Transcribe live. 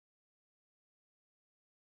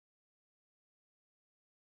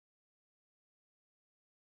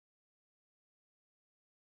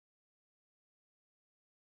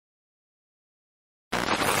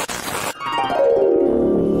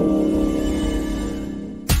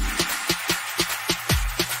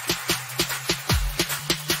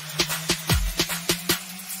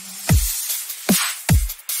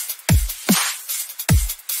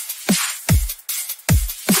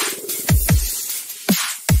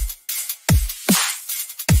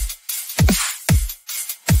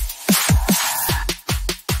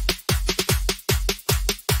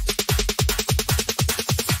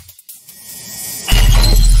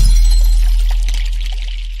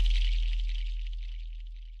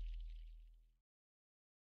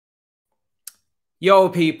Yo,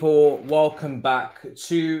 people, welcome back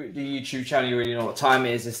to the YouTube channel. You already know what time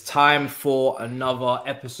it is. It's time for another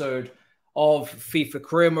episode of FIFA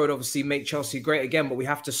Career Mode. Obviously, make Chelsea great again, but we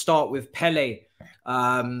have to start with Pele.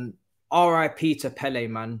 RIP to Pele,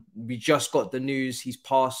 man. We just got the news. He's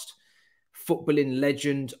passed. Footballing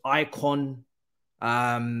legend, icon.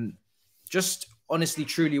 Just honestly,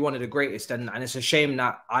 truly one of the greatest. And it's a shame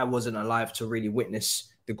that I wasn't alive to really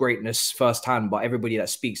witness the greatness firsthand, but everybody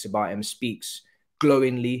that speaks about him speaks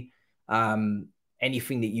glowingly.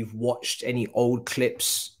 Anything that you've watched, any old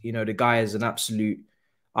clips, you know, the guy is an absolute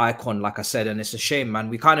icon, like I said, and it's a shame, man.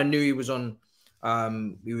 We kind of knew he was on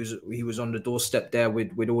he was on the doorstep there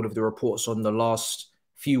with all of the reports on the last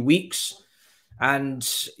few weeks. And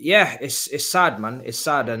yeah, it's sad, man. It's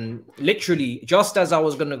sad. And literally, just as I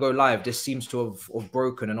was going to go live, this seems to have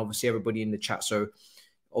broken. And obviously everybody in the chat. So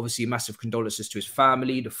obviously massive condolences to his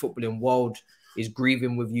family. The footballing world is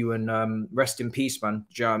grieving with you, and rest in peace, man.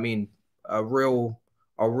 Do you know what I mean? A real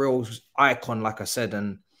icon, like I said.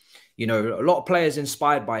 And, you know, a lot of players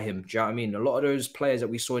inspired by him. Do you know what I mean? A lot of those players that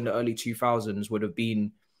we saw in the early 2000s would have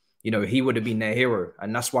been, you know, he would have been their hero.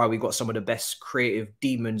 And that's why we got some of the best creative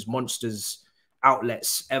demons, monsters,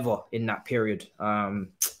 outlets ever in that period. So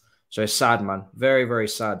it's sad, man. Very, very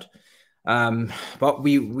sad. But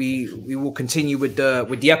we will continue with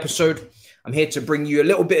the episode. I'm here to bring you a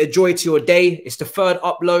little bit of joy to your day. It's the third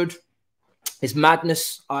upload. It's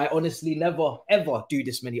madness. I honestly never, ever do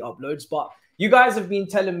this many uploads, but you guys have been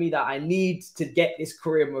telling me that I need to get this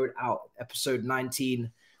career mode out. Episode 19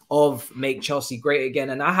 of Make Chelsea Great Again.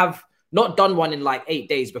 And I have not done one in like 8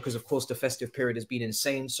 days because, of course, the festive period has been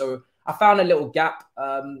insane. So I found a little gap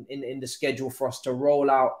in the schedule for us to roll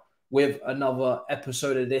out with another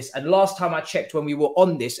episode of this. And last time I checked when we were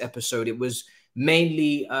on this episode, it was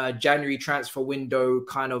mainly January transfer window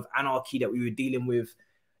kind of anarchy that we were dealing with.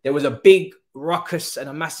 There was a big ruckus and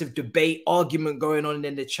a massive debate, argument going on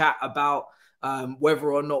in the chat about whether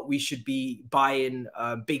or not we should be buying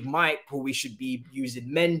Big Mike or we should be using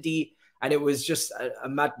Mendy. And it was just a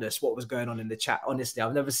madness what was going on in the chat. Honestly,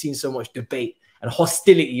 I've never seen so much debate and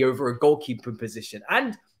hostility over a goalkeeping position.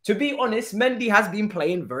 And to be honest, Mendy has been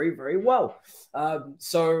playing very, very well.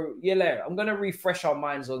 So, yeah, I'm going to refresh our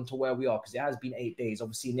minds onto where we are because it has been 8 days.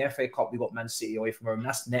 Obviously, in the FA Cup, we got Man City away from home.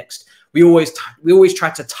 That's next. We always try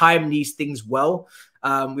to time these things well.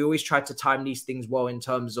 We always try to time these things well in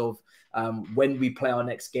terms of when we play our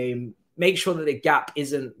next game. Make sure that the gap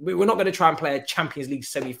isn't... We're not going to try and play a Champions League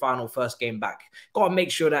semi-final first game back. Got to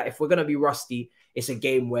make sure that if we're going to be rusty, it's a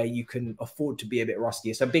game where you can afford to be a bit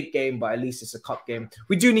rusty. It's a big game, but at least it's a cup game.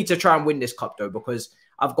 We do need to try and win this cup, though, because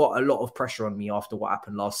I've got a lot of pressure on me after what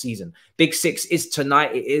happened last season. Big Six is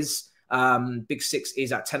tonight. It is. Big Six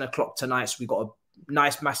is at 10 o'clock tonight. So we've got a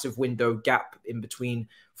nice, massive window gap in between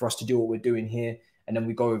for us to do what we're doing here. And then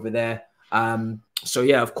we go over there. So,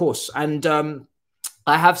 yeah, of course. And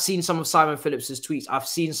I have seen some of Simon Phillips's tweets. I've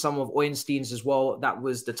seen some of Oyenstein's as well. That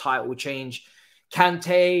was the title change.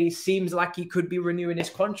 Kante seems like he could be renewing his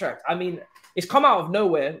contract. I mean, it's come out of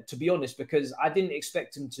nowhere, to be honest, because I didn't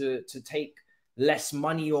expect him to take less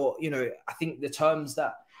money, or, you know, I think the terms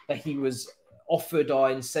that he was offered are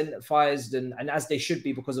incentivized and as they should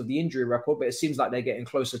be because of the injury record, but it seems like they're getting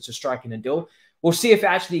closer to striking a deal. We'll see if it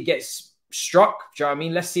actually gets struck. Do you know what I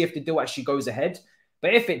mean? Let's see if the deal actually goes ahead.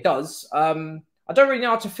 But if it does, I don't really know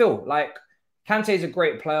how to feel. Like, Kante is a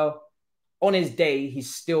great player. On his day,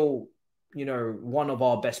 he's still, you know, one of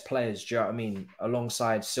our best players. Do you know what I mean?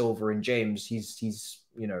 Alongside Silva and James, he's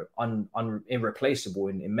you know, irreplaceable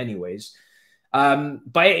in many ways.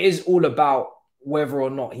 But it is all about whether or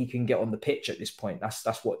not he can get on the pitch at this point.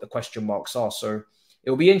 That's what the question marks are. So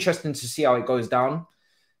it'll be interesting to see how it goes down.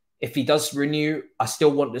 If he does renew, I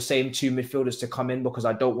still want the same two midfielders to come in because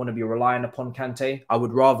I don't want to be relying upon Kante. I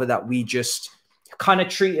would rather that we just kind of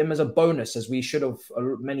treat him as a bonus, as we should have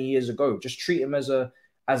many years ago. Just treat him as a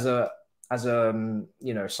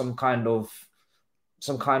you know, some kind of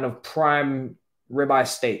prime ribeye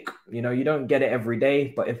steak. You know, you don't get it every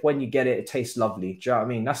day, but when you get it, it tastes lovely. Do you know what I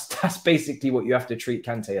mean? That's basically what you have to treat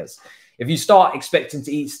Kante as. If you start expecting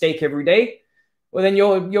to eat steak every day, well, then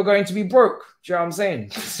you're going to be broke. Do you know what I'm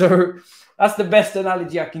saying? So that's the best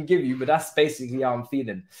analogy I can give you, but that's basically how I'm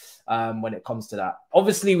feeling when it comes to that.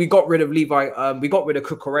 Obviously, we got rid of Levi. We got rid of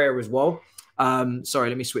Cucurella as well. Sorry,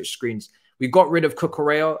 let me switch screens. We got rid of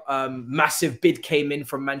Cucurella. Massive bid came in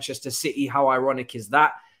from Manchester City. How ironic is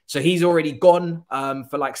that? So he's already gone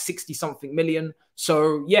for like 60-something million.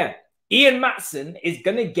 So, yeah, Ian Maatsen is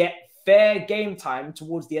going to get fair game time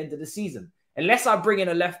towards the end of the season. Unless I bring in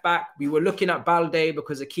a left back. We were looking at Balde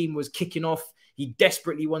because Akeem was kicking off. He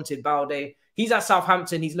desperately wanted Balde. He's at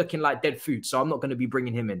Southampton. He's looking like dead food, so I'm not going to be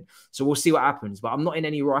bringing him in. So we'll see what happens. But I'm not in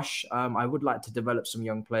any rush. I would like to develop some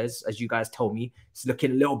young players, as you guys told me. It's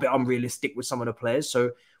looking a little bit unrealistic with some of the players, so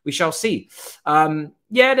we shall see.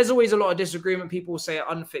 Yeah, there's always a lot of disagreement. People will say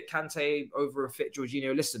unfit Kante over a fit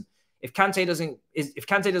Jorginho. Listen, if Kante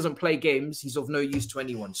doesn't play games, he's of no use to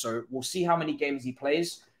anyone. So we'll see how many games he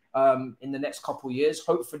plays in the next couple of years.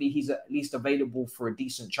 Hopefully, he's at least available for a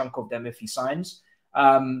decent chunk of them if he signs.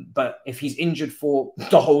 But if he's injured for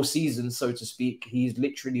the whole season, so to speak, he's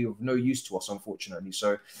literally of no use to us, unfortunately.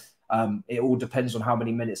 So it all depends on how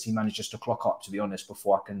many minutes he manages to clock up, to be honest,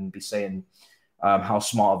 before I can be saying how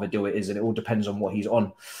smart of a deal it is. And it all depends on what he's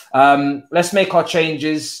on. Let's make our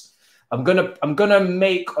changes. I'm gonna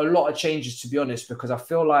make a lot of changes, to be honest, because I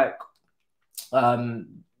feel like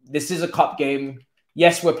this is a cup game.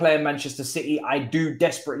 Yes, we're playing Manchester City. I do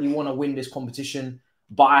desperately want to win this competition,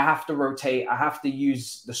 but I have to rotate. I have to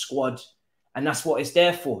use the squad, and that's what it's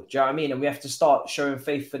there for. Do you know what I mean? And we have to start showing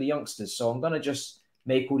faith for the youngsters. So I'm gonna just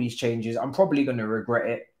make all these changes. I'm probably gonna regret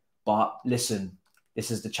it, but listen, this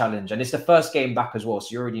is the challenge, and it's the first game back as well,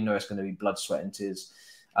 so you already know it's going to be blood, sweat, and tears.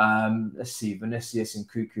 Let's see, Vinicius and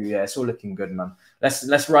Cuckoo. Yeah, it's all looking good, man.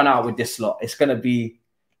 Let's run out with this lot. It's going to be.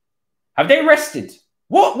 Have they rested?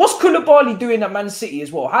 What's Koulibaly doing at Man City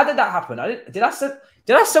as well? How did that happen? Did I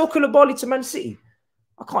sell Koulibaly to Man City?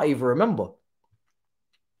 I can't even remember.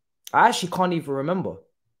 I actually can't even remember.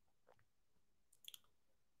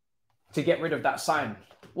 To get rid of that sign.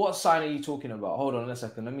 What sign are you talking about? Hold on a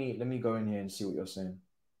second. Let me go in here and see what you're saying.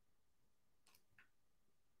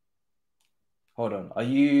 Hold on. Are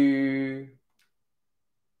you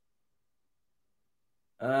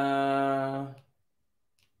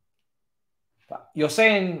you're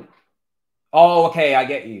saying, oh, okay, I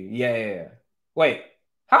get you. Yeah. Wait,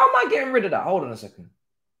 how am I getting rid of that? Hold on a second.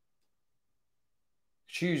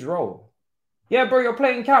 Choose role. Yeah, bro, you're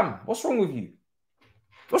playing Cam. What's wrong with you?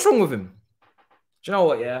 What's wrong with him? Do you know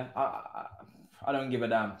what? Yeah, I don't give a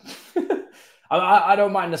damn. I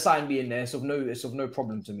don't mind the sign being there. It's of no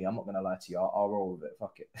problem to me. I'm not gonna lie to you. I'll roll with it.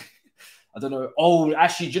 Fuck it. I don't know. Oh,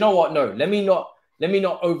 actually, do you know what? No, let me not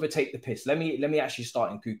overtake the piss. Let me actually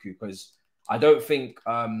start in Cuckoo, because I don't think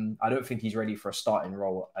he's ready for a starting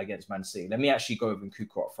role against Man City. Let me actually go with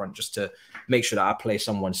Cuckoo up front just to make sure that I play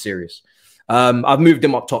someone serious. I've moved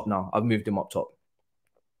him up top now.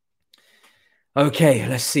 Okay,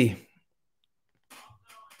 let's see.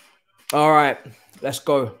 All right, let's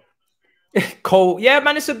go. Cole, yeah,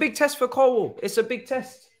 man, it's a big test for Cole. It's a big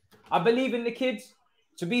test. I believe in the kid.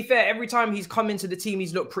 To be fair, every time he's come into the team,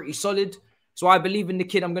 he's looked pretty solid. So I believe in the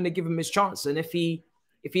kid. I'm going to give him his chance. And if he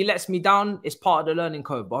lets me down, it's part of the learning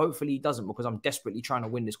curve. But hopefully he doesn't, because I'm desperately trying to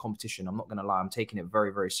win this competition. I'm not going to lie. I'm taking it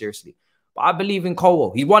very, very seriously. But I believe in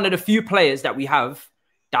Cole. He's one of the few players that we have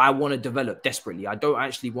that I want to develop desperately. I don't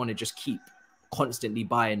actually want to just keep constantly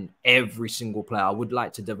buying every single player. I would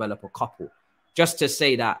like to develop a couple, just to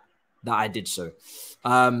say that I did so.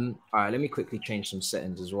 All right, let me quickly change some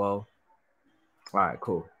settings as well. All right,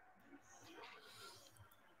 cool.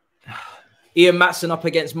 Ian Matson up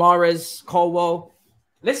against Mahrez, Colwell.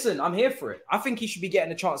 Listen, I'm here for it. I think he should be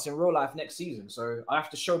getting a chance in real life next season. So I have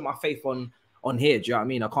to show my faith on here. Do you know what I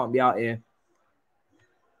mean? I can't be out here.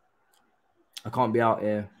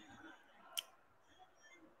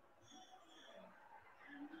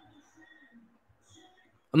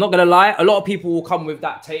 I'm not going to lie. A lot of people will come with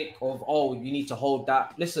that take of, oh, you need to hold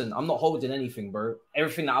that. Listen, I'm not holding anything, bro.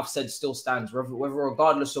 Everything that I've said still stands, whether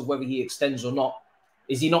regardless of whether he extends or not.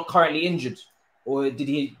 Is he not currently injured? Or did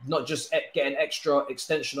he not just get an extra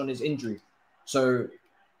extension on his injury? So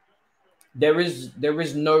there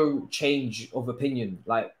is no change of opinion.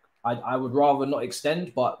 Like, I would rather not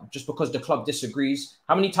extend, but just because the club disagrees.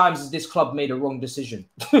 How many times has this club made a wrong decision?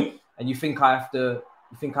 And you think I have to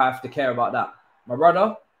care about that? My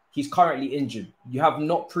brother, he's currently injured. You have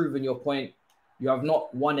not proven your point. You have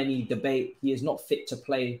not won any debate. He is not fit to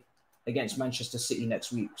play against Manchester City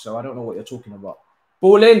next week. So I don't know what you're talking about.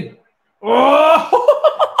 Ball in. Oh!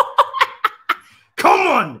 Come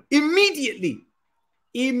on. Immediately.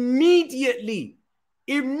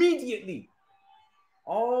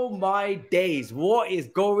 Oh, my days. What is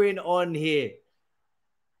going on here?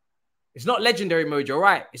 It's not legendary mode, you're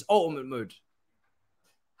right. It's ultimate mode.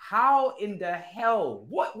 How in the hell?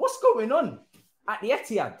 What's going on at the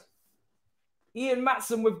Etihad? Ian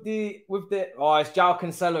Matson with the oh, it's João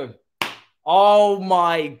Cancelo. Oh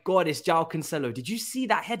my God, it's João Cancelo. Did you see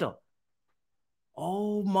that header?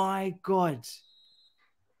 Oh my God.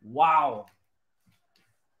 Wow.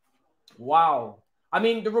 I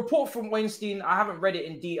mean, the report from Weinstein, I haven't read it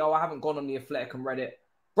in detail. I haven't gone on the Athletic and read it.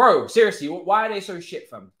 Bro, seriously, why are they so shit,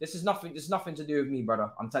 fam? This is nothing. This is nothing to do with me,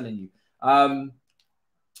 brother. I'm telling you.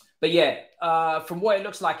 But yeah, from what it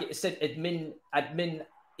looks like, it said admin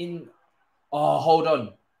in. Oh, hold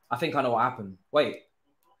on. I think I know what happened. Wait.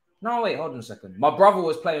 No, wait. Hold on a second. My brother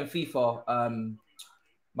was playing FIFA.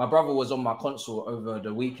 My brother was on my console over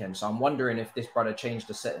the weekend, so I'm wondering if this brother changed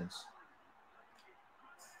the settings.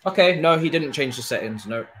 Okay, no, he didn't change the settings.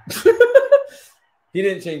 No. He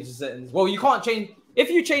didn't change the settings. Well, you can't change. If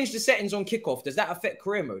you change the settings on kickoff, does that affect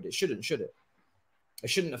career mode? It shouldn't, should it? It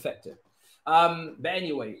shouldn't affect it. But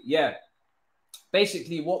anyway, yeah.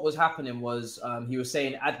 Basically, what was happening was he was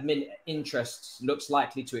saying admin interests looks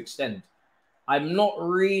likely to extend. I'm not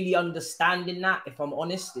really understanding that, if I'm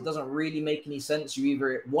honest. It doesn't really make any sense. You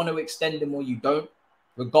either want to extend them or you don't,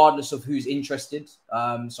 regardless of who's interested.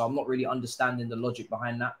 So I'm not really understanding the logic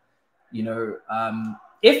behind that. You know,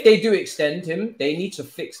 if they do extend him, they need to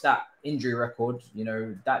fix that injury record. You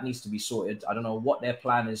know, that needs to be sorted. I don't know what their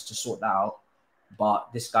plan is to sort that out, but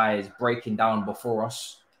this guy is breaking down before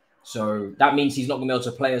us. So that means he's not going to be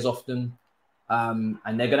able to play as often. And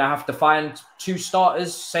they're going to have to find 2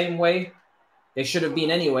 starters, same way they should have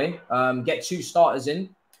been anyway. Get 2 starters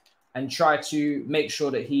in and try to make sure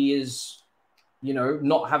that he is, you know,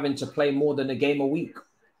 not having to play more than a game a week.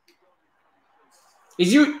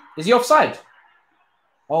 Is he offside?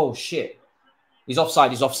 Oh, shit. He's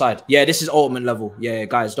offside. He's offside. Yeah, this is ultimate level. Yeah,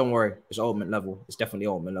 guys, don't worry. It's ultimate level. It's definitely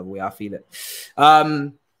ultimate level. Yeah, I feel it.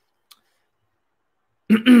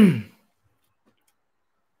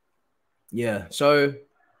 Yeah, so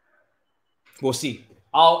we'll see.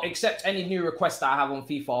 I'll accept any new requests that I have on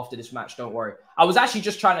FIFA after this match. Don't worry. I was actually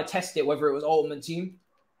just trying to test it, whether it was Ultimate Team.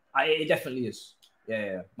 It definitely is.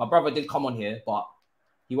 Yeah. My brother did come on here, but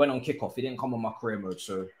he went on kickoff. He didn't come on my career mode,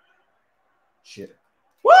 so shit.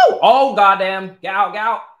 Woo! Oh, goddamn. Get out, get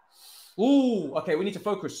out. Ooh, okay, we need to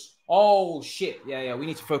focus. Oh, shit. Yeah, we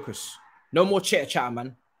need to focus. No more chitter-chatter,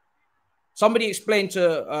 man. Somebody explain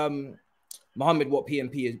to Mohammed what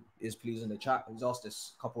PMP is, please, in the chat. He's asked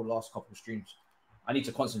this last couple streams. I need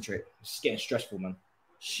to concentrate. It's getting stressful, man.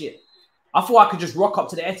 Shit. I thought I could just rock up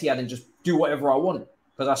to the Etihad and just do whatever I want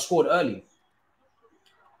because I scored early.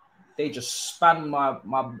 They just spanned my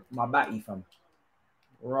batty, fam.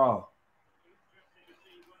 Raw.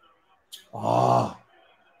 Oh.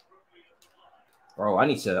 Bro, I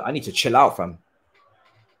need to chill out, fam.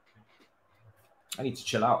 I need to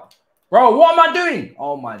chill out. Bro, what am I doing?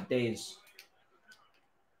 Oh, my days.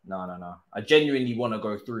 No. I genuinely want to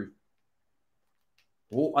go through.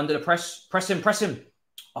 Oh, under the press. Press him.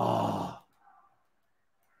 Oh.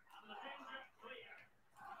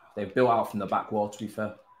 They built out from the back wall, to be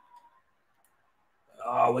fair.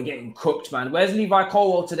 Oh, we're getting cooked, man. Where's Levi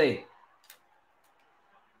Colwell today?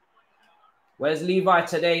 Where's Levi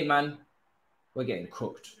today, man? We're getting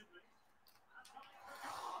cooked.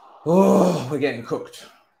 Oh, we're getting cooked.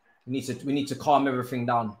 We need to calm everything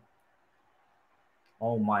down.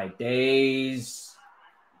 Oh, my days.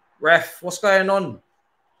 Ref, what's going on?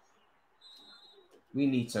 We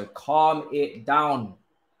need to calm it down.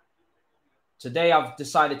 Today, I've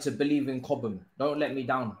decided to believe in Cobham. Don't let me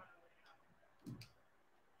down.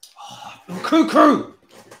 Oh, Cuckoo!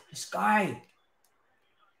 This guy.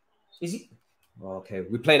 Is he? Oh, okay,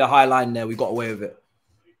 we played a high line there. We got away with it.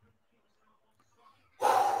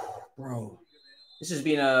 Bro, this has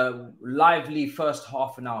been a lively first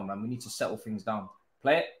half an hour, man. We need to settle things down.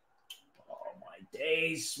 Play it. Oh, my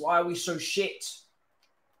days. Why are we so shit?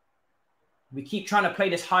 We keep trying to play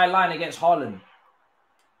this high line against Haaland.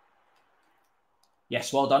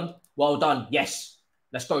 Yes, well done. Well done. Yes.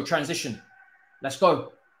 Let's go. Transition. Let's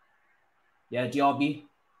go. Yeah, DRB.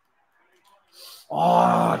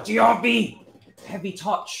 Oh, DRB. Heavy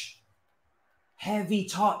touch. Heavy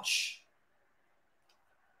touch.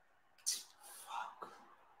 Fuck.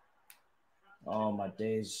 Oh, my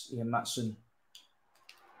days. Ian Matson.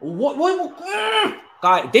 What?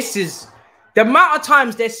 Guy, this is... The amount of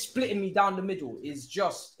times they're splitting me down the middle is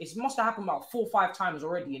just... It must have happened about 4 or 5 times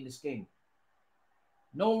already in this game.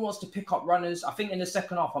 No one wants to pick up runners. I think in the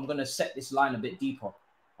second half, I'm going to set this line a bit deeper.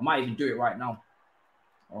 I might even do it right now.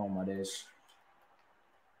 Oh, my days.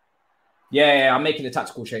 Yeah, I'm making a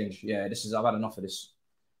tactical change. Yeah, I've had enough of this.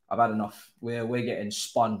 I've had enough. We're getting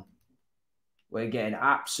spun. We're getting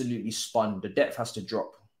absolutely spun. The depth has to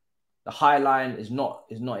drop. The high line is not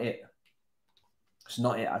it. It's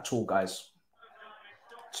not it at all, guys.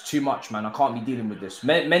 It's too much, man. I can't be dealing with this.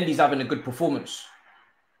 Mendy's having a good performance.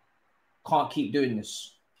 Can't keep doing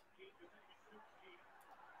this.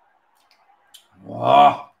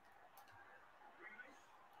 Oh.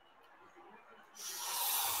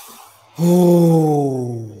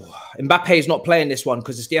 Oh. Mbappe's not playing this one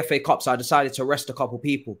because it's the FA Cup, so I decided to rest a couple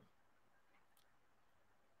people.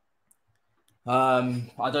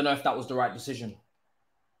 I don't know if that was the right decision,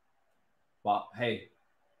 but hey,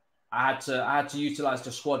 I had to utilize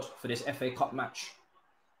the squad for this FA Cup match.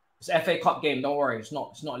 It's an FA Cup game. Don't worry, it's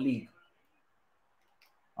not a league.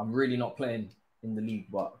 I'm really not playing in the league,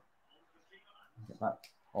 but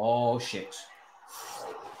oh shit!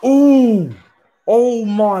 Oh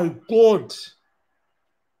my god,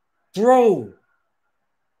 bro!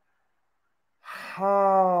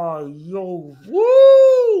 Yo,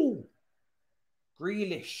 woo!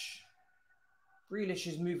 Grealish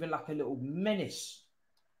is moving like a little menace.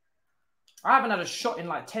 I haven't had a shot in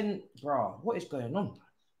like 10, bro. What is going on?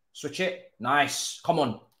 Switch it. Nice. Come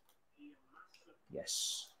on.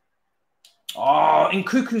 Yes. Oh,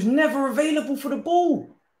 Nkuku's never available for the ball.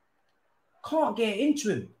 Can't get into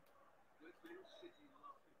him.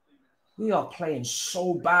 We are playing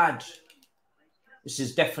so bad. This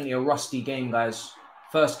is definitely a rusty game, guys.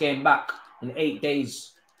 First game back in 8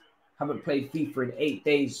 days. Haven't played FIFA in 8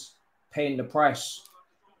 days. Paying the price.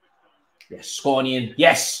 Yes, Scornian.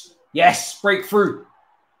 Yes. Yes. Breakthrough.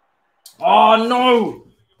 Oh, no.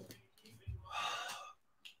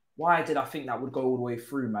 Why did I think that would go all the way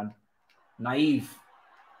through, man? Naive.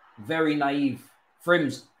 Very naive.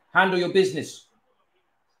 Frims, handle your business.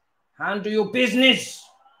 Handle your business.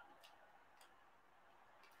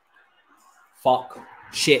 Fuck.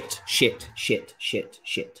 Shit.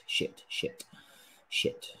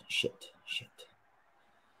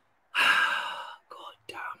 God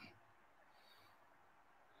damn.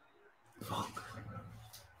 Fuck.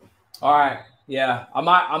 All right. Yeah. I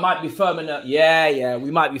might be firming that. Yeah.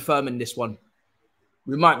 We might be firming this one.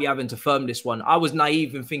 We might be having to firm this one. I was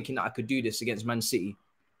naive in thinking that I could do this against Man City.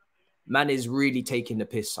 Man is really taking the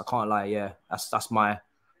piss. I can't lie. Yeah. That's my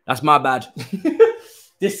bad.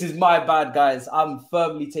 This is my bad, guys. I'm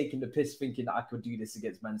firmly taking the piss thinking that I could do this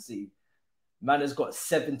against Man City. Man has got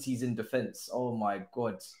 70s in defense. Oh my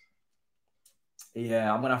God.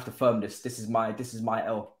 Yeah, I'm gonna have to firm this. This is my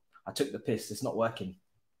L. I took the piss. It's not working.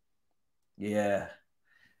 Yeah.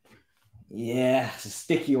 Yeah, it's a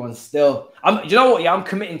sticky one still. You know what? Yeah, I'm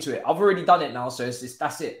committing to it. I've already done it now, so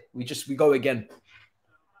that's it. We go again.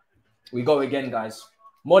 We go again, guys.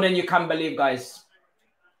 More than you can believe, guys.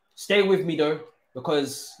 Stay with me though,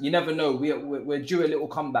 because you never know. We're due a little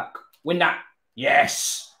comeback. Win that.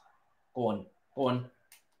 Yes. Go on.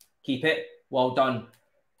 Keep it. Well done.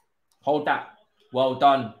 Hold that. Well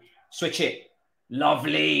done. Switch it.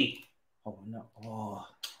 Lovely. Oh no. Oh.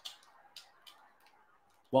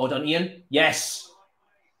 Well done, Ian. Yes.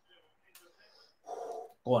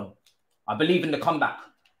 Go on. I believe in the comeback.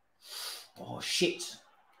 Oh, shit.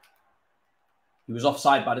 He was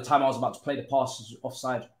offside by the time I was about to play the pass. He was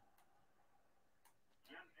offside.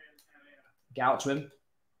 Get out to him.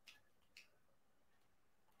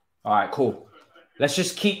 All right, cool. Let's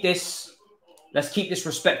just keep this. Let's keep this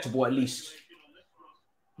respectable at least.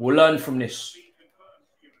 We'll learn from this.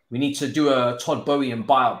 We need to do a Todd Bowie and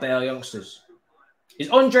buy out Bale youngsters. Is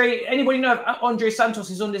anybody know if Andre Santos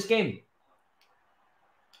is on this game?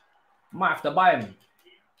 Might have to buy him.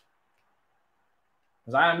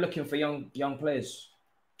 Because I am looking for young players.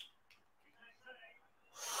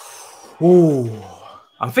 Ooh.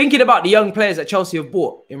 I'm thinking about the young players that Chelsea have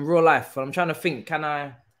bought in real life. And I'm trying to think, can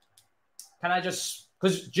I just...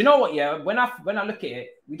 Because do you know what, yeah? When I look at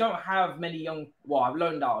it, we don't have many young... Well, I've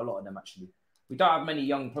loaned out a lot of them, actually. We don't have many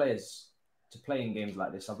young players to play in games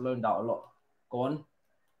like this. I've loaned out a lot. Go on.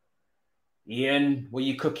 Ian, what are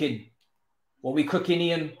you cooking? What are we cooking,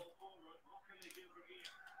 Ian?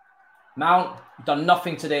 Mount, you've done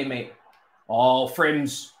nothing today, mate. Oh,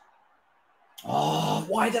 Frims. Oh,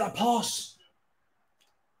 why did I pass?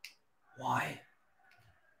 Why?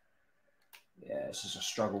 Yeah, this is a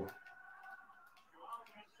struggle.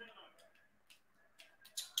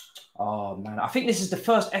 Oh, man. I think this is the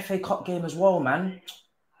first FA Cup game as well, man.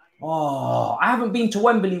 Oh, I haven't been to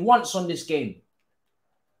Wembley once on this game.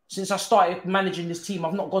 Since I started managing this team,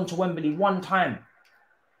 I've not gone to Wembley one time.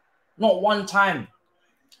 Not one time.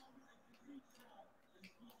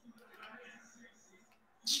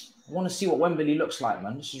 I want to see what Wembley looks like,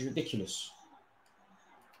 man. This is ridiculous.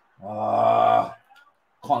 Can't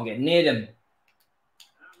get near them.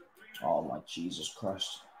 Oh, my Jesus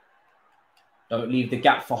Christ. Don't leave the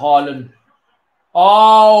gap for Haaland.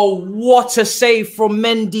 Oh, what a save from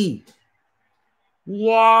Mendy.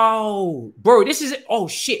 Wow. Bro, this is it. Oh,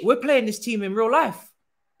 shit. We're playing this team in real life.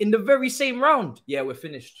 In the very same round. Yeah, we're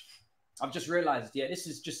finished. I've just realized. Yeah, this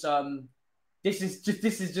is just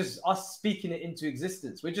us speaking it into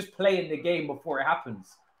existence. We're just playing the game before it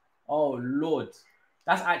happens. Oh, Lord.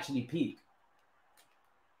 That's actually peak.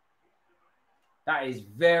 That is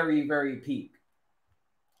very, very peak.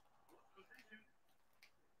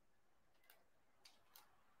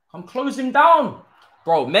 I'm closing down.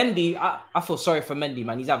 Bro, Mendy, I feel sorry for Mendy,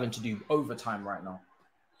 man. He's having to do overtime right now.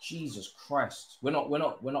 Jesus Christ. We're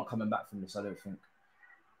not coming back from this, I don't think.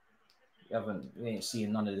 We ain't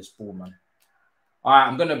seeing none of this ball, man. All right,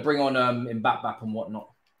 I'm gonna bring on Mbappe and whatnot.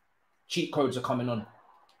 Cheat codes are coming on.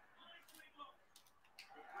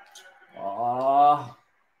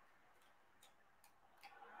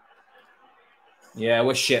 Yeah,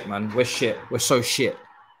 we're shit, man. We're shit. We're so shit.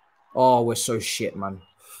 Oh, we're so shit, man.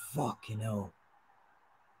 Fucking hell.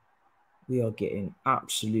 We are getting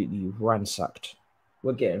absolutely ransacked.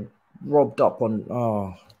 We're getting robbed up on...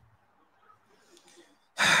 Oh.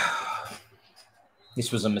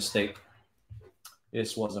 This was a mistake.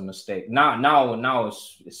 This was a mistake. Now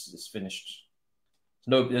it's finished.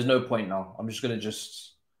 There's no point now. I'm just gonna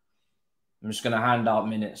hand out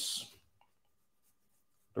minutes.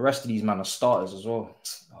 The rest of these men are starters as well.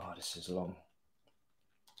 Oh, this is long.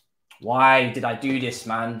 Why did I do this,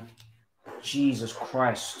 man? Jesus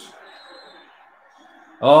Christ.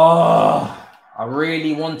 Oh, I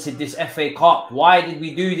really wanted this FA Cup. Why did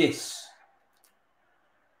we do this?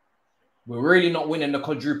 We're really not winning the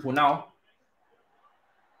quadruple now.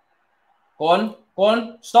 Go on.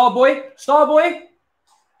 Starboy.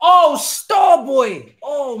 Oh, Starboy.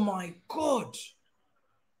 Oh, my God.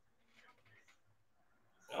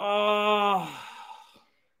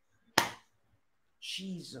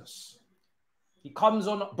 Jesus. He comes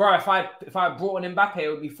on. Bro, if I brought on Mbappe, it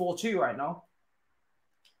would be 4-2 right now.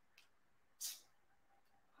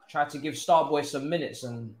 Tried to give Starboy some minutes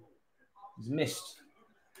and he's missed.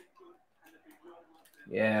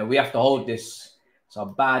 Yeah, we have to hold this. It's a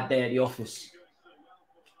bad day at the office.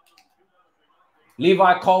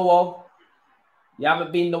 Levi Colwell, you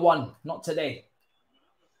haven't been the one. Not today.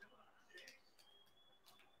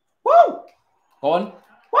 Woo! Go on.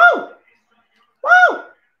 Woo!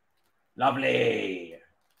 Lovely.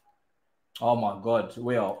 Oh my God,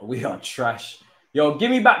 we are trash. Yo,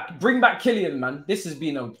 bring back Killian, man. This has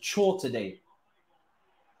been a chore today.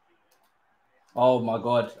 Oh my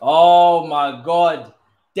God.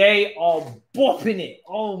 They are bopping it.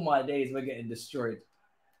 Oh my days, we're getting destroyed.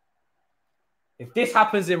 If this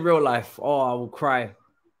happens in real life, I will cry.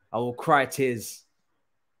 I will cry tears.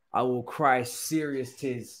 I will cry serious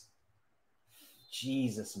tears.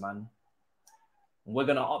 Jesus, man. We're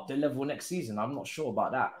going to up the level next season. I'm not sure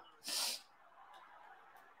about that.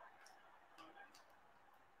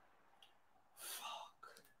 Fuck.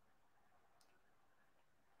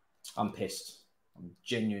 I'm pissed. I'm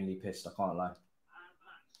genuinely pissed. I can't lie.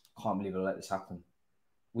 I can't believe I let this happen.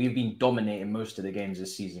 We've been dominating most of the games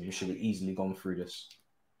this season. We should have easily gone through this.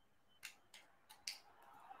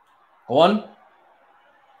 Go on.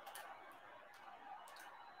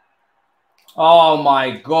 Oh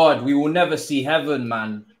my God. We will never see heaven,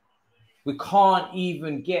 man. We can't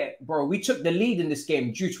even get... Bro, we took the lead in this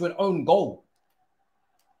game due to an own goal.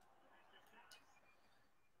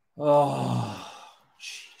 Oh,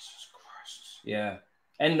 Jesus Christ. Yeah.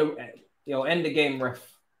 End the game, ref.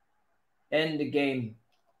 End the game.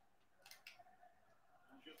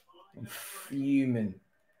 I'm fuming.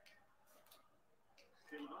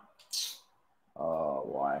 Oh,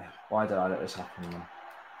 why? Why did I let this happen, man?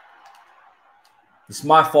 It's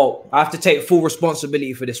my fault. I have to take full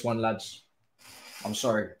responsibility for this one, lads. I'm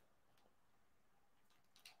sorry.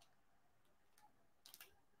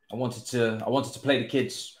 I wanted to play the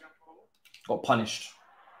kids. Got punished.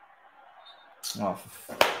 Oh,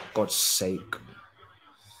 for God's sake.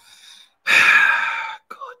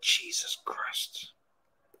 God, Jesus Christ.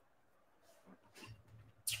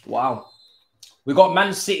 Wow. We got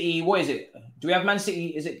Man City. What is it? Do we have Man City?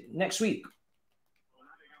 Is it next week?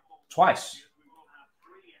 Twice.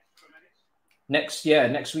 Next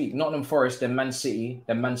week. Nottingham Forest, then Man City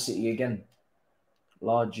again.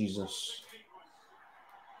 Lord Jesus.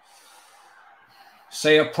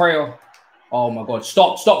 Say a prayer. Oh my God.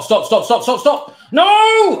 Stop.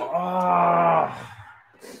 No!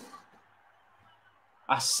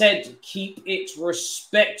 I said keep it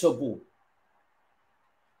respectable.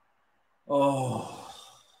 Oh.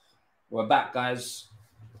 We're back, guys.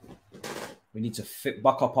 We need to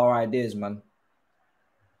buck up our ideas, man.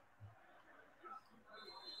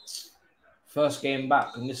 First game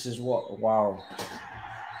back, and this is what? Wow.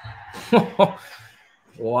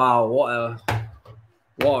 Wow,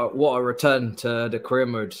 what a return to the career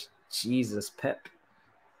mode. Jesus, Pep.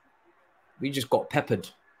 We just got peppered.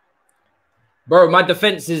 Bro, my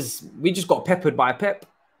defense is we just got peppered by Pep.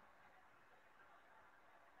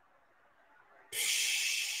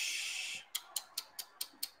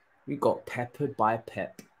 We got peppered by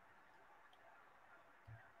Pep.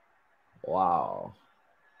 Wow.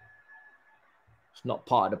 It's not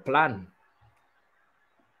part of the plan.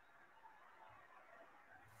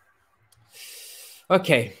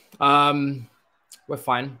 Okay. We're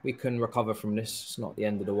fine. We can recover from this. It's not the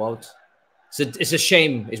end of the world. It's a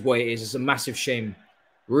shame is what it is. It's a massive shame.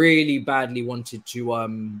 Really badly wanted to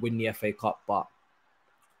win the FA Cup, but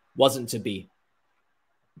wasn't to be.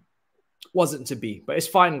 Wasn't to be. But it's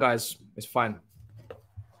fine, guys. It's fine.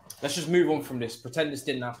 Let's just move on from this. Pretend this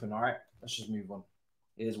didn't happen, all right? Let's just move on.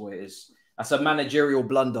 It is what it is. That's a managerial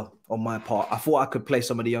blunder on my part. I thought I could play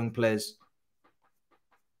some of the young players.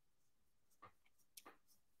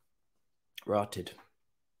 Rotted.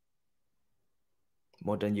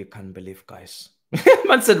 More than you can believe, guys.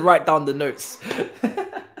 Man said write down the notes.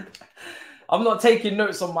 I'm not taking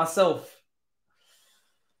notes on myself.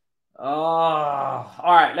 All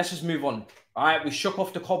right, let's just move on. All right, we shook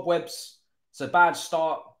off the cobwebs. It's a bad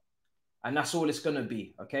start, and that's all it's going to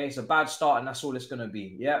be, okay? It's a bad start, and that's all it's going to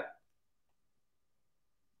be, yeah?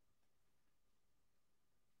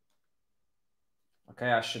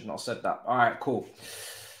 Okay, I should not have said that. All right, cool.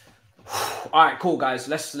 All right, cool, guys.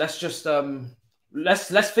 Let's just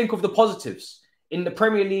let's think of the positives. In the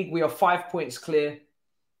Premier League, we are 5 points clear,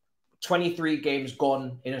 23 games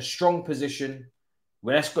gone, in a strong position.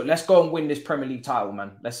 Well, let's go and win this Premier League title,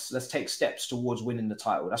 man. Let's take steps towards winning the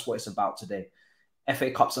title. That's what it's about today. FA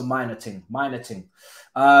Cup's a minor thing. Where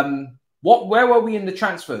were we in the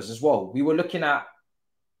transfers as well? We were looking at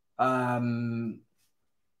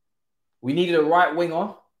we needed a right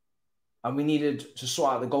winger, and we needed to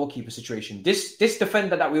sort out the goalkeeper situation. This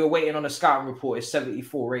defender that we were waiting on a scouting report is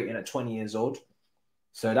 74 rating at 20 years old.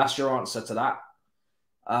 So that's your answer to that.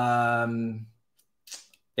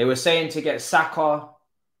 They were saying to get Saka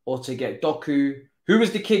or to get Doku. Who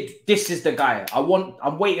was the kid? This is the guy. I'm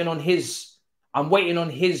waiting on his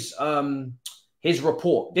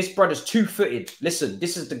report. This brother's 2-footed. Listen,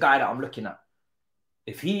 this is the guy that I'm looking at.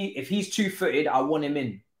 If he's 2-footed, I want him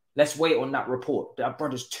in. Let's wait on that report. That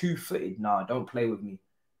brother's 2-footed. Nah, don't play with me.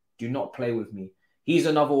 Do not play with me. He's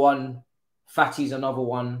another one. Fatty's another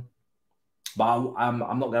one. But I'm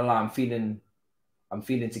not gonna lie. I'm feeling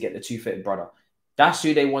to get the 2-footed brother. That's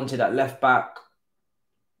who they wanted at left back.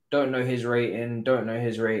 Don't know his rating.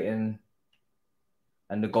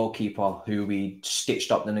 And the goalkeeper, who we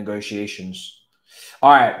stitched up the negotiations.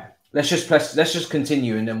 All right, let's just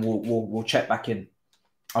continue, and then we'll check back in.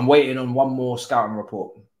 I'm waiting on one more scouting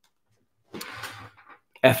report.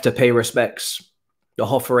 F to pay respects. The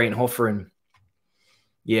Hoffer ain't Hoffering.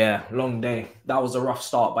 Yeah, long day. That was a rough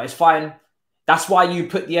start, but it's fine. That's why you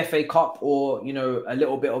put the FA Cup, or a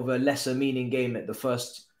little bit of a lesser meaning game at the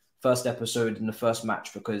first episode in the first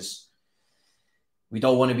match, because we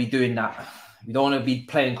don't want to be doing that. We don't want to be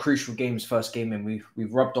playing crucial games first game, and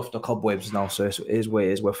we've rubbed off the cobwebs now, so it is what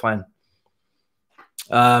it is. We're fine.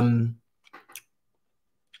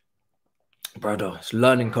 Brother, it's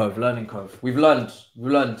learning curve. We've learned.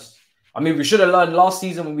 I mean, we should have learned last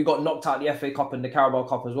season when we got knocked out the FA Cup and the Carabao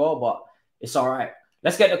Cup as well, but it's all right.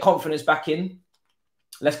 Let's get the confidence back in.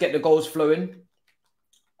 Let's get the goals flowing.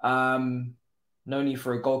 No need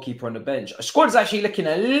for a goalkeeper on the bench. Squad's actually looking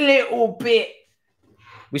a little bit.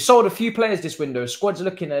 We sold a few players this window. Squad's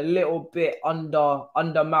looking a little bit under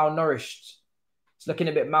malnourished. It's looking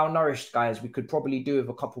a bit malnourished, guys. We could probably do with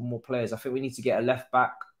a couple more players. I think we need to get a left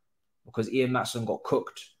back, because Ian Matson got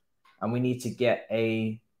cooked, and we need to get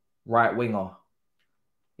a right winger.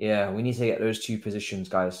 Yeah, we need to get those two positions,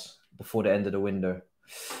 guys, before the end of the window.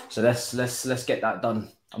 So let's get that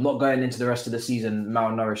done. I'm not going into the rest of the season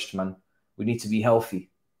malnourished, man. We need to be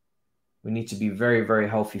healthy. We need to be very, very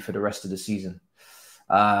healthy for the rest of the season.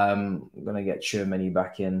 I'm gonna get Chirmany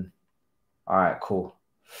back in. All right, cool.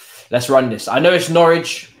 Let's run this. I know it's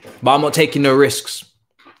Norwich, but I'm not taking no risks.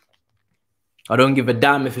 I don't give a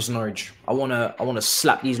damn if it's Norwich. I wanna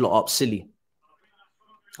slap these lot up silly.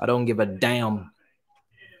 I don't give a damn.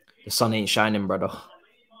 The sun ain't shining, brother.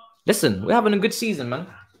 Listen, we're having a good season, man.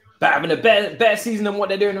 But having a better season than what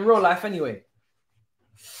they're doing in real life anyway.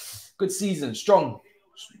 Good season. Strong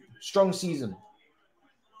season.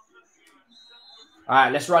 All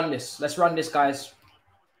right, let's run this. Let's run this, guys.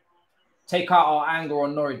 Take out our anger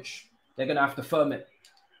on Norwich. They're going to have to firm it.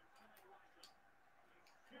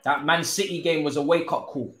 That Man City game was a wake-up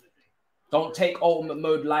call. Don't take ultimate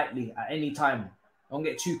mode lightly at any time. Don't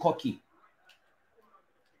get too cocky.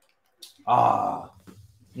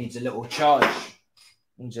 Needs a little charge.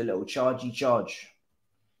 Needs a little chargey charge.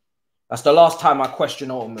 That's the last time I question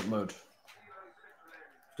ultimate mode.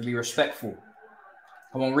 To be respectful.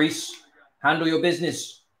 Come on, Reese. Handle your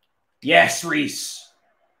business. Yes, Reese.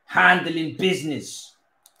 Handling business.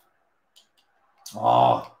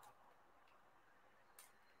 Oh.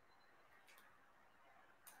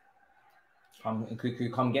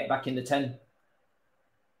 Come get back in the 10.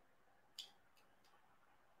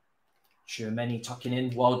 Tchouameni tucking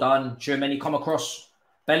in. Well done. Tchouameni, come across.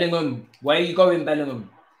 Bellingham, where are you going, Bellingham?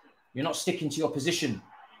 You're not sticking to your position.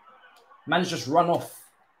 Man's just run off.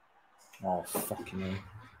 Oh, fucking hell.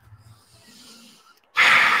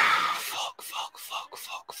 Fuck.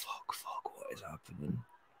 What is happening?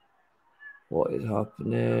 What is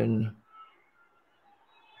happening?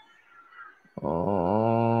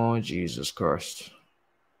 Oh, Jesus Christ.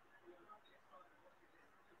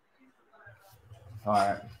 All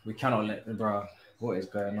right. We cannot let the bro. What is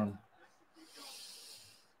going on?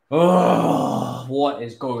 Oh, what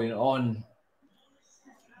is going on?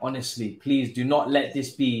 Honestly, please do not let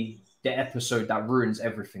this be the episode that ruins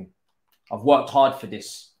everything. I've worked hard for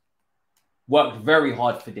this. Worked very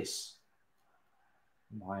hard for this.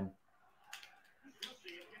 Mine.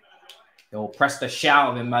 They'll press the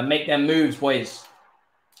shout of him, man. Make them moves, boys.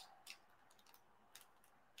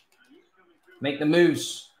 Make the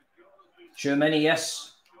moves. Tchouameni,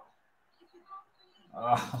 yes.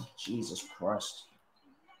 Oh, Jesus Christ.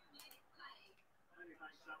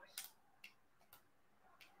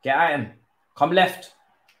 Get at him. Come left.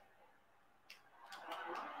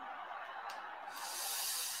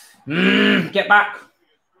 Get back.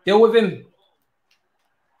 Deal with him.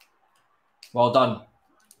 Well done.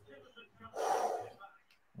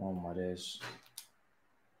 Oh, my days.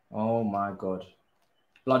 Oh, my God.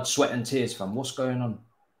 Blood, sweat, and tears, fam. What's going on?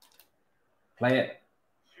 Play it.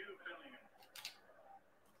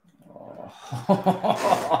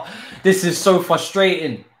 Oh. This is so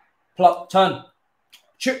frustrating. Pluck, turn.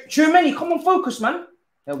 Tchouameni, come on, focus, man.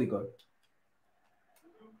 There we go.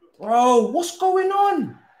 Bro, what's going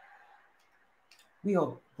on? We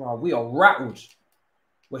are rattled.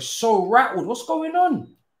 We're so rattled. What's going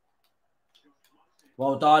on?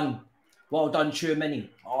 Well done. Well done, Tchouameni.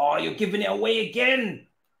 Oh, you're giving it away again.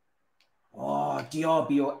 Oh,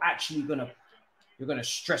 Diaby, you're actually gonna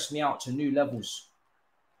stress me out to new levels.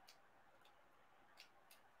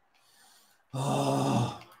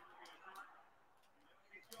 Oh.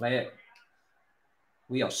 Play it.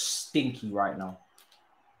 We are stinky right now.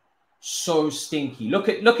 So stinky. Look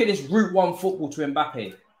at this Route 1 football to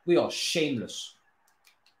Mbappe. We are shameless.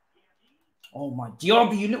 Oh my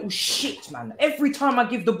Diaby, you little shit, man. Every time I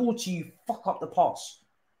give the ball to you, fuck up the pass.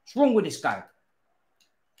 What's wrong with this guy?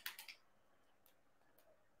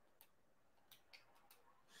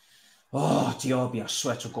 Oh, Diaby, I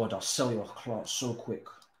swear to God, I'll sell your class so quick.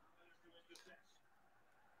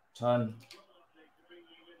 Turn.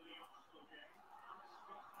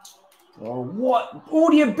 Oh, what?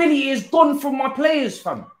 All the ability is gone from my players,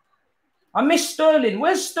 fam. I miss Sterling.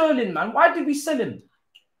 Where's Sterling, man? Why did we sell him?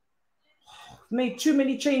 Made too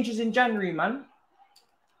many changes in January, man.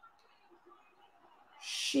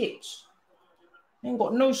 Shit. Ain't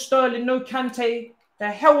got no Sterling, no Kante. The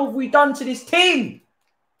hell have we done to this team?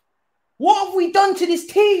 What have we done to this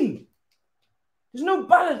team? There's no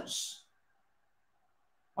balance.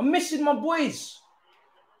 I'm missing my boys.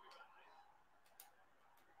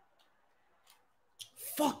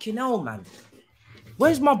 Fucking hell, man.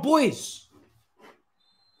 Where's my boys?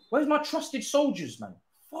 Where's my trusted soldiers, man?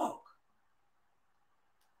 Fuck.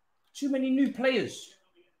 Too many new players.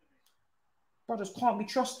 Brothers can't be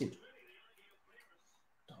trusted.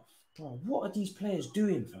 Bro, what are these players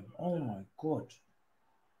doing, fam? Oh my God.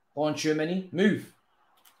 Go on, Tchouameni. Move.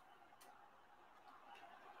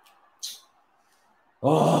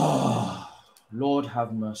 Oh, Lord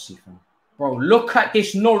have mercy, fam. Bro, look at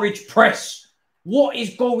this Norwich press. What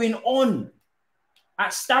is going on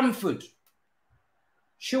at Stamford?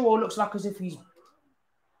 Chilwell looks like as if he's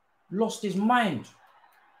lost his mind.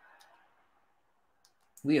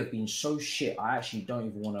 We have been so shit. I actually don't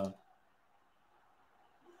even want to.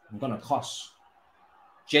 I'm going to cuss.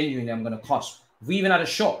 Genuinely, I'm going to cuss. We even had a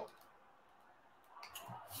shot.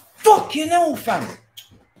 Fucking hell, fam.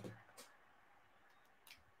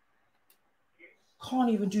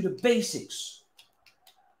 Can't even do the basics.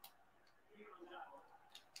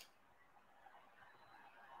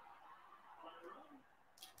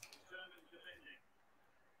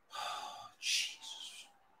 Jesus.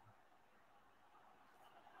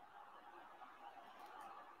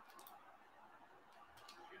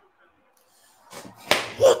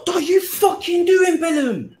 What are you fucking doing,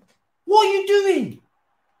 Bellingham? What are you doing?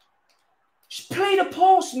 Just play the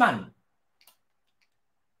pass, man.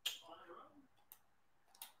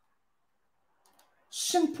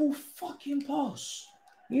 Simple fucking pass.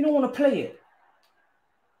 You don't want to play it.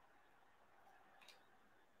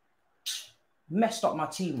 Messed up my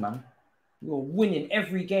team, man. You're winning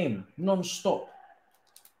every game, non-stop.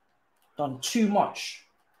 Done too much.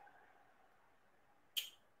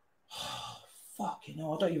 Fucking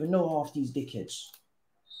hell, I don't even know half these dickheads.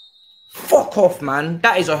 Fuck off, man.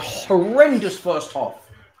 That is a horrendous first half.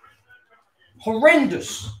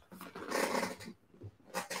 Horrendous.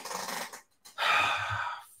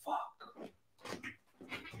 Fuck.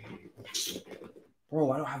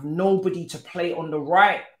 Bro, I don't have nobody to play on the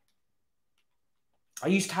right. I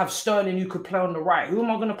used to have Sterling who could play on the right. Who am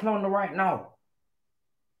I going to play on the right now?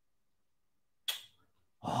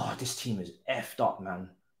 Oh, this team is effed up, man.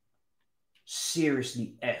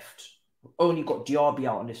 Seriously effed. We've only got Diaby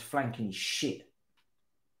out on this flanking shit.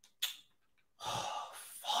 Oh,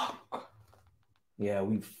 fuck. Yeah,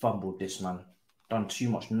 we've fumbled this, man. Done too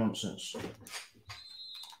much nonsense.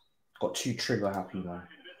 Got too trigger happy, man.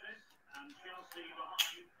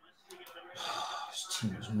 This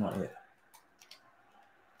team is not it.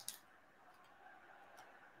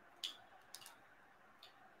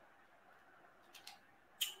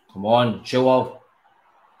 Come on, chill out.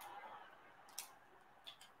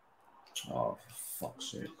 Oh, for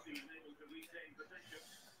fuck's sake.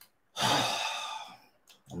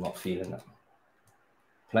 I'm not feeling it.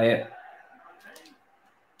 Play it.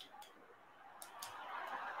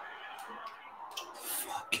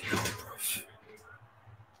 Fuck.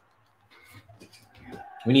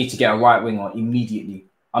 We need to get a right winger immediately.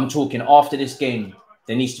 I'm talking after this game.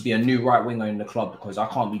 There needs to be a new right winger in the club because I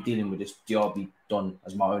can't be dealing with this Diaby done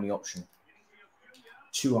as my only option.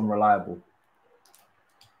 Too unreliable.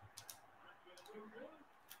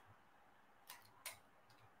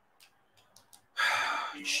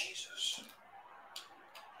 Jesus.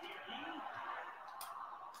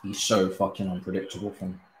 He's so fucking unpredictable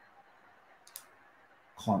from.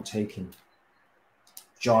 Can't take him.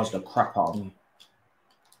 Jars the crap out of me.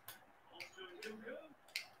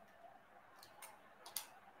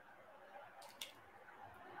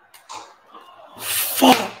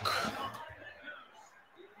 Fuck.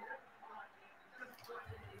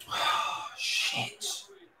 Oh, shit.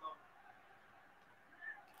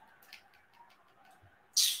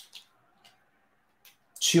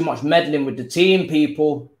 Too much meddling with the team,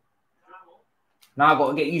 people. Now I've got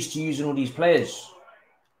to get used to using all these players.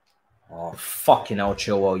 Oh, fucking hell,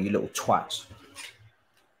 Chilwell, you little twat.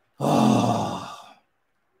 Oh.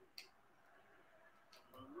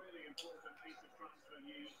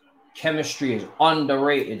 Chemistry is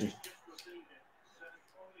underrated.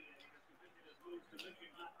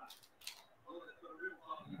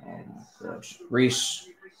 Oh my God. Reece.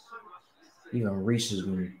 Even Reece has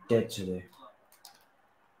been dead today.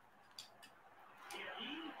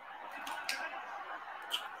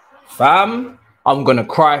 Fam, I'm gonna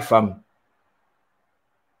cry, fam.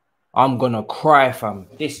 I'm gonna cry, fam.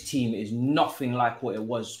 This team is nothing like what it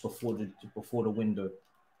was before the window.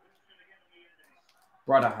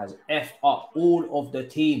 Brother has effed up all of the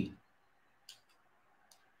team.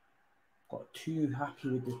 Got too happy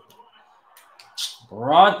with this.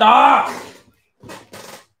 Brother!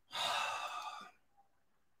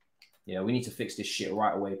 Yeah, we need to fix this shit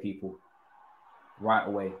right away, people. Right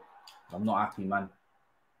away. I'm not happy, man.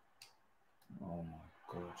 Oh my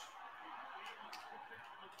God.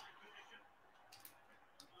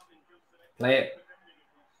 Play it.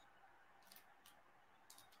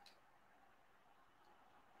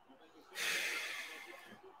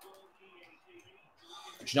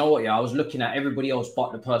 Do you know what, yeah? I was looking at everybody else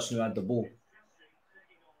but the person who had the ball.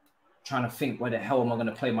 Trying to think where the hell am I going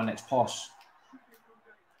to play my next pass.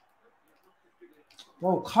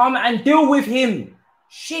 Bro, come and deal with him.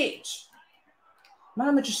 Shit. Man,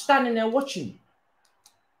 I'm just standing there watching.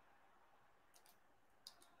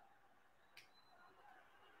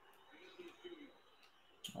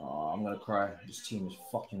 Oh, I'm going to cry. This team is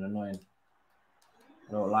fucking annoying.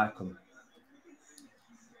 I don't like them.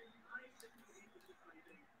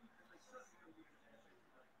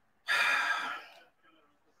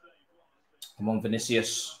 Come on,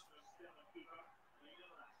 Vinicius.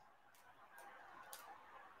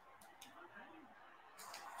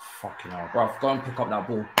 Fucking hell, bro. Go and pick up that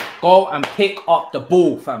ball. Go and pick up the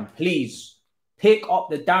ball, fam. Please. Pick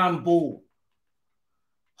up the damn ball.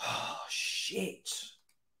 Oh, shit.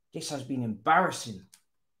 This has been embarrassing.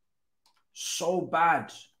 So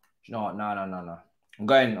bad. You know what? No. I'm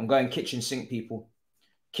going kitchen sink, people.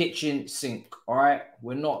 Kitchen sink. All right.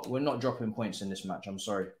 We're not dropping points in this match. I'm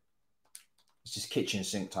sorry. It's just kitchen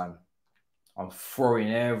sink time. I'm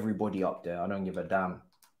throwing everybody up there. I don't give a damn.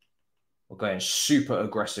 We're going super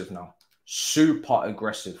aggressive now. Super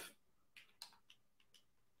aggressive.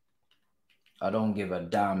 I don't give a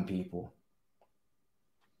damn, people.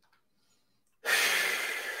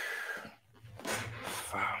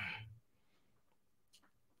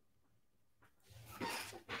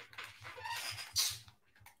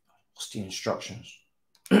 What's the instructions?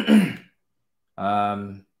 I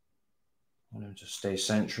want him to stay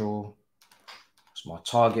central. It's my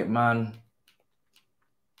target man.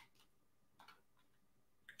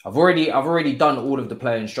 I've already done all of the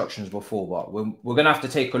player instructions before, but we're gonna have to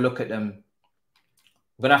take a look at them.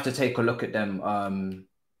 We're gonna have to take a look at them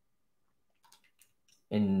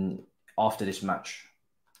in after this match.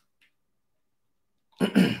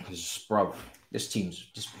 Because bro, this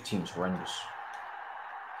team's horrendous.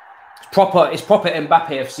 It's proper Mbappe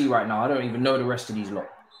FC right now. I don't even know the rest of these lot.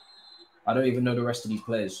 I don't even know the rest of these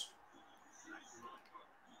players.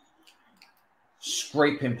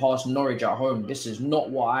 Scraping past Norwich at home. This is not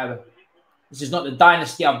this is not the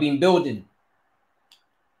dynasty I've been building.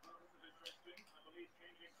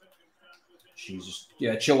 Jesus.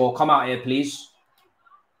 Yeah, Chilwell, come out here, please.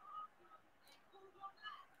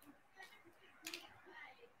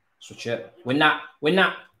 Switch it. Win that.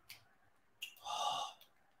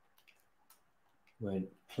 We're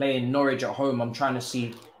playing Norwich at home. I'm trying to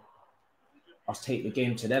see us take the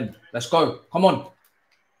game to them. Let's go. Come on.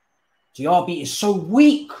 GRB is so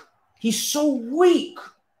weak. He's so weak.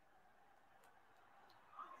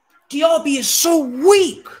 DRB is so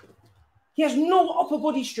weak. He has no upper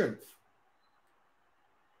body strength.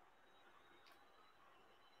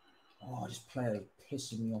 Oh, this player is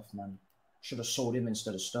pissing me off, man. Should have sold him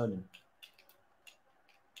instead of Sterling.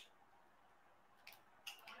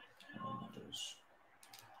 Oh, my days.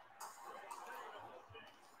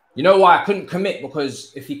 You know why I couldn't commit?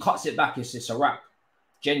 Because if he cuts it back, it's a wrap.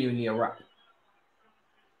 Genuinely a wrap.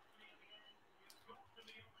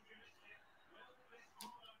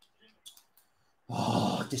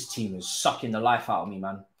 Oh, this team is sucking the life out of me,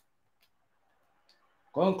 man.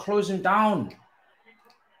 Go and close him down.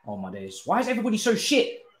 Oh, my days. Why is everybody so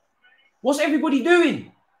shit? What's everybody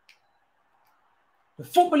doing? The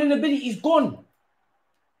footballing ability is gone.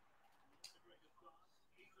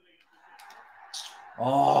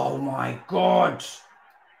 Oh, my God.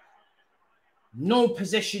 No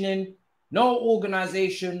positioning, no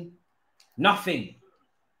organization, nothing.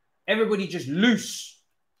 Everybody just loose.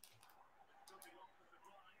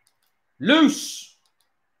 Loose.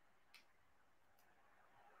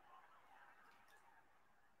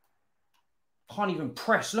 Can't even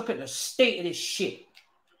press. Look at the state of this shit.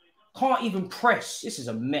 Can't even press. This is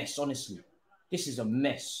a mess, honestly. This is a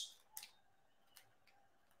mess.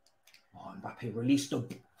 Oh, Mbappe, release the...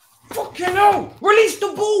 Fucking hell! Release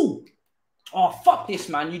the ball! Oh, fuck this,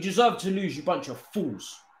 man. You deserve to lose, you bunch of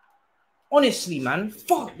fools. Honestly, man.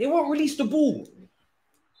 Fuck. They won't release the ball.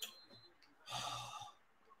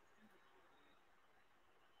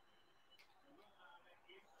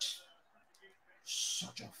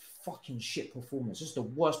 Such a fucking shit performance. This is the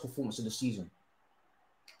worst performance of the season.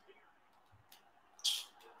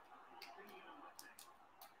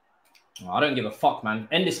 Oh, I don't give a fuck, man.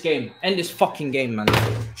 End this game. End this fucking game, man.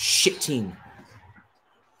 Shit team.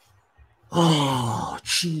 Oh,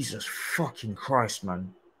 Jesus fucking Christ,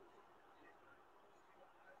 man.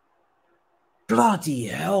 Bloody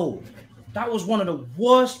hell. That was one of the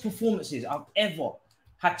worst performances I've ever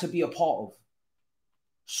had to be a part of.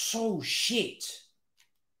 So shit.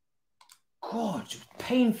 God, it was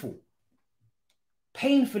painful.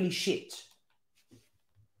 Painfully shit.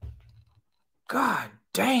 God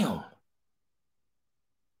damn.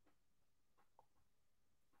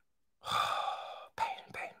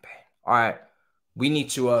 All right, we need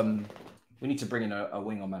to bring in a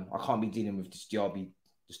winger, man. I can't be dealing with this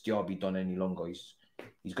DRB Don any longer.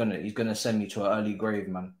 He's gonna send me to an early grave,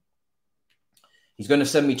 man. He's gonna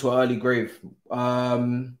send me to an early grave. All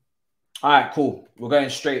right, cool. We're going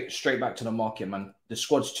straight back to the market, man. The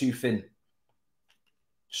squad's too thin.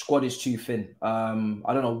 Squad is too thin. I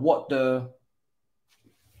don't know what the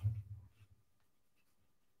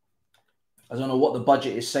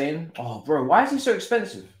budget is saying. Oh, bro, why is he so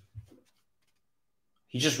expensive?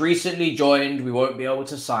 He just recently joined. We won't be able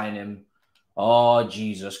to sign him. Oh,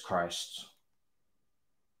 Jesus Christ.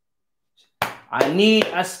 I need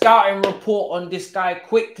a scouting report on this guy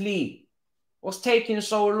quickly. What's taking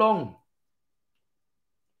so long?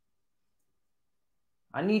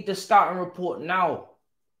 I need the scouting report now.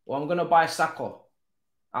 Or I'm going to buy Saka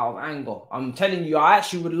out of anger. I'm telling you, I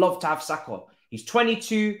actually would love to have Saka. He's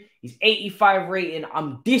 22. He's 85 rating.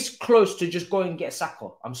 I'm this close to just going and get Saka.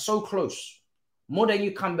 I'm so close. More than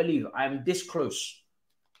you can believe. I am this close.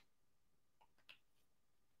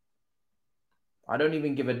 I don't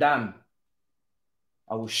even give a damn.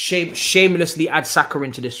 I will shamelessly add Saka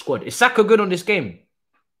into this squad. Is Saka good on this game?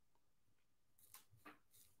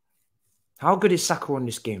 How good is Saka on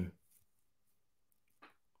this game?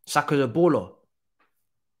 Saka's a baller.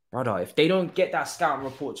 Brother, if they don't get that scouting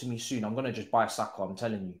report to me soon, I'm gonna just buy Saka. I'm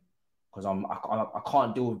telling you, because I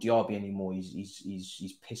can't deal with Diaby anymore.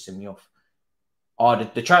 He's pissing me off. Oh,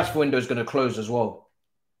 the transfer window is gonna close as well,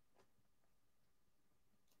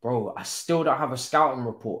 bro. I still don't have a scouting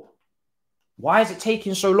report. Why is it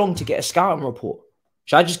taking so long to get a scouting report?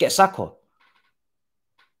 Should I just get Saka?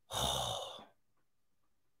 Fuck.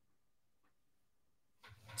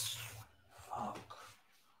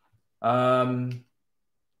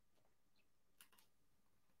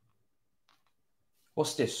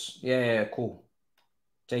 What's this? Yeah, cool.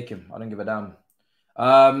 Take him. I don't give a damn.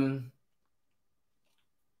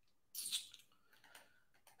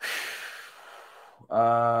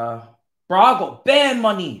 Bro, I got bare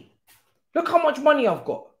money. Look how much money I've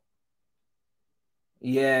got.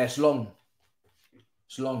 Yeah, it's long.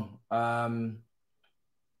 It's long. I'm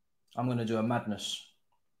gonna do a madness.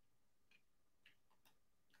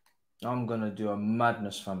 I'm gonna do a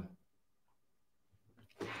madness, fam.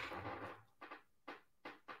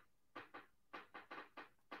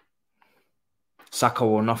 Saka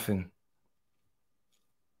or nothing.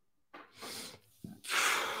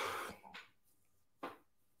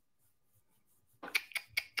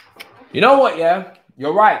 You know what? Yeah,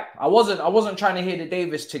 you're right. I wasn't trying to hear the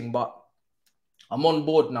Davis thing, but I'm on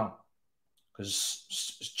board now because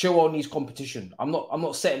Chilwell needs competition. I'm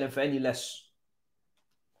not settling for any less.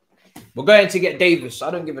 We're going to get Davis.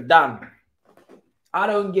 I don't give a damn. I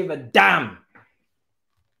don't give a damn.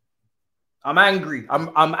 I'm angry.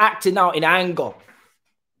 I'm acting out in anger.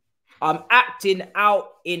 I'm acting out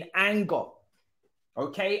in anger.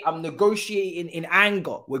 Okay? I'm negotiating in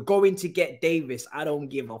anger. We're going to get Davis. I don't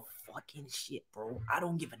give a fucking shit, bro. I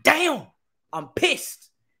don't give a damn. I'm pissed.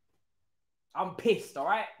 I'm pissed, all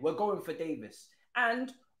right? We're going for Davis.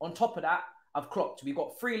 And on top of that, I've clocked. We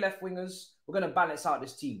got 3 left wingers. We're going to balance out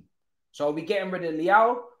this team. So are we getting rid of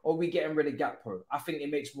Leao or are we getting rid of Gakpo? I think it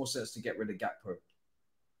makes more sense to get rid of Gakpo.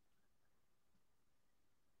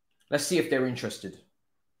 Let's see if they're interested.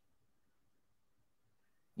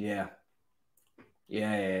 Yeah.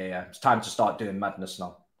 It's time to start doing madness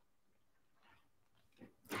now.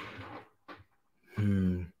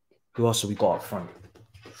 Who else have we got up front?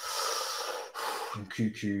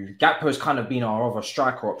 Cuckoo. Gakpo's kind of been our other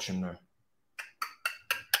striker option though.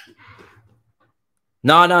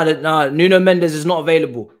 No. Nuno Mendes is not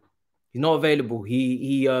available. He's not available.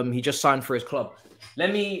 He just signed for his club.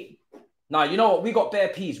 You know what? We got bare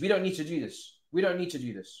P's. We don't need to do this.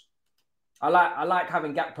 I like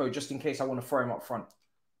having Gakpo just in case I want to throw him up front.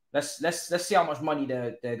 Let's see how much money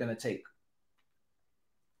they're gonna take.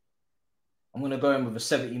 I'm gonna go in with a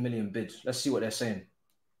 70 million bid. Let's see what they're saying.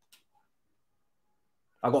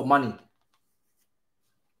 I got money.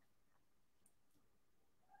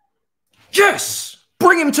 Yes!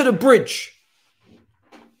 Bring him to the bridge.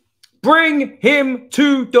 Bring him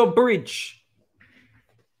to the bridge.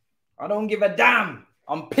 I don't give a damn.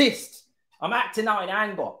 I'm pissed. I'm acting out in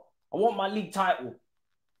anger. I want my league title.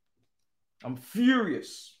 I'm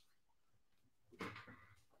furious.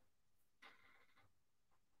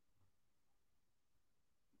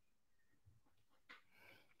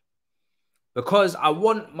 Because I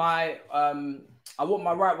want my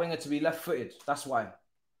right winger to be left-footed. That's why.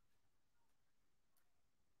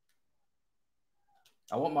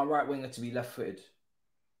 I want my right winger to be left-footed.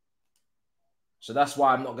 So that's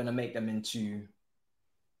why I'm not going to make them into...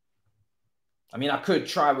 I mean, I could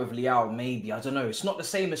try with Leao, maybe. I don't know. It's not the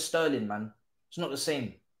same as Sterling, man. It's not the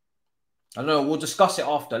same. I don't know. We'll discuss it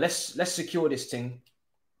after. Let's secure this thing.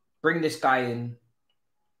 Bring this guy in.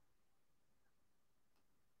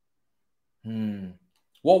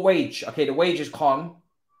 What wage? Okay, the wage is calm.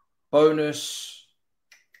 Bonus.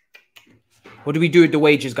 What do we do with the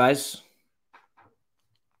wages, guys?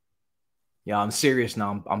 Yeah, I'm serious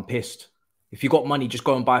now. I'm pissed. If you got money, just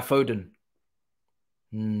go and buy Foden.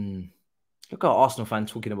 Look at Arsenal fan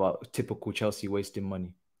talking about typical Chelsea wasting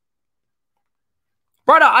money.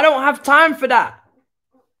 Brother, I don't have time for that.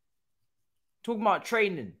 Talking about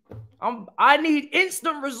training. I need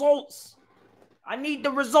instant results. I need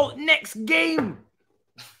the result next game.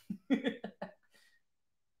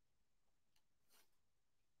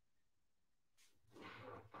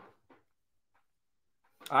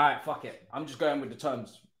 All right, fuck it. I'm just going with the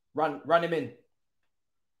terms. Run him in.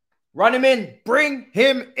 Run him in. Bring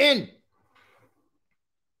him in.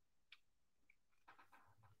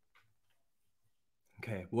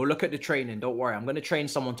 Okay, we'll look at the training. Don't worry. I'm going to train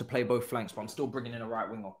someone to play both flanks, but I'm still bringing in a right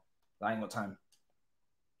winger. I ain't got time.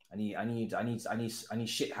 I need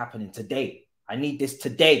shit happening today. I need this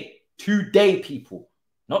today. Today, people.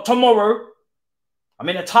 Not tomorrow. I'm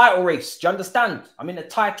in a title race. Do you understand? I'm in a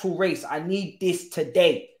title race. I need this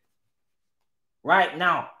today. Right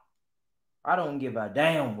now. I don't give a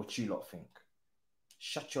damn what you lot think.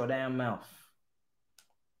 Shut your damn mouth.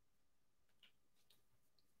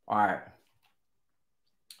 All right.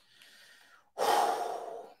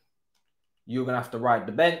 You're going to have to ride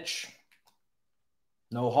the bench.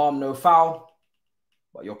 No harm, no foul.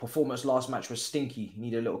 But your performance last match was stinky. You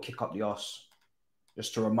need a little kick up the arse.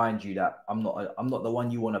 Just to remind you that I'm not the one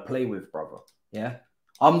you want to play with, brother. Yeah?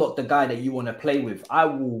 I'm not the guy that you want to play with. I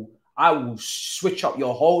will switch up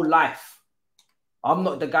your whole life. I'm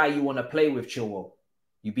not the guy you want to play with, Chilwell.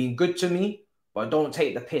 You've been good to me, but don't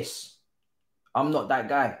take the piss. I'm not that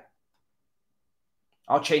guy.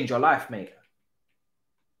 I'll change your life, mate.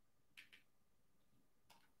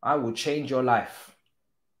 I will change your life.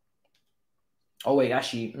 Oh, wait,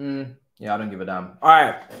 actually, yeah, I don't give a damn. All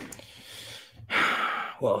right.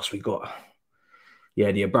 What else we got?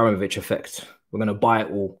 Yeah, the Abramovich effect. We're going to buy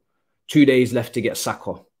it all. 2 days left to get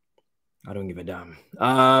Saka. I don't give a damn.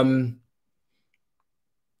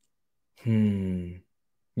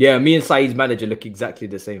 Yeah, me and Saeed's manager look exactly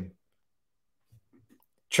the same.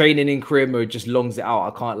 Training in career mode just longs it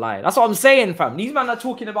out. I can't lie. That's what I'm saying, fam. These men are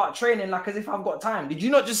talking about training like as if I've got time. Did you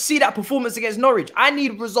not just see that performance against Norwich? I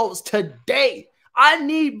need results today. I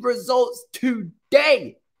need results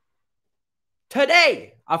today.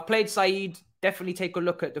 Today. I've played Saeed. Definitely take a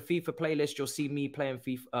look at the FIFA playlist. You'll see me playing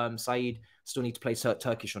FIFA. Saeed. Still need to play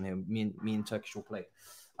Turkish on him. Me and Turkish will play.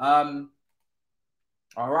 All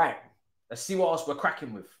right. Let's see what else we're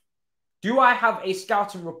cracking with. Do I have a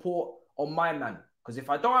scouting report on my man? Because if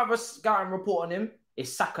I don't have a scouting report on him,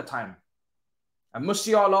 it's Saka time. And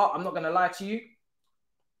Musiala, I'm not going to lie to you.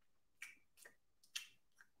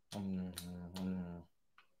 I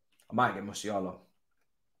might get Musiala.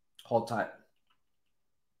 Hold tight.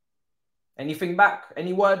 Anything back?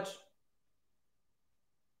 Any word?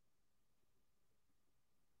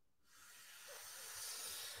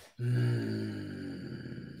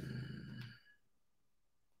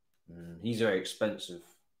 He's very expensive.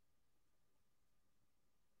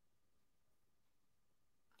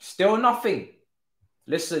 Still nothing.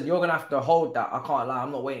 Listen, you're going to have to hold that. I can't lie.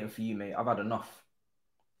 I'm not waiting for you, mate. I've had enough.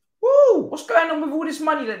 Woo! What's going on with all this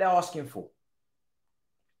money that they're asking for?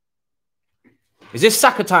 Is this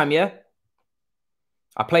Saka time, yeah?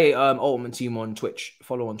 I play Ultimate Team on Twitch.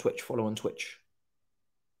 Follow on Twitch. Follow on Twitch.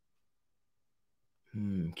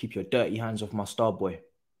 Keep your dirty hands off my star boy.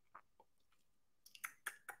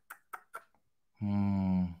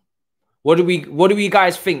 What do we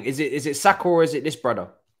guys think? Is it Saka or is it this brother?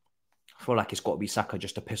 I feel like it's got to be Saka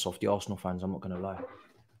just to piss off the Arsenal fans. I'm not going to lie.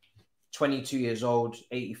 22 years old,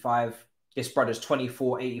 85. This brother's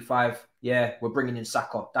 24, 85. Yeah, we're bringing in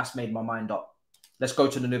Saka. That's made my mind up. Let's go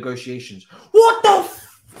to the negotiations. What the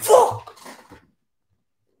fuck?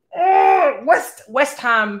 West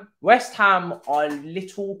Ham are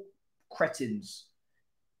little cretins.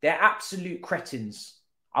 They're absolute cretins.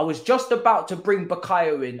 I was just about to bring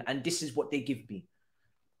Bukayo in, and this is what they give me.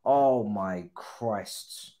 Oh, my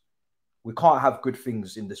Christ. We can't have good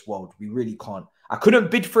things in this world. We really can't. I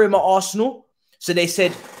couldn't bid for him at Arsenal. So they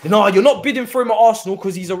said, no, you're not bidding for him at Arsenal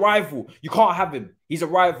because he's a rival. You can't have him. He's a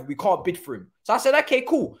rival. We can't bid for him. So I said, okay,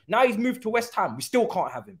 cool. Now he's moved to West Ham. We still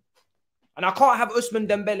can't have him. And I can't have Ousmane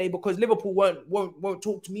Dembele because Liverpool won't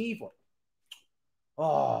talk to me either.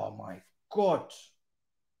 Oh, my God.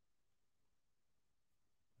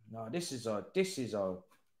 No, this is a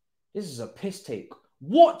piss take.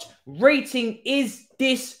 What rating is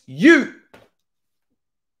this you?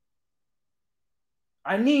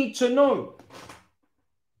 I need to know.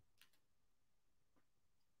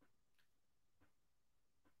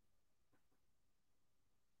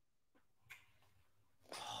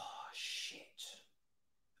 Oh, shit.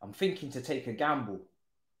 I'm thinking to take a gamble.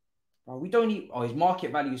 Bro, we don't need... Oh, his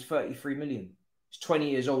market value is 33 million. He's 20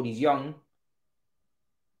 years old. He's young.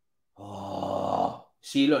 Oh,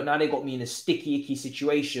 see, look, now they got me in a sticky, icky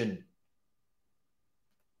situation.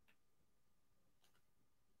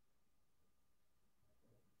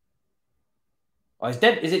 Oh, is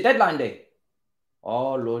it deadline day?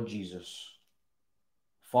 Oh, Lord Jesus.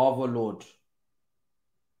 Father, Lord.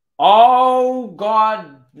 Oh,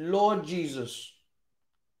 God, Lord Jesus.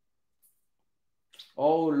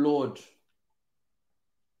 Oh, Lord.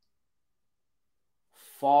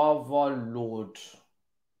 Father, Lord.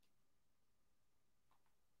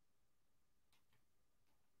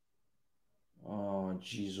 Oh,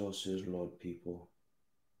 Jesus is Lord, people.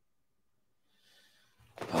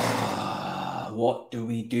 What do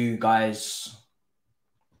we do, guys?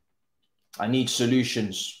 I need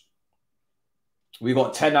solutions. We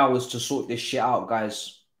got 10 hours to sort this shit out,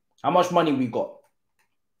 guys. How much money we got?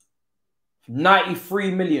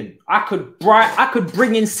 93 million. I could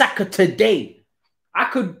bring in Saka today. I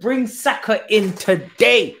could bring Saka in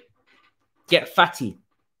today. Get Fatty.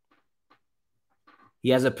 He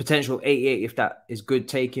has a potential 88 if that is good.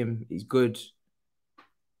 Take him. He's good.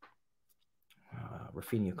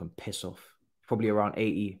 Rafinha can piss off. Probably around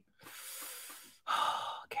 80.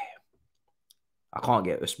 Okay. I can't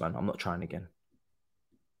get Usman. I'm not trying again.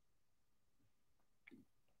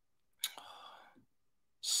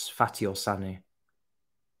 Fatty or Sané.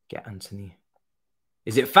 Get Anthony.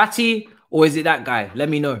 Is it Fatty or is it that guy? Let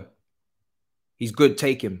me know. He's good.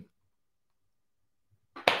 Take him.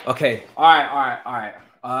 Okay. All right.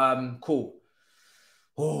 Cool.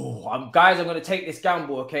 Oh, guys, I'm going to take this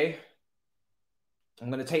gamble, okay? I'm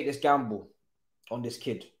going to take this gamble on this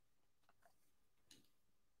kid.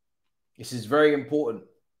 This is very important.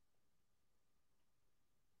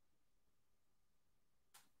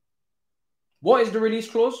 What is the release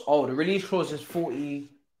clause? Oh, the release clause is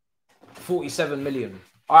 47 million.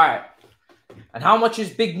 All right. And how much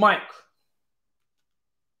is Big Mike?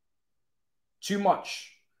 Too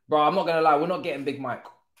much. Bro, I'm not going to lie. We're not getting Big Mike.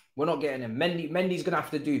 We're not getting him. Mendy's going to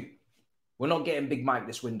have to do. We're not getting Big Mike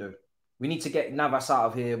this window. We need to get Navas out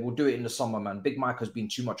of here. We'll do it in the summer, man. Big Mike has been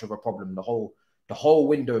too much of a problem. The whole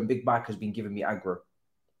window and Big Mike has been giving me aggro.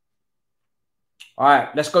 All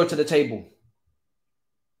right, let's go to the table.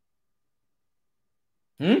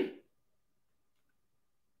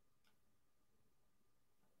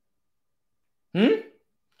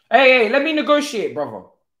 Hey, let me negotiate, brother.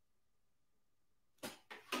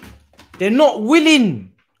 They're not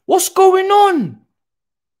willing. What's going on?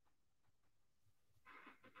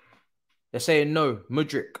 They're saying no.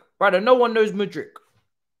 Mudryk. Brother, no one knows Mudryk.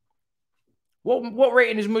 What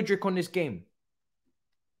rating is Mudryk on this game?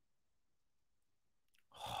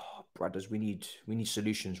 Oh, brothers, we need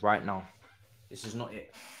solutions right now. This is not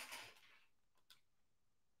it.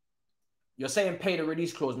 You're saying pay the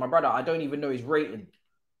release clause. My brother, I don't even know his rating.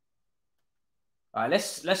 All right,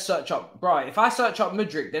 let's search up. Bro, if I search up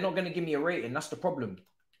Mudryk, they're not going to give me a rating. That's the problem.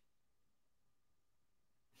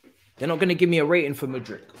 They're not going to give me a rating for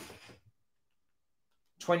Mudryk.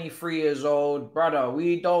 23 years old. Brother,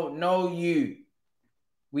 we don't know you.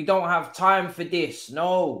 We don't have time for this.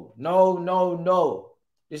 No.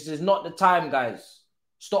 This is not the time, guys.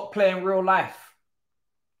 Stop playing real life.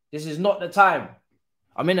 This is not the time.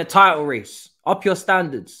 I'm in a title race. Up your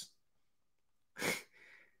standards.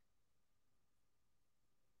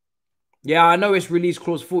 Yeah, I know it's release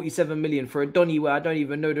clause 47 million for a Donny where I don't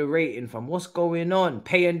even know the rating from. What's going on?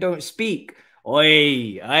 Pay and don't speak.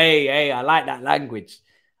 Oi, hey, I like that language.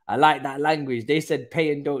 I like that language. They said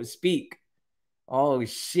pay and don't speak. Oh,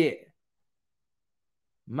 shit.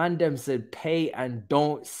 Man, them said pay and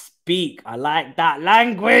don't speak. I like that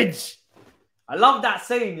language. I love that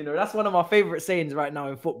saying, you know. That's one of my favorite sayings right now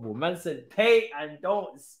in football. Man said pay and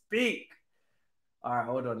don't speak. All right,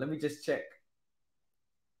 hold on. Let me just check.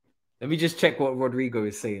 Let me just check what Rodrigo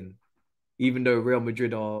is saying. Even though Real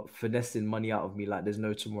Madrid are finessing money out of me like there's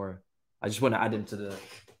no tomorrow. I just want to add him to the... Let's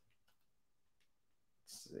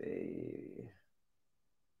see.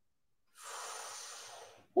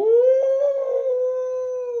 Ooh.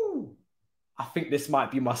 I think this might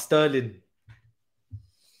be my Sterling.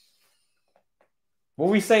 What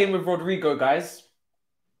are we saying with Rodrigo, guys?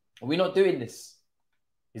 Are we not doing this?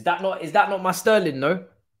 Is that not my Sterling, no?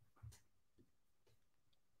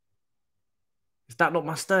 Is that not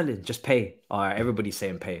my Sterling? Just pay. All right, everybody's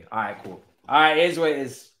saying pay. All right, cool. All right, here's what it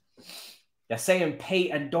is. They're saying pay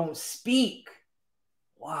and don't speak.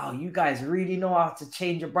 Wow, you guys really know how to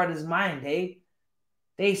change your brother's mind, eh?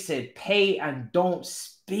 They said pay and don't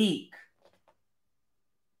speak.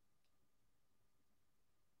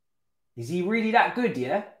 Is he really that good,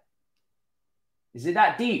 yeah? Is it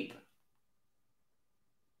that deep?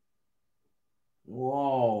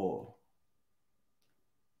 Whoa.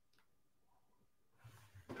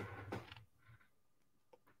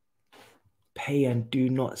 Pay and do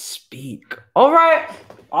not speak. All right.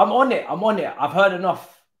 I'm on it. I've heard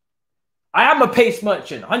enough. I am a pace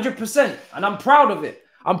merchant, 100%. And I'm proud of it.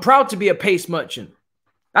 I'm proud to be a pace merchant.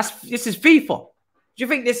 This is FIFA. What do you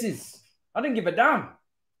think this is? I didn't give a damn.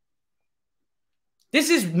 This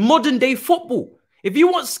is modern day football. If you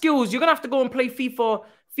want skills, you're going to have to go and play FIFA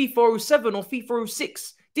 07 or FIFA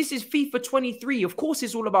 06. This is FIFA 23. Of course,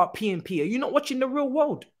 it's all about P&P. Are you not watching the real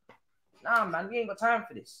world? Nah, man, we ain't got time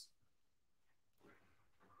for this.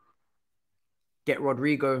 Get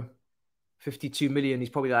Rodrigo, 52 million. He's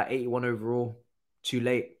probably like 81 overall. Too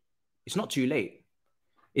late. It's not too late.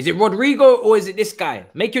 Is it Rodrigo or is it this guy?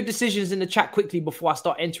 Make your decisions in the chat quickly before I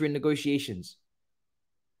start entering negotiations.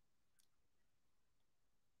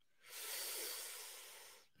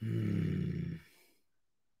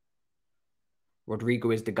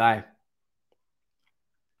 Rodrigo is the guy.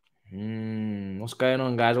 What's going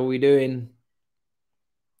on, guys? What are we doing?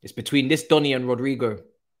 It's between this Donny and Rodrigo.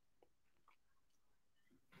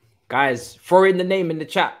 Guys, throw in the name in the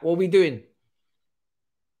chat. What are we doing?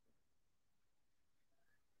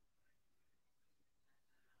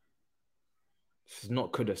 This is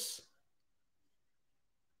not Kudus.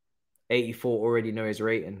 84 already know his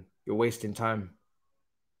rating. You're wasting time.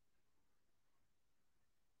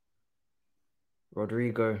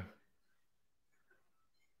 Rodrigo.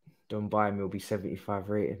 Don't buy him, he'll be 75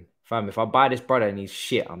 rating. Fam, if I buy this brother and he's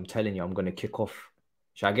shit, I'm telling you, I'm going to kick off.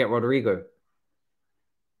 Should I get Rodrigo?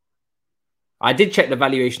 I did check the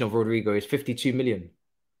valuation of Rodrigo. It's 52 million.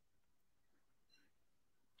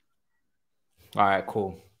 All right,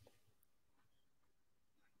 cool.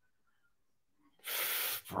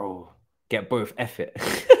 Bro, get both. F it.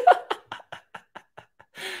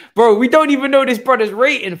 Bro, we don't even know this brother's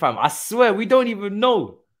rating, fam. I swear, we don't even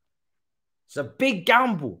know. It's a big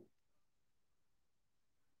gamble.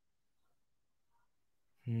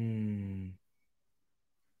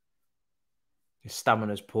 His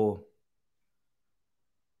stamina's poor.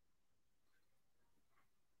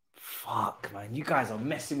 Fuck, man. You guys are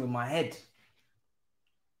messing with my head.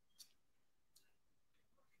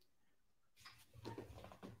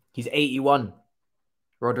 He's 81.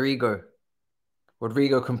 Rodrigo.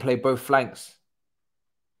 Rodrigo can play both flanks.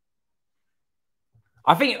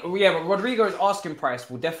 I think, yeah, but Rodrigo's asking price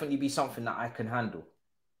will definitely be something that I can handle.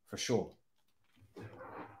 For sure.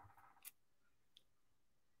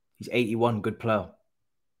 He's 81. Good player.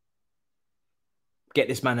 Get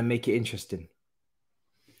this man and make it interesting.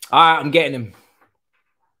 All right, I'm getting him.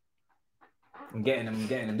 I'm getting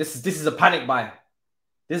him. This is a panic buy.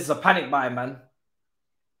 This is a panic buy, man.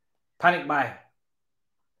 Panic buy.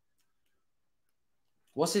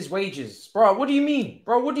 What's his wages? Bro, what do you mean?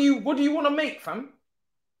 Bro, what do you want to make, fam?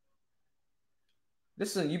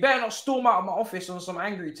 Listen, you better not storm out of my office on some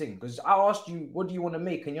angry thing, because I asked you, what do you want to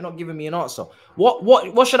make, and you're not giving me an answer.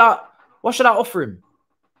 What should I offer him?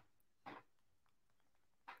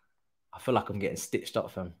 I feel like I'm getting stitched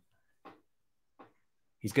up, fam.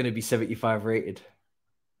 He's going to be 75 rated.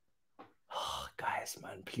 Oh, guys,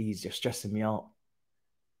 man, please, you're stressing me out.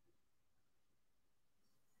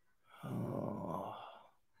 Oh.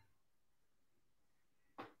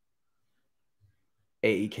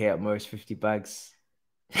 80k at most, 50 bags.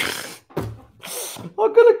 I'm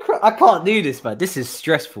gonna cry. I can't do this, man. This is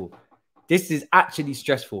stressful. This is actually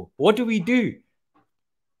stressful. What do we do?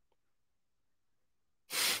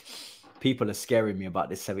 People are scaring me about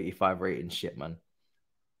this 75 rating shit, man.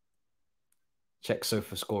 Check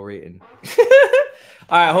sofa score rating. All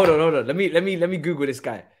right, hold on. Let me Google this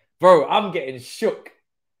guy. Bro, I'm getting shook.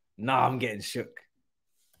 Nah, I'm getting shook.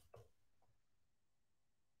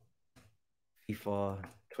 FIFA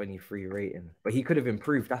 23 rating. But he could have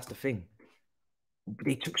improved. That's the thing.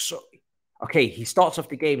 They took so... Okay, he starts off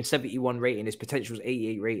the game 71 rating. His potential is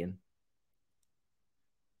 88 rating.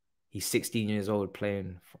 He's 16 years old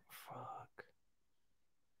playing. Fuck.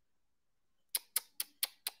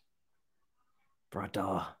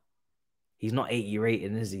 Brother. He's not 80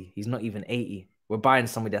 rating, is he? He's not even 80. We're buying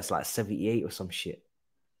somebody that's like 78 or some shit.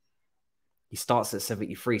 He starts at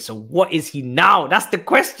 73. So what is he now? That's the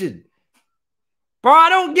question. Bro, I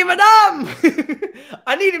don't give a damn.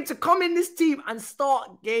 I need him to come in this team and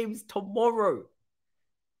start games tomorrow.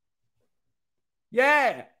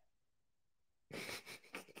 Yeah.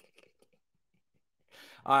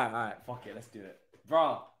 All right. Fuck it. Let's do it.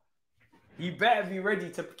 Bro, you better be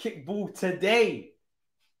ready to kick ball today.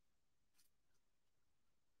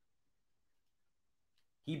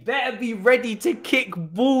 He better be ready to kick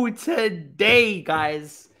ball today,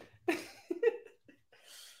 guys.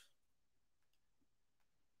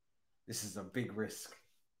 This is a big risk.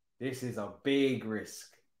 This is a big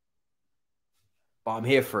risk. But I'm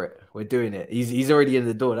here for it. We're doing it. He's already in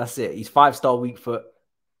the door. That's it. He's 5-star weak foot.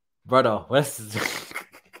 Brother, oh, this is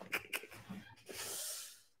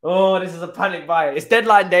a panic buy. It's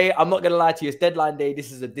deadline day. I'm not gonna lie to you. It's deadline day.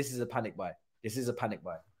 This is a panic buy. This is a panic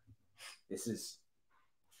buy.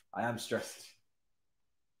 I am stressed.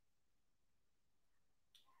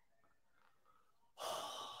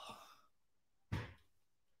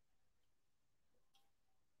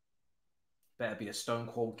 Better be a stone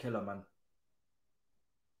cold killer, man.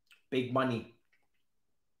 Big money.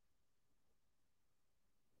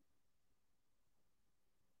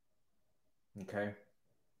 Okay.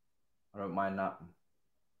 I don't mind that.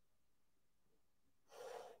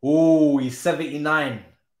 Oh, he's 79.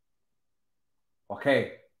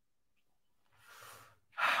 Okay.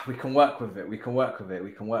 We can work with it. We can work with it.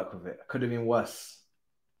 We can work with it. Could have been worse.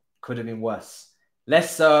 Could have been worse.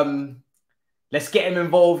 Let's get him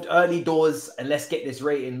involved early doors and let's get this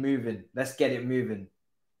rating moving. Let's get it moving.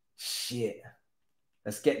 Shit.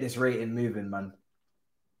 Let's get this rating moving, man.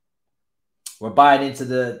 We're buying into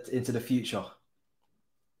the future.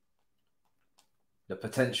 The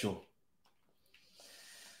potential.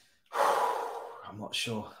 I'm not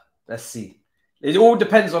sure. Let's see. It all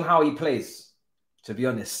depends on how he plays, to be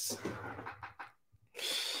honest.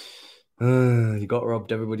 You got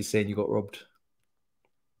robbed. Everybody's saying you got robbed.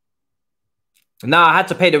 Now I had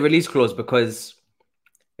to pay the release clause because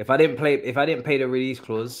if I didn't pay the release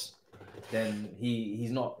clause, then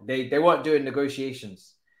he's not. They weren't doing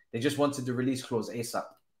negotiations. They just wanted the release clause ASAP.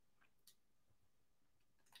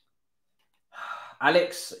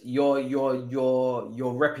 Alex, your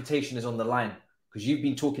reputation is on the line because you've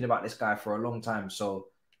been talking about this guy for a long time. So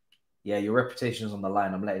yeah, your reputation is on the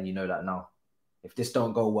line. I'm letting you know that now. If this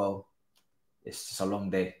don't go well, it's just a long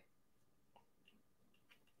day.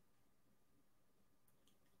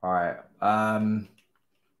 All right.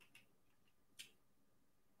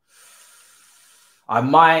 I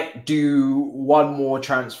might do one more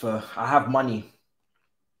transfer. I have money.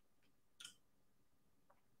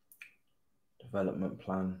 Development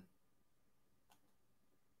plan.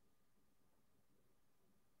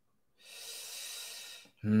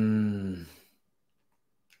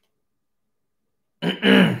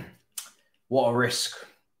 What a risk.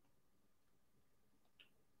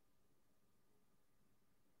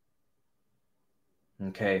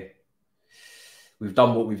 Okay. We've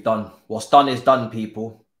done what we've done. What's done is done,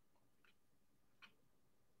 people.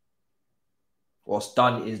 What's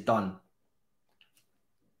done is done.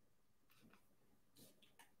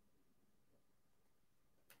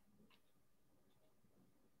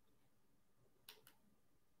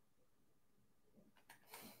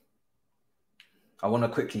 I want to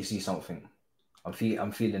quickly see something. I'm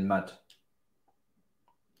feeling mad.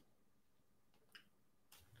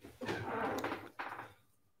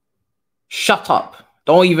 Shut up.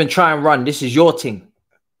 Don't even try and run. This is your thing.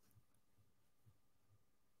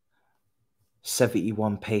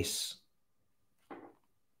 71 pace.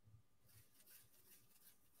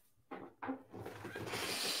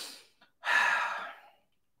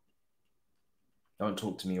 Don't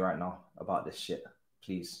talk to me right now about this shit,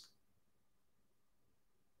 please.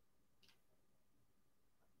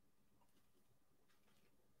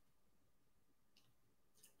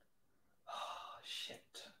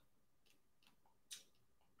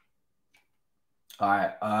 All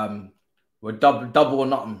right, we're double or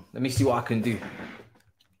nothing. Let me see what I can do.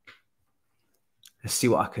 Let's see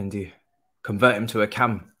what I can do. Convert him to a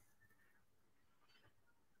cam.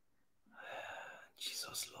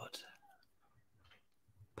 Jesus Lord.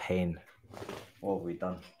 Pain. What have we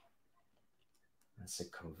done? Let's say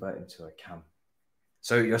convert him to a cam.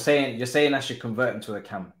 So you're saying I should convert him to a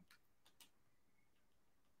cam.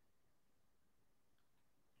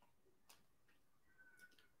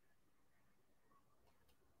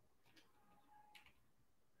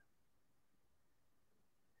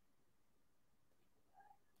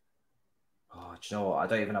 Oh, do you know what? I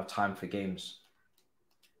don't even have time for games.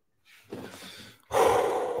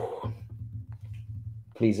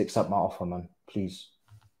 Please accept my offer, man. Please.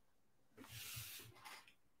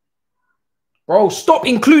 Bro, stop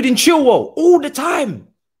including Chilwell all the time.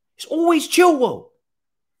 It's always Chilwell.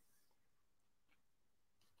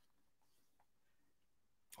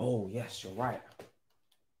 Oh, yes, you're right.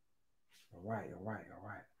 You're right.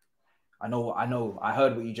 I know. I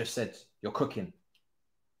heard what you just said. You're cooking.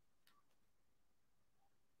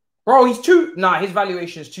 Bro, he's too... Nah, his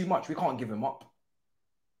valuation is too much. We can't give him up.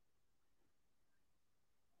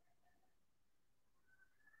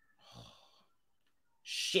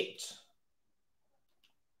 Shit.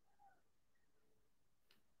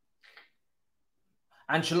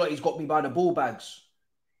 Ancelotti's got me by the ball bags.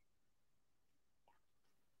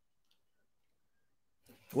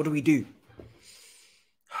 What do we do?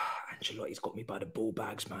 Ancelotti's got me by the ball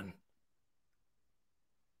bags, man.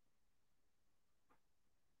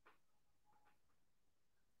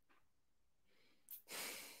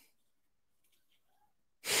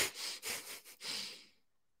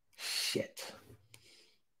 Shit.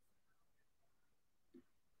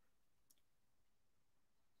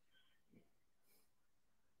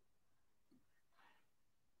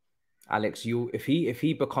 Alex, if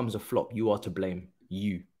he becomes a flop, you are to blame.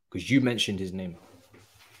 You, because you mentioned his name.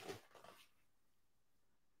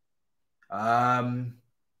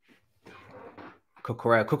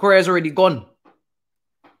 Cucurella's already gone.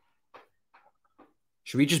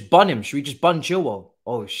 Should we just bun him? Should we just bun Chilwell?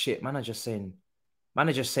 Oh shit, man! I'm just saying.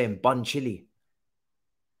 Manager saying bun chili.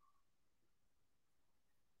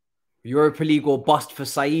 Europa League or bust for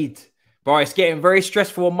Saeed. Bro, it's getting very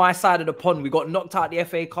stressful on my side of the pond. We got knocked out the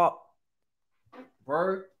FA Cup.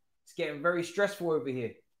 Bro, it's getting very stressful over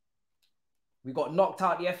here. We got knocked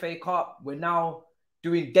out the FA Cup. We're now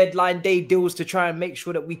doing deadline day deals to try and make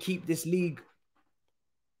sure that we keep this league.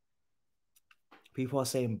 People are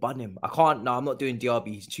saying bun him. I can't. No, I'm not doing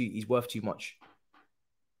DRB. He's worth too much.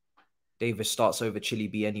 Davis starts over Chili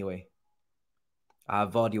B anyway. I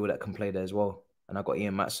have Vardy that can play there as well. And I got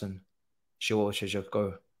Ian Matson. Chilwell should just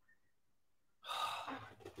go.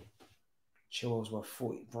 Chilwell's worth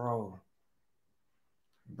 40, bro.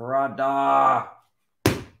 Brother.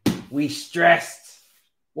 We stressed.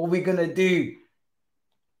 What are we going to do?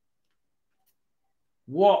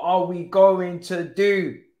 What are we going to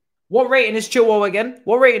do? What rating is Chilwell again?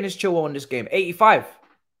 What rating is Chilwell in this game? 85.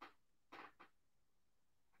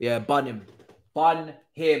 Yeah, bun him. Bun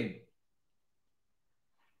him.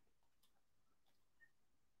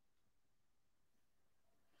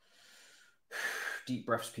 Deep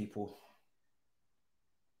breaths, people.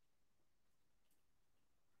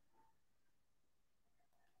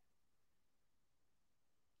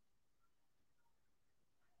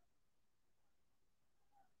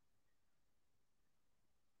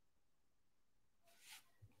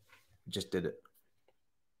 Just did it.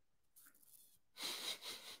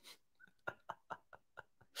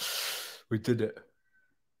 We did it.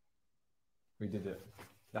 We did it.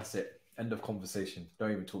 That's it. End of conversation.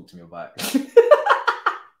 Don't even talk to me about it.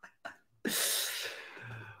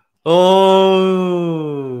 Oh.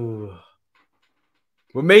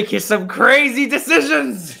 We're making some crazy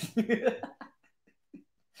decisions.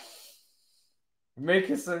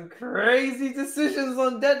 Making some crazy decisions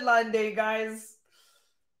on deadline day, guys.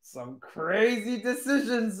 Some crazy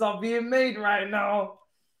decisions are being made right now.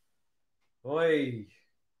 Oi.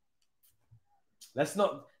 Let's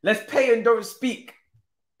pay and don't speak.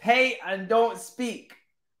 Pay and don't speak.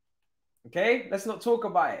 Okay? Let's not talk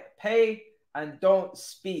about it. Pay and don't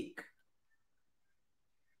speak.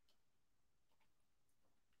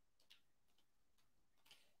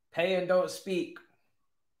 Pay and don't speak.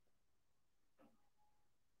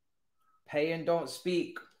 Pay and don't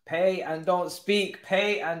speak. Pay and don't speak.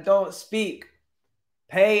 Pay and don't speak.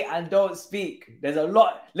 Pay and don't speak. There's a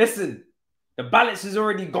lot. Listen, the balance is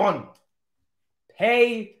already gone.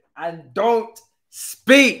 Pay and don't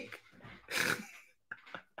speak.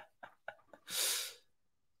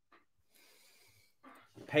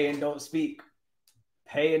 Pay and don't speak.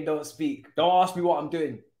 Pay and don't speak. Don't ask me what I'm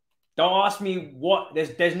doing. Don't ask me what.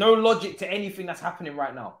 There's no logic to anything that's happening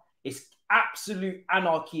right now. It's absolute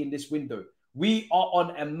anarchy in this window. We are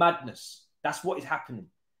on a madness. That's what is happening.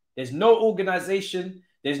 There's no organization.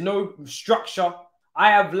 There's no structure. I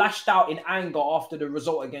have lashed out in anger after the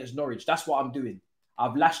result against Norwich. That's what I'm doing.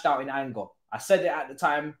 I've lashed out in anger. I said it at the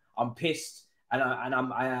time. I'm pissed, and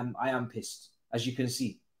I am pissed, as you can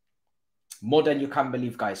see. More than you can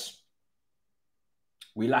believe, guys.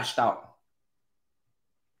 We lashed out.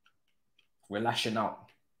 We're lashing out.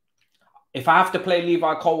 If I have to play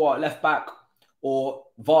Levi Colwell at left back or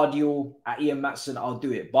Vardy at Ian Matson, I'll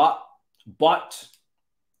do it. But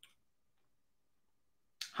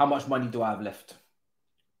how much money do I have left?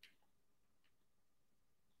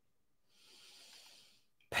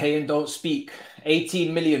 Pay and don't speak.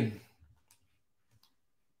 18 million.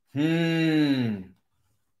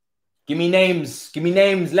 Give me names. Give me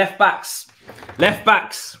names. Left backs. Left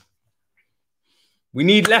backs. We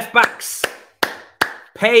need left backs.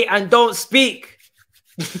 Pay and don't speak.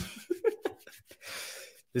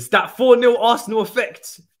 It's that 4-0 Arsenal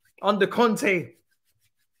effect under Conte.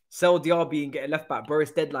 Sell Diaby and get a left back. Bro,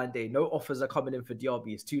 it's deadline day. No offers are coming in for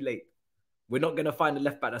Diaby. It's too late. We're not going to find a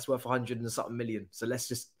left back that's worth 100 and something million. So let's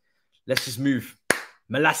just move.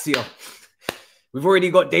 Malacia. We've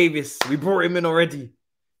already got Davis. We brought him in already.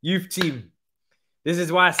 Youth team. This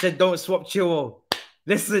is why I said don't swap Chilwell.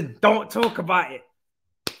 Listen, don't talk about it.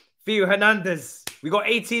 Theo Hernandez. We got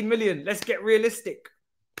 18 million. Let's get realistic.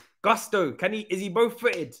 Gusto. Is he both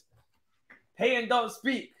footed? Pay and don't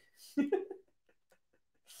speak.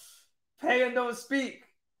 Pay and don't speak.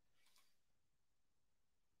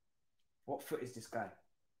 What foot is this guy?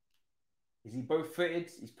 Is he both footed?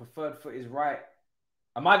 His preferred foot is right.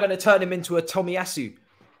 Am I going to turn him into a Tomiyasu?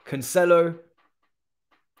 Cancelo.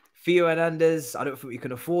 Theo Hernandez. I don't think we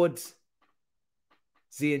can afford.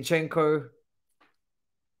 Zinchenko.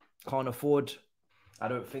 Can't afford. I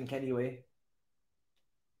don't think anyway.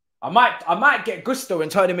 I might get Gusto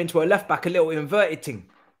and turn him into a left back, a little inverted thing.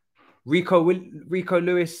 Rico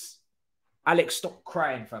Lewis. Alex, stop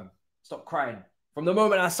crying, fam. Stop crying. From the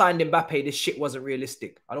moment I signed Mbappe, this shit wasn't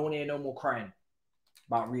realistic. I don't want to hear no more crying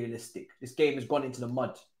about realistic. This game has gone into the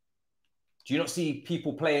mud. Do you not see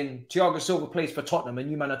people playing? Thiago Silva plays for Tottenham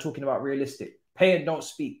and you man are talking about realistic. Pay and don't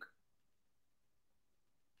speak.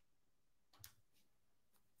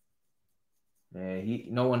 Yeah,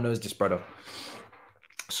 no one knows this, brother.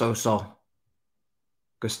 So.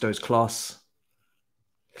 Gusto's class.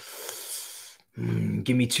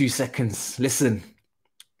 Give me 2 seconds. Listen.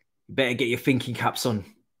 You better get your thinking caps on.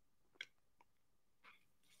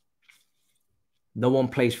 No one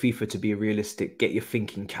plays FIFA to be realistic. Get your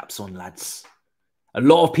thinking caps on, lads. A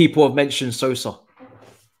lot of people have mentioned Sosa.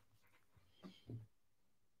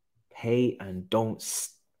 Pay and don't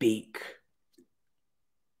speak.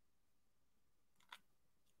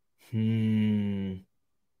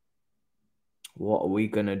 What are we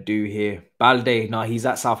going to do here? Balde, no, he's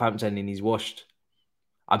at Southampton and he's washed.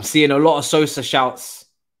 I'm seeing a lot of Sosa shouts.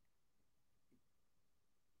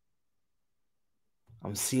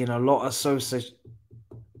 I'm seeing a lot of Sosa.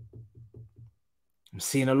 I'm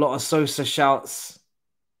seeing a lot of Sosa shouts.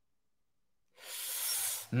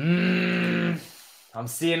 I'm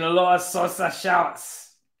seeing a lot of Sosa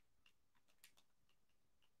shouts.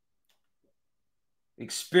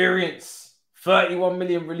 Experience. 31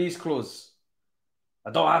 million release clause. I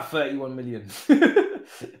don't have 31 million. I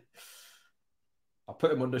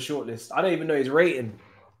put him on the shortlist. I don't even know his rating.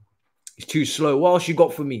 He's too slow. What else you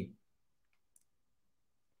got for me?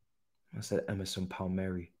 I said Emerson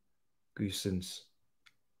Palmieri. Goosens.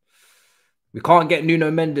 We can't get Nuno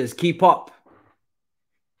Mendes. Keep up.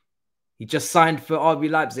 He just signed for RB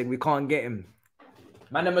Leipzig. We can't get him.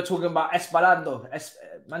 Man, them are talking about Esperando.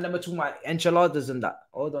 Man, them are talking about enchiladas and that.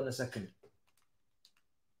 Hold on a second.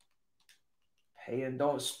 Pay and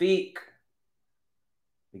don't speak.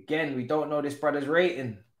 Again, we don't know this brother's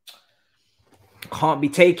rating. Can't be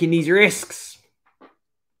taking these risks.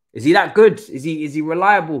 Is he that good? Is he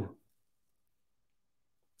reliable?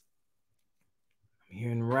 I'm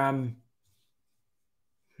hearing Ram.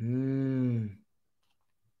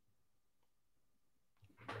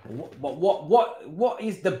 What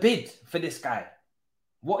is the bid for this guy?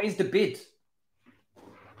 What is the bid?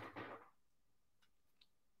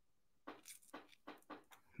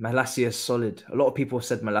 Malacia is solid. A lot of people have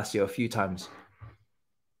said Malacia a few times.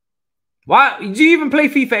 Why do you even play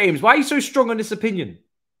FIFA Aims? Why are you so strong on this opinion?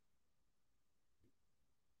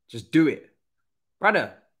 Just do it.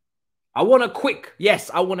 Brother, I want a quick, yes,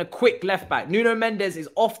 I want a quick left back. Nuno Mendes is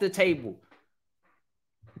off the table.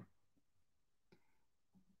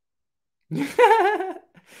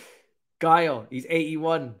 Gaio, he's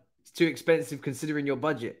 81. It's too expensive considering your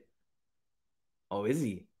budget. Oh, is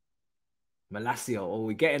he? Malacia. Oh,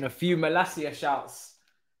 we're getting a few Malacia shouts.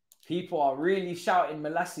 People are really shouting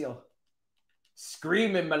Malacia.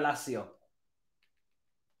 Screaming Malacia.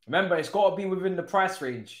 Remember, it's got to be within the price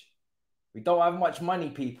range. We don't have much money,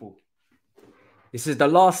 people. This is the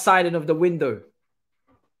last signing of the window.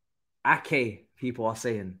 Ake, people are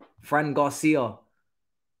saying. Fran Garcia.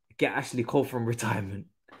 Get Ashley Cole from retirement.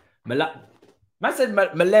 Man said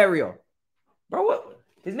malaria. Bro, what?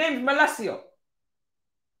 His name's Malacia.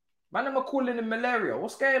 Man, I'm calling him malaria.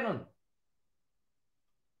 What's going on?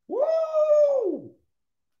 Woo!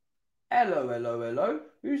 Hello.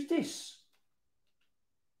 Who's this?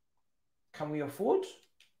 Can we afford?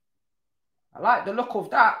 I like the look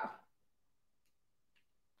of that.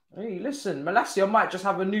 Hey, listen, Malacia might just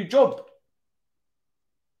have a new job.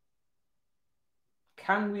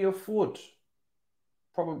 Can we afford?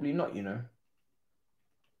 Probably not, you know.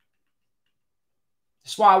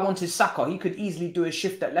 That's why I wanted Saka. He could easily do a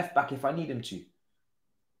shift at left back if I need him to.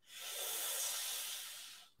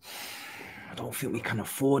 I don't think we can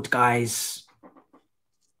afford, guys.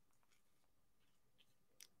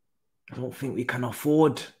 I don't think we can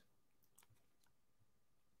afford.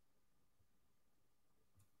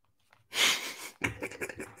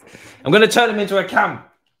 I'm going to turn him into a cam.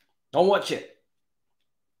 Don't watch it.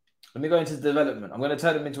 Let me go into the development. I'm going to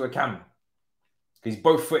turn him into a cam. He's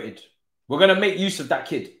both footed. We're going to make use of that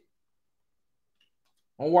kid.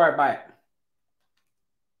 Don't worry about it.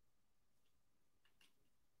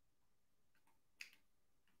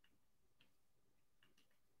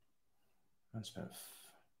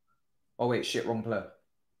 Oh, wait. Shit. Wrong player.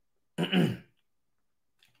 Don't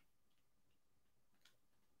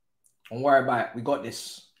worry about it. We got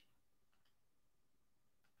this.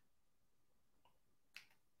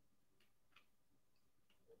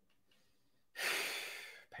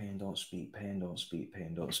 Pay and don't speak. Pay and don't speak. Pay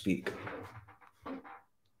and don't speak.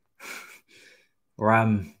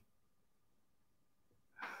 Ram.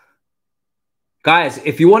 Guys,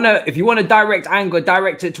 if you wanna direct anger,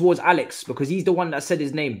 direct it towards Alex because he's the one that said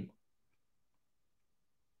his name.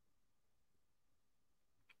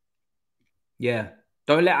 Yeah.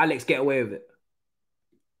 Don't let Alex get away with it.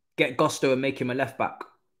 Get Gusto and make him a left back.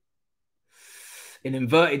 An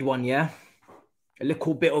inverted one, yeah? A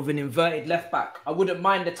little bit of an inverted left back. I wouldn't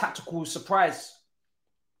mind a tactical surprise.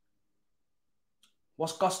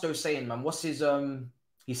 What's Gusto saying, man? What's his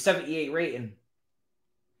 78 rating?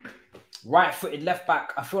 Right-footed left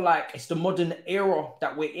back. I feel like it's the modern era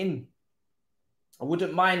that we're in. I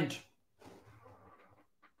wouldn't mind.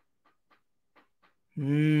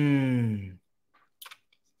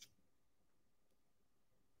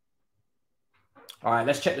 All right,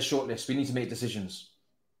 let's check the shortlist. We need to make decisions.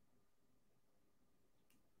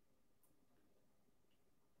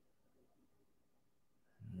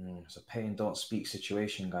 It's a pay and don't speak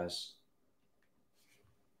situation, guys.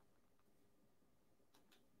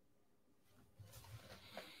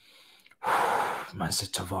 Man said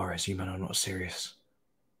Tavares, you man are not serious.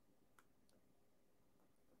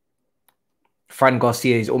 Fran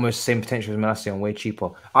Garcia is almost the same potential as Matisse and way cheaper.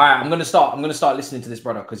 All right, I'm gonna start listening to this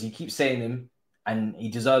brother because he keeps saying him and he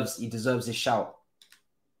deserves this shout.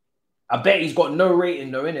 I bet he's got no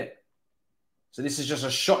rating though, innit? So this is just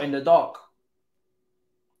a shot in the dark.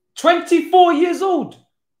 24 years old.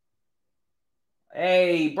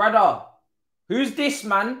 Hey, brother. Who's this,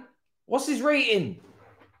 man? What's his rating?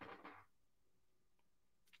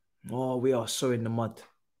 Oh, we are so in the mud.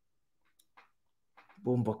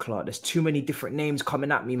 Bomba Clark. There's too many different names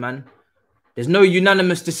coming at me, man. There's no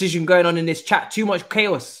unanimous decision going on in this chat. Too much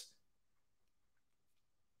chaos.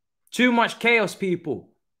 Too much chaos, people.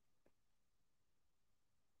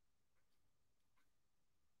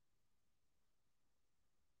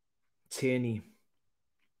 Tierney.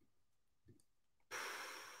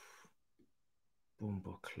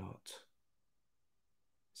 Bomba Clark.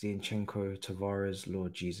 Zinchenko, Tavares,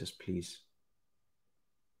 Lord Jesus, please.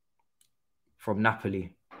 From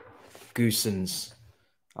Napoli. Goosens.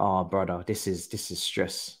 Oh, brother, this is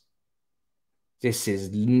stress. This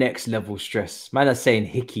is next level stress. Man, are saying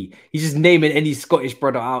Hickey. He's just naming any Scottish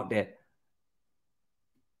brother out there.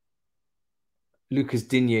 Lucas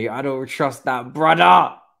Digne. I don't trust that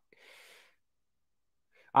brother.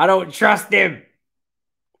 I don't trust him.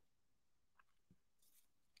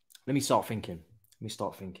 Let me start thinking.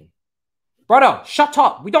 Brother, shut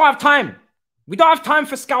up. We don't have time. We don't have time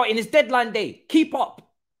for scouting. It's deadline day. Keep up.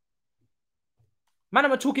 Man,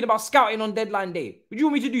 I'm talking about scouting on deadline day. What do you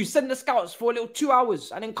want me to do? Send the scouts for a little 2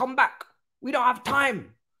 hours and then come back. We don't have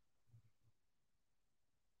time.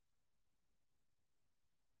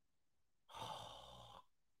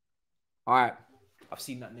 All right. I've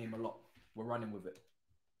seen that name a lot. We're running with it.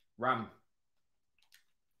 Ram.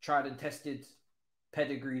 Tried and tested.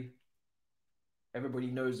 Pedigree. Everybody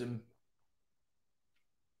knows him.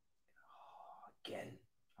 Again.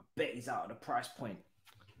 I bet he's out of the price point.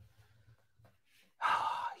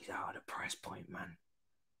 He's out of the price point, man.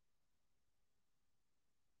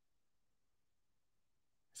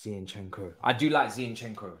 Zinchenko. I do like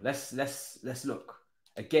Zinchenko. Let's look.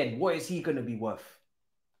 Again, what is he going to be worth?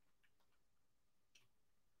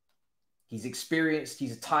 He's experienced.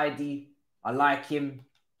 He's tidy. I like him.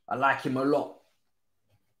 I like him a lot.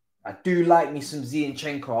 I do like me some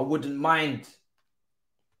Zinchenko. I wouldn't mind.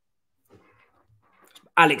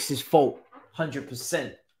 Alex's fault.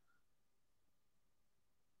 100%.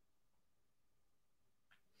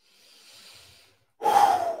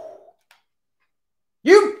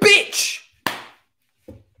 You bitch!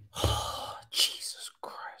 Oh, Jesus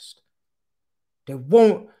Christ. They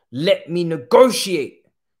won't let me negotiate.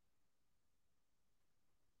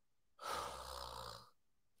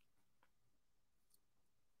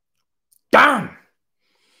 Damn!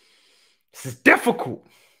 This is difficult.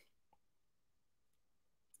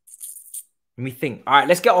 Let me think. All right,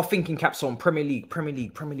 let's get our thinking caps on. Premier League.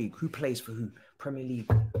 Who plays for who? Premier League.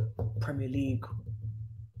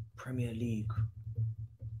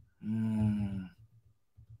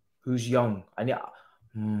 Who's young? I need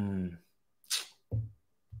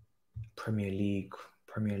Premier League.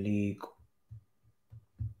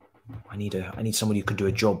 I need somebody who can do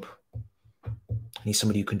a job.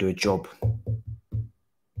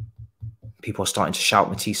 People are starting to shout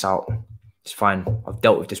Matisse out. It's fine. I've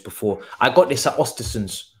dealt with this before. I got this at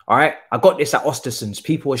Ostersund's. All right? I got this at Ostersund's.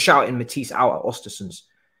 People were shouting Matisse out at Ostersund's.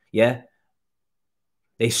 Yeah?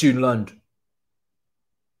 They soon learned.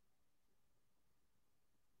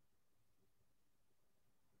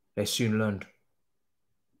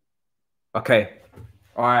 Okay.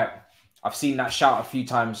 All right. I've seen that shout a few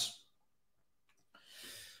times.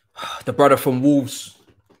 The brother from Wolves.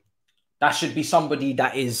 That should be somebody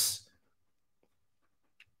that is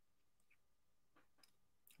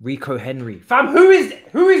Rico Henry. Fam, who is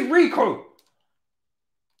Rico?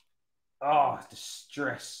 Oh,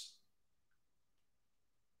 distress.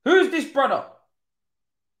 Who's this brother?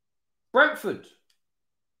 Brentford.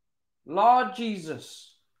 Lord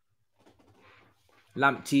Jesus.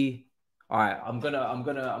 Lamptey. All right, I'm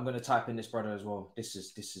gonna type in this brother as well. This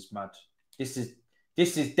is mad. This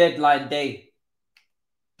is deadline day.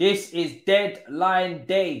 This is deadline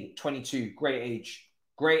day. 22. Great age.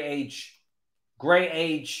 Great age. Great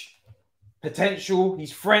age. Potential.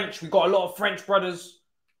 He's French. We got a lot of French brothers.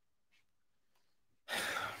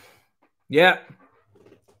 Yeah.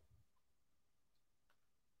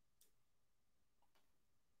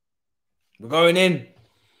 We're going in.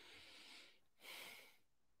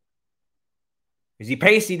 Is he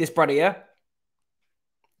pacey, this brother, yeah?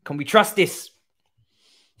 Can we trust this?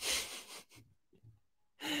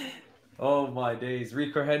 Oh, my days.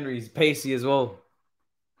 Rico Henry's pacey as well.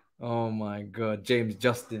 Oh, my God. James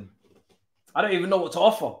Justin. I don't even know what to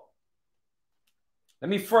offer. Let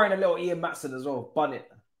me throw in a little Ian Matson as well. Bun it.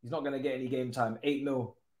 He's not going to get any game time. 8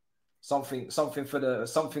 mil. Something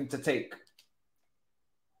to take.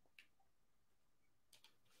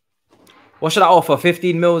 What should I offer?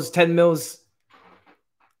 15 mils, 10 mils?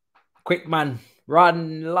 Quick, man.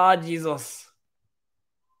 Run, Lord Jesus.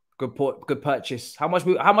 Good purchase. How much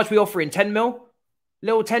we offering? 10 mil?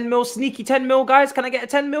 Little 10 mil, sneaky 10 mil, guys. Can I get a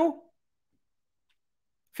 10 mil?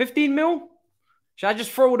 15 mil? Should I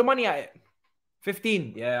just throw all the money at it?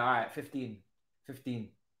 15. Yeah, all right. 15. 15.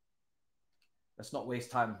 Let's not waste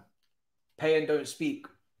time. Pay and don't speak.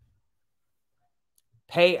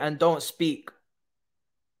 Pay and don't speak.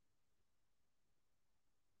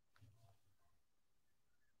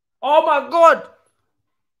 Oh my God.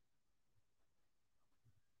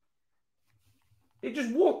 They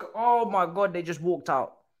just walk. Oh my God. They just walked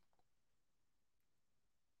out.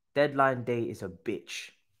 Deadline day is a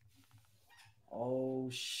bitch. Oh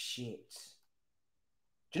shit.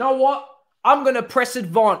 Do you know what? I'm going to press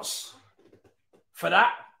advance for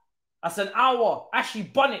that. That's an hour. Actually,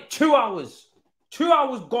 bun it. 2 hours. 2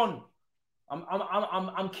 hours gone.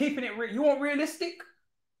 I'm keeping it real. You want realistic?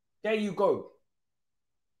 There you go.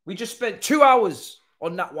 We just spent 2 hours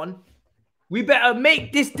on that one. We better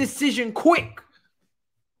make this decision quick.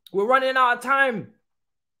 We're running out of time.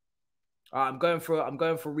 All right, I'm going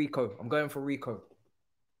for Rico. I'm going for Rico.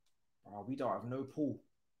 Bro, we don't have no pool.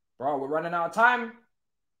 Bro, we're running out of time.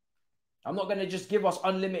 I'm not gonna just give us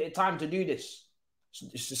unlimited time to do this.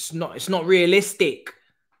 It's not realistic.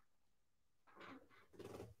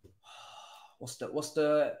 What's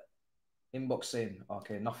the inbox saying?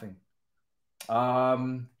 Okay, nothing.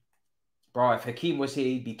 Bro, if Hakeem was here,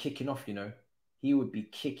 he'd be kicking off, you know. He would be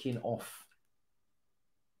kicking off.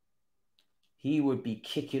 He would be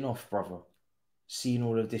kicking off, brother. Seeing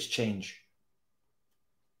all of this change.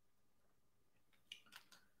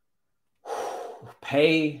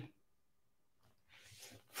 Pay.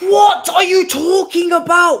 What are you talking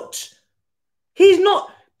about? He's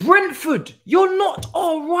not Brentford. You're not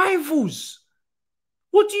our rivals.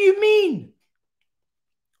 What do you mean?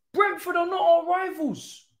 Brentford are not our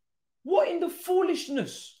rivals. What in the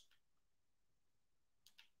foolishness?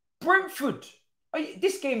 Brentford.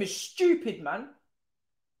 This game is stupid, man.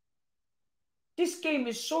 This game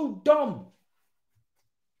is so dumb.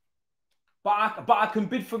 But I can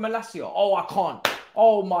bid for Malacia. Oh, I can't.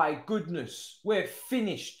 Oh, my goodness. We're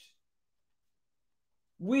finished.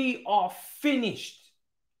 We are finished.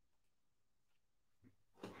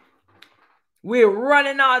 We're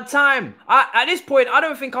running out of time. At this point, I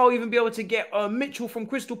don't think I'll even be able to get Mitchell from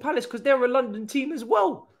Crystal Palace because they're a London team as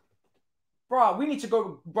well. Bro, we need to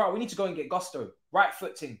go and get Gusto. Right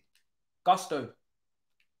foot thing. Gusto.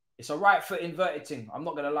 It's a right foot inverted thing. I'm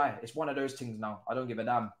not going to lie. It's one of those things now. I don't give a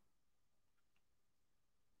damn.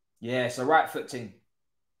 Yeah, it's a right foot thing.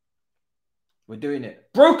 We're doing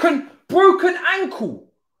it. Broken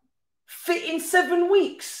ankle. Fit in 7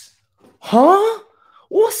 weeks. Huh?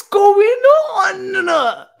 What's going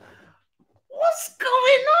on? What's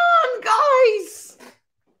going on, guys?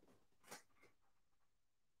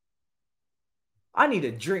 I need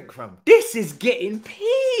a drink from. This is getting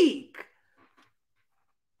peak.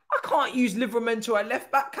 I can't use Livramento at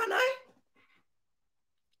left back, can I?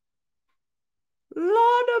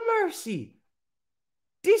 Lord of mercy.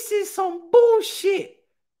 This is some bullshit.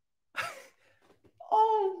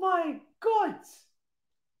 Oh my God.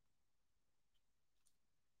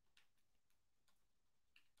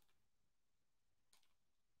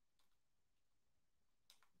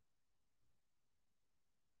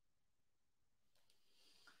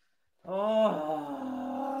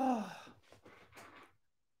 Oh.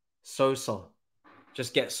 Sosa.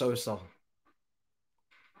 Just get Sosa.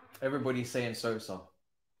 Everybody's saying Sosa.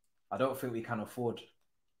 I don't think we can afford.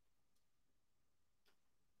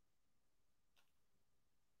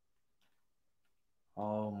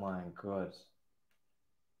 Oh my God.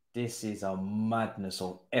 This is a madness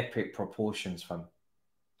of epic proportions, fam.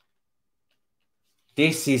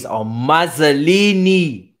 This is a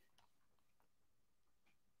Mazzolini.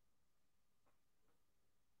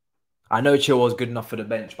 I know Chilwell's good enough for the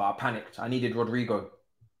bench, but I panicked. I needed Rodrigo.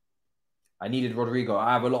 I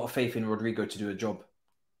have a lot of faith in Rodrigo to do a job.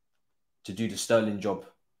 To do the Sterling job.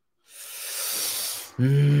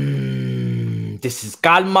 This is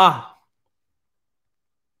calma.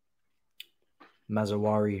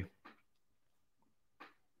 Mazzawari.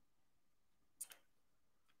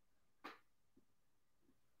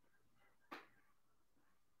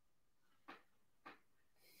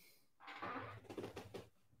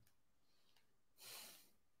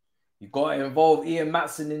 You got to involve Ian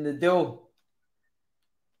Matson in the deal.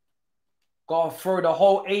 Got to throw the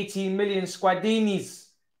whole 18 million squadinis.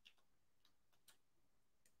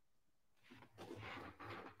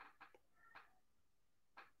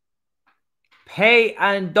 Pay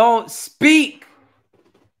and don't speak.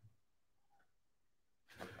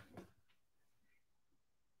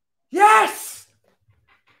 Yes.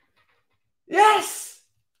 Yes.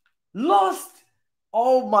 Lost.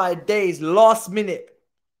 Oh my days. Last minute.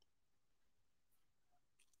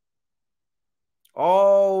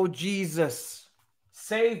 Oh, Jesus.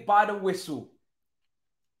 Saved by the whistle.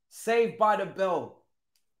 Saved by the bell.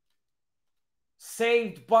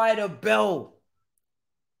 Saved by the bell.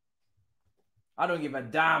 I don't give a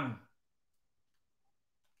damn.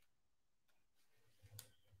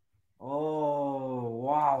 Oh,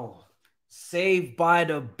 wow. Saved by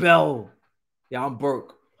the bell. Yeah, I'm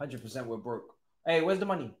broke. 100% we're broke. Hey, where's the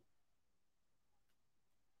money?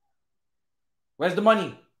 Where's the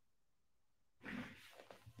money?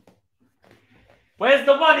 Where's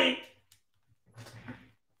the money?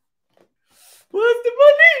 Where's the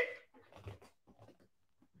money?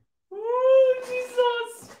 Oh,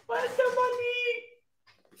 Jesus. Where's the money?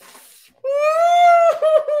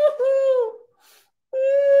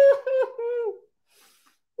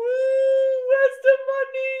 Where's the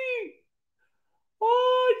money?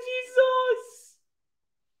 Oh, Jesus.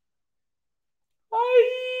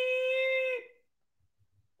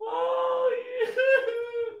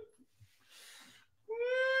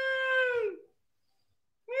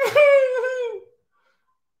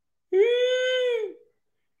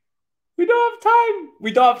 We don't have time.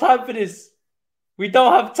 We don't have time for this. We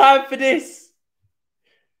don't have time for this.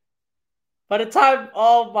 By the time,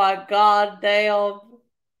 oh my God, damn.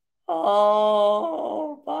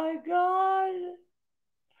 Oh my God.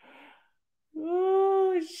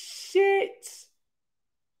 Oh shit.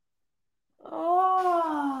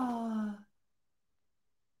 Oh.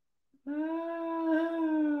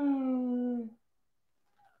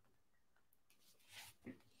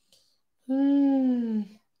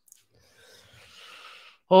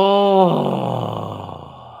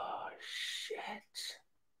 Oh shit.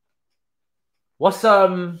 What's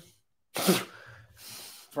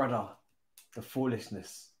brother, the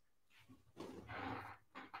foolishness.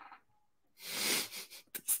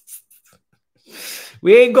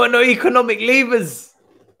 We ain't got no economic levers.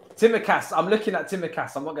 Timmercast, I'm looking at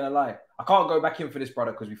Timmercast. I'm not gonna lie. I can't go back in for this,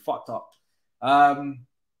 brother, because we fucked up.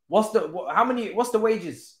 What's the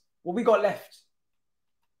wages? What we got left?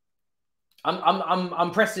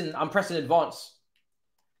 I'm pressing advance.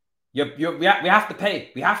 We have to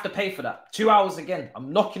pay. We have to pay for that. 2 hours again.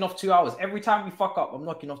 I'm knocking off 2 hours. Every time we fuck up, I'm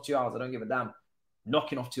knocking off 2 hours. I don't give a damn.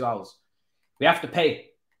 Knocking off 2 hours. We have to pay.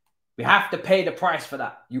 We have to pay the price for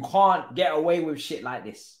that. You can't get away with shit like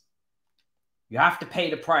this. You have to pay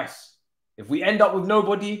the price. If we end up with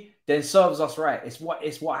nobody, then serves us right. It's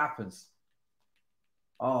what happens.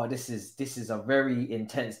 Oh, this is a very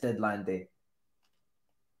intense deadline day.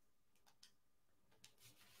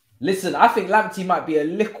 Listen, I think Lamptey might be a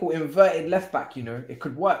little inverted left back, you know. It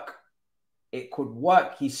could work. It could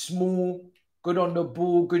work. He's small, good on the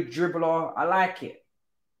ball, good dribbler. I like it.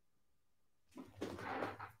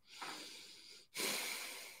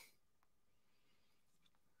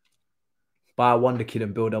 Buy a wonder kid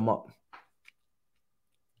and build them up.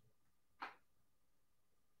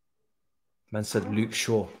 Man said Luke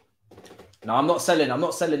Shaw. No, I'm not selling. I'm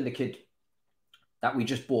not selling the kid that we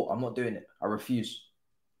just bought. I'm not doing it. I refuse.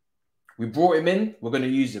 We brought him in. We're going to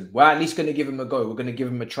use him. We're at least going to give him a go. We're going to give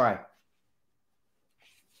him a try.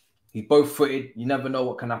 He's both-footed. You never know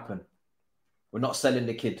what can happen. We're not selling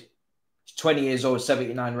the kid. He's 20 years old,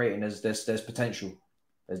 79 rating. There's potential.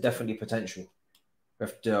 There's definitely potential.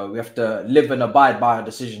 We have to live and abide by our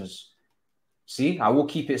decisions. See, I will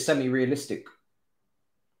keep it semi-realistic.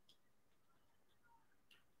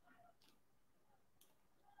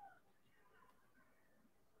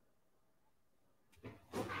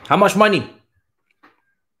 How much money?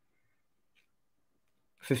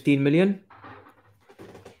 15 million.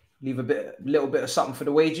 Leave a little bit of something for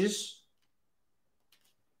the wages.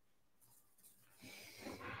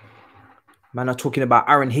 Man are talking about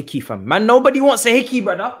Aaron Hickey, fam. Man, nobody wants a Hickey,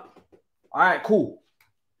 brother. All right, cool.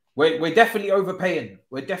 We're definitely overpaying.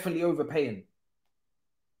 We're definitely overpaying.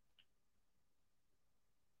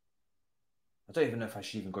 I don't even know if I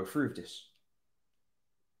should even go through with this.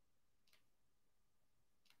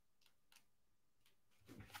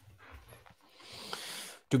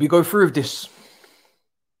 Do we go through with this?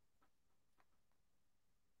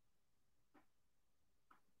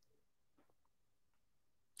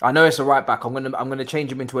 I know it's a right back. I'm gonna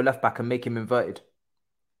change him into a left back and make him inverted.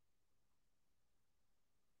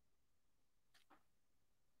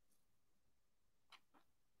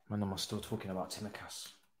 Man, am I still talking about Timikas?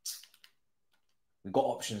 We've got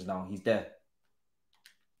options now. He's there.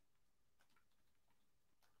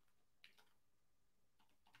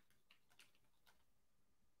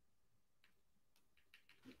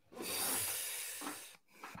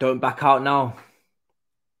 Don't back out now.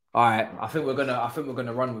 All right, I think we're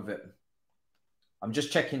gonna run with it. I'm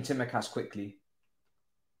just checking Timikas quickly.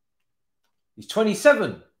 He's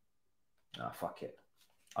 27. Ah, fuck it.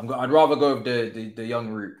 I'd rather go with the young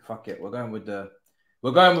route. Fuck it. We're going with a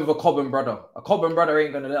Cobham brother. A Cobham brother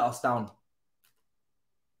ain't gonna let us down.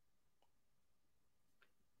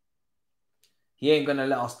 He ain't gonna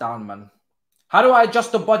let us down, man. How do I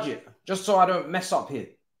adjust the budget? Just so I don't mess up here.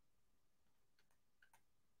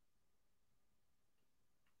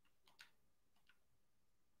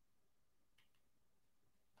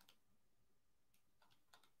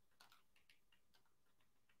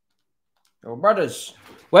 Yo, brothers,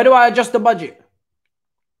 where do I adjust the budget?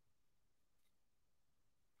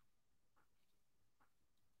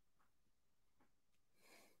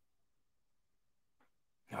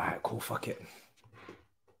 All right, cool, fuck it.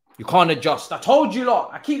 You can't adjust. I told you lot.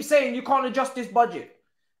 I keep saying you can't adjust this budget.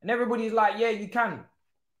 And everybody's like, yeah, you can.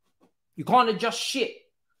 You can't adjust shit.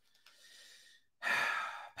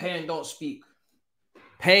 Pay and don't speak.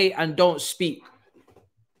 Pay and don't speak.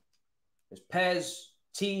 There's Pez,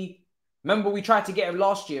 T. Remember we tried to get him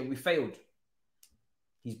last year and we failed.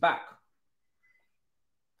 He's back.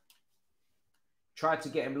 Tried to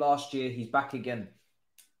get him last year. He's back again.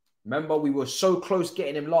 Remember we were so close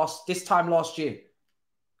getting him this time last year.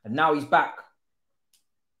 And now he's back.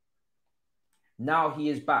 Now he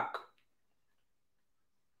is back.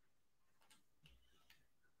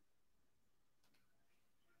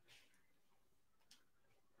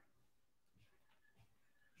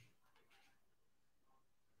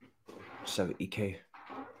 $70K.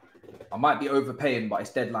 I might be overpaying, but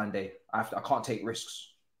it's deadline day. I can't take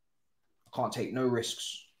risks. I can't take no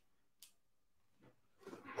risks.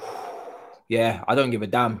 Yeah, I don't give a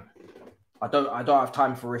damn. I don't have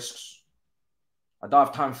time for risks. I don't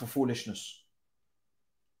have time for foolishness.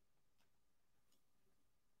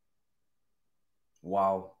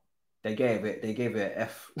 Wow. They gave it an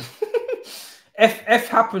F. F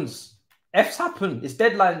happens. F's happen. It's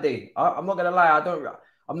deadline day. I'm not gonna lie,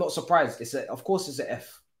 I'm not surprised. Of course it's an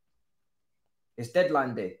F. It's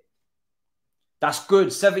deadline day. That's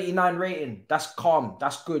good. 79 rating. That's calm.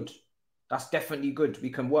 That's good. That's definitely good. We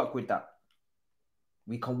can work with that.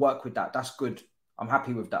 We can work with that. That's good. I'm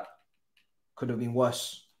happy with that. Could have been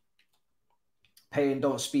worse. Pay and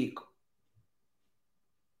don't speak.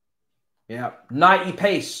 Yeah. 90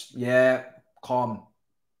 pace. Yeah. Calm.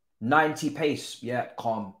 90 pace. Yeah.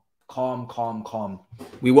 Calm. Calm, calm, calm.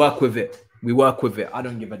 We work with it. We work with it. I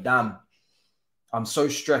don't give a damn. I'm so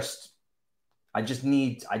stressed. I just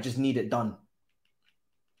need it done.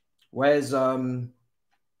 Where's let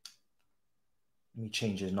me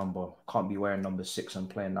change his number. Can't be wearing number 6 and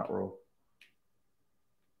playing that role.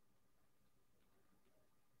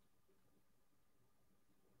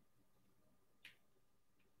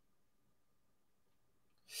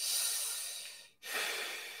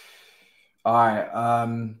 All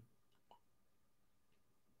right.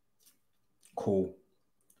 Cool.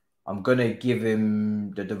 I'm gonna give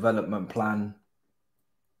him the development plan.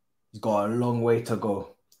 He's got a long way to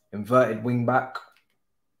go. Inverted wing back.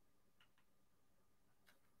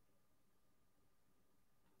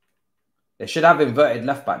 They should have inverted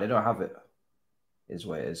left back. They don't have it. Is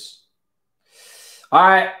what it is. All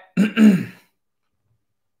right.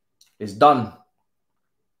 It's done.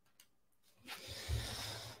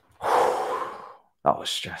 That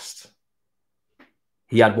was stressed.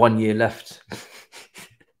 He had 1 year left.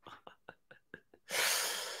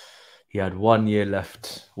 He had 1 year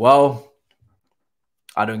left. Well,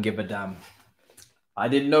 I don't give a damn. I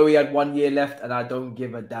didn't know he had 1 year left, and I don't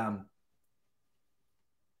give a damn.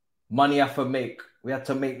 Money I have to make. We had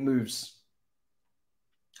to make moves.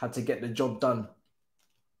 Had to get the job done.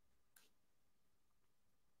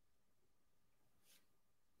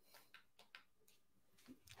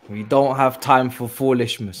 We don't have time for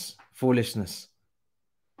foolishness.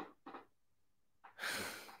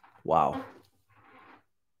 Wow.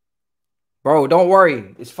 Bro, don't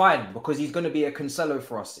worry. It's fine because he's going to be a Cancelo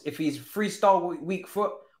for us. If he's freestyle weak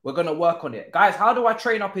foot, we're going to work on it. Guys, how do I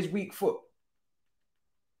train up his weak foot?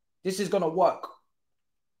 This is going to work.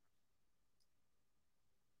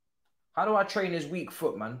 How do I train his weak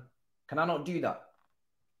foot, man? Can I not do that?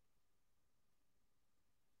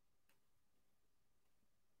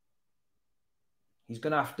 He's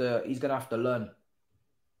gonna have to learn.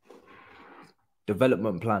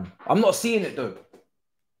 Development plan. I'm not seeing it though.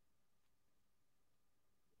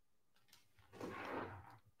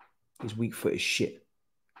 His weak foot is shit.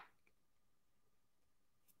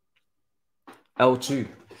 L2.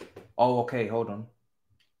 Oh, okay, hold on.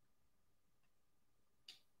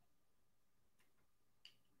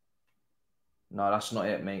 No, that's not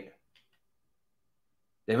it, mate.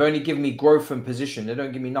 They've only given me growth and position. They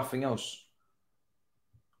don't give me nothing else.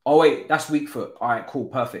 Oh wait, that's weak foot. All right, cool,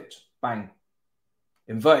 perfect. Bang.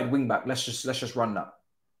 Inverted wing back. Let's just run that.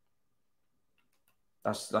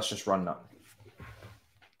 Let's just run that.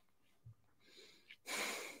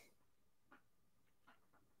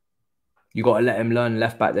 You got to let him learn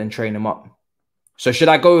left back, then train him up. So should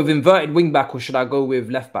I go with inverted wing back or should I go with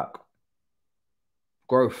left back?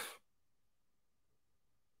 Growth.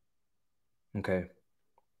 Okay.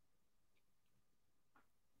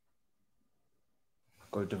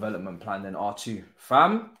 Go development plan, then R2.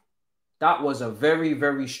 Fam, that was a very,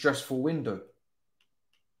 very stressful window.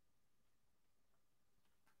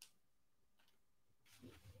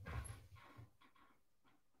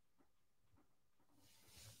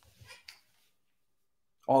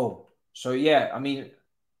 Oh, so yeah, I mean,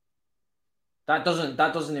 that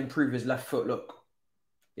doesn't improve his left foot. Look.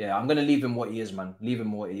 Yeah, I'm gonna leave him what he is, man. Leave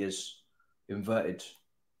him what he is. Inverted.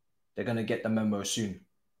 They're gonna get the memo soon.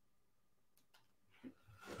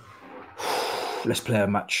 Let's play a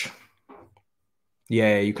match.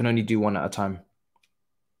 Yeah, you can only do one at a time.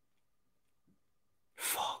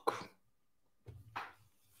 Fuck.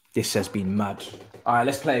 This has been mad. All right,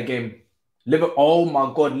 let's play a game. Oh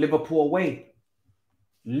my God, Liverpool away.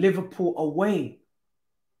 Liverpool away.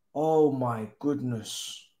 Oh my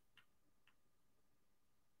goodness.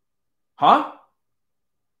 Huh?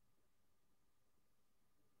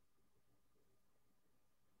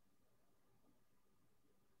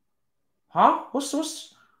 Huh? What's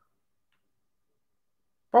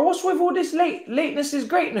bro, what's with all this lateness is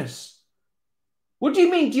greatness? What do you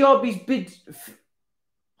mean DRB's bid?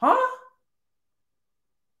 Huh?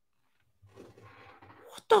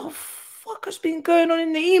 What the fuck has been going on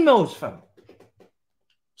in the emails, fam?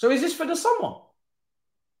 So is this for the summer?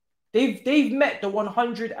 They've met the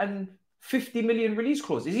 150 million release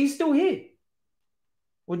clause. Is he still here?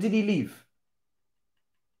 Or did he leave?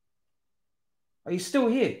 Are you still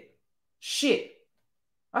here? Shit.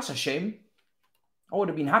 That's a shame. I would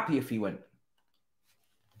have been happy if he went.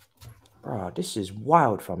 Bro, this is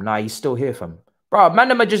wild, fam. Nah, he's still here, fam. Bro,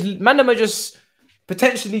 man, am I just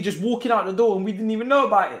potentially just walking out the door and we didn't even know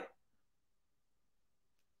about it.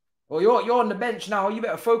 Well, you're on the bench now. You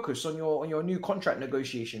better focus on your new contract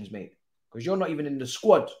negotiations, mate. Because you're not even in the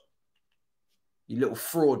squad. You little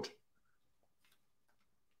fraud.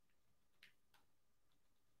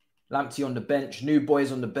 Lamptey on the bench. New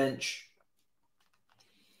boys on the bench.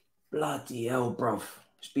 Bloody hell, bruv.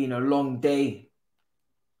 It's been a long day.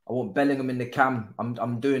 I want Bellingham in the cam.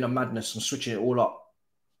 I'm doing a madness. I'm switching it all up.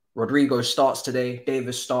 Rodrigo starts today.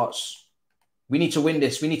 Davis starts. We need to win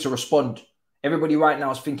this. We need to respond. Everybody right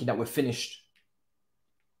now is thinking that we're finished.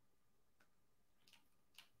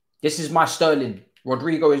 This is my Sterling.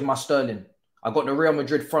 Rodrigo is my Sterling. I got the Real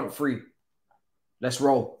Madrid front three. Let's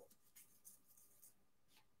roll.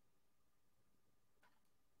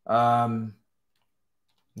 I'm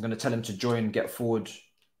going to tell him to join, get forward.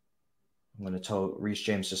 I'm going to tell Reece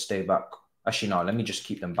James to stay back. Actually, no, let me just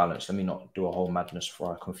keep them balanced. Let me not do a whole madness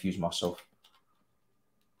before I confuse myself.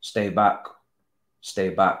 Stay back. Stay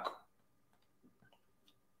back.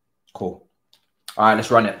 Cool. All right, let's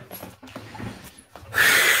run it.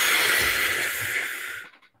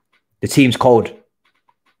 The team's cold.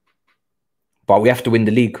 But we have to win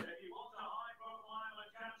the league.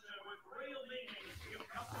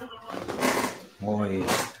 Oi.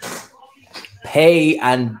 Pay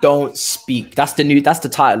and don't speak. That's the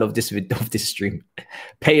title of this stream.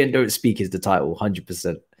 Pay and don't speak is the title,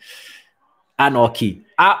 100%. Anarchy.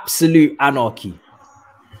 Absolute anarchy.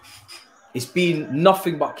 It's been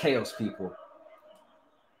nothing but chaos, people.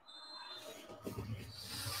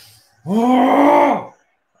 Oh,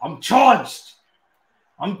 I'm charged.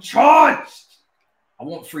 I'm charged. I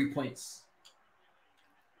want 3 points.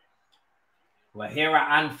 We're here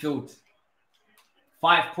at Anfield.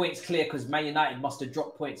 5 points clear because Man United must have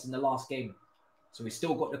dropped points in the last game. So we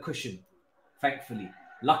still got the cushion, thankfully,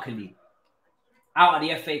 luckily. Out of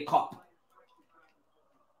the FA Cup.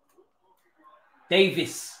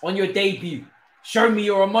 Davis, on your debut, show me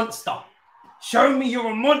you're a monster. Show me you're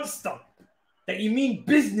a monster. That you mean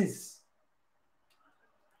business.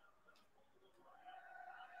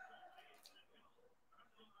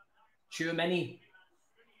 Too many.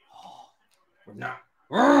 Oh,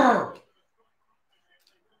 nah.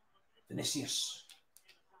 Vinicius.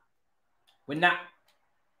 Win that.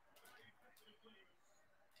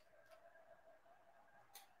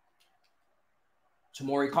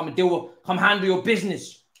 Tomori, come handle your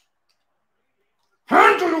business.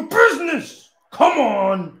 Handle your business. Come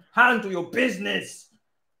on. Handle your business.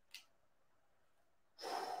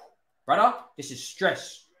 Brother, this is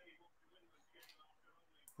stress.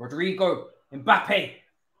 Rodrigo, Mbappe.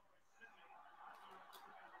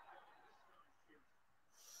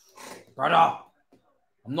 Brother,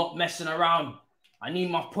 I'm not messing around. I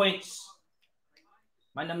need my points.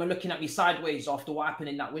 Man, them are looking at me sideways after what happened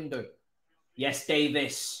in that window. Yes,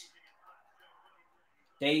 Davis.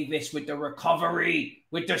 Davis with the recovery,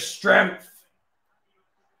 with the strength.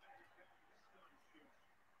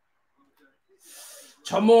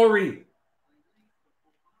 Tomori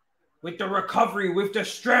with the recovery, with the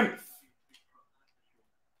strength.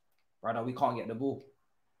 Brother, we can't get the ball.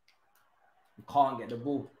 We can't get the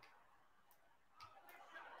ball.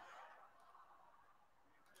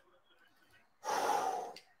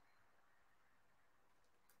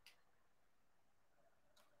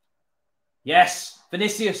 Yes,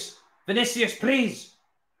 Vinicius. Vinicius, please.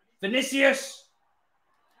 Vinicius.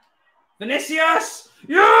 Vinicius.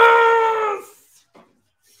 Yes!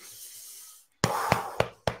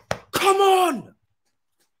 Come on.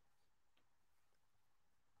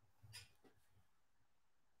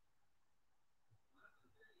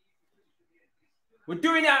 We're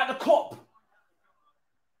doing it at the cop.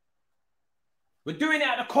 We're doing it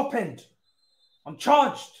at the cop end. I'm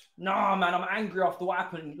charged. Nah, man, I'm angry after what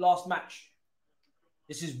happened last match.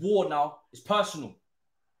 This is war now. It's personal.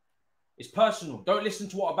 It's personal. Don't listen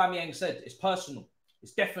to what Aubameyang said. It's personal.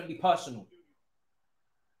 It's definitely personal.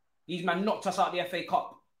 These men knocked us out of the FA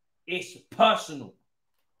Cup. It's personal.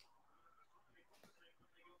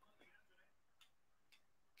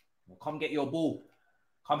 Come get your ball.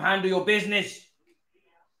 Come handle your business.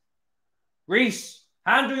 Reese,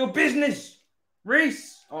 handle your business.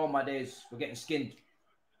 Reese. Oh, my days. We're getting skinned.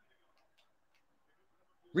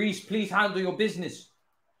 Reese, please handle your business.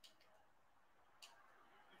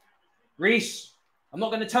 Reese, I'm not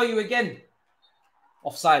going to tell you again.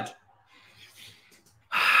 Offside.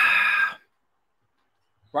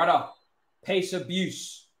 Brother, pace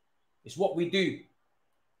abuse. It's what we do.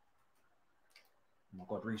 Oh my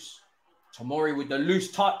God, Reese. Tomori with the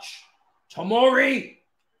loose touch. Tomori.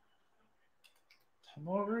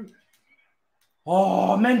 Tomori.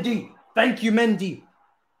 Oh, Mendy. Thank you, Mendy.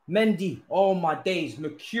 Mendy. Oh, my days.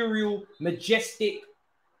 Mercurial, majestic,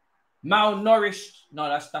 malnourished. No,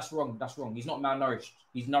 that's wrong. That's wrong. He's not malnourished.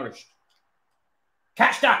 He's nourished.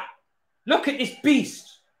 Catch that. Look at this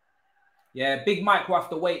beast. Yeah, Big Mike will have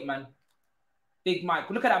to wait, man. Big Mike.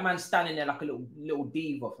 Look at that man standing there like a little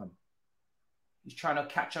diva of him. He's trying to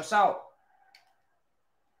catch us out.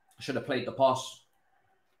 I should have played the pass.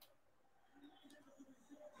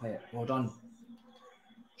 Play it. Well done.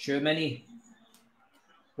 Shermany.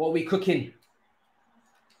 What are we cooking?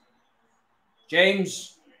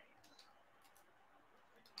 James.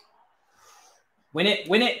 Win it.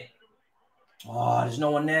 Win it. Oh, there's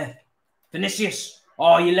no one there. Vinicius.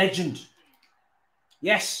 Oh, you legend.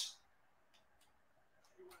 Yes.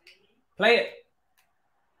 Play it.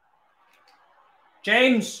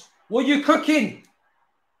 James, what are you cooking?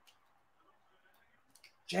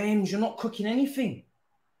 James, you're not cooking anything.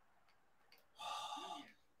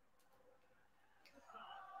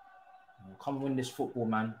 Come win this football,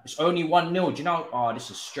 man. It's only 1-0. Do you know? Oh, this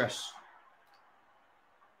is stress.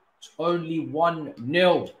 It's only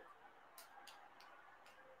 1-0.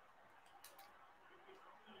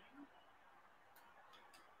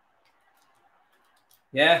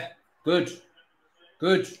 Yeah, good.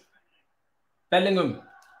 Good. Bellingham,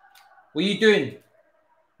 what are you doing?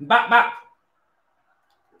 Back.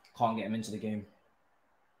 Can't get him into the game.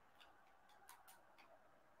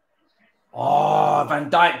 Oh, Van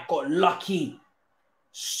Dijk got lucky.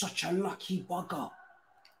 Such a lucky bugger.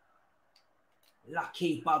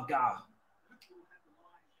 Lucky bugger.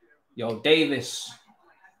 Yo, Davis.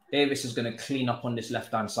 Davis is going to clean up on this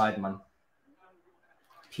left-hand side, man.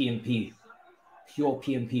 P&P. Pure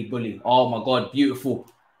P&P bully. Oh, my God. Beautiful.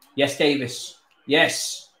 Yes, Davis.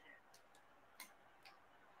 Yes.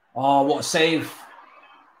 Oh, what a save.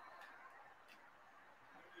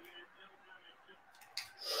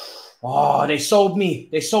 Oh, they sold me.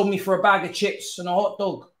 They sold me for a bag of chips and a hot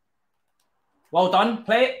dog. Well done.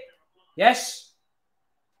 Play it. Yes.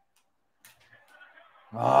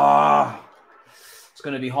 Ah. It's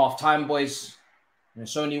going to be half-time, boys. And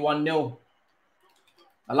it's only 1-0.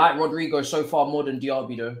 I like Rodrigo so far more than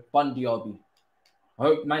Diaby, though. Bun Diaby. I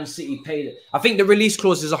hope Man City paid it. I think the release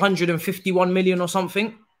clause is 151 million or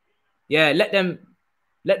something. Yeah, let them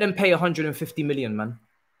pay 150 million, man.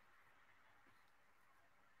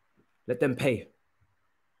 Let them pay.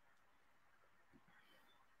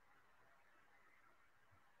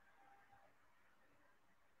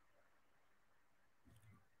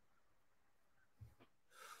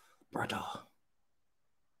 Brother.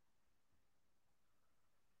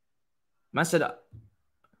 Man said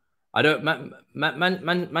I don't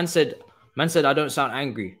man said I don't sound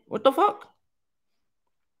angry. What the fuck?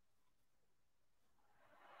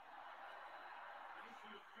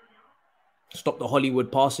 Stop the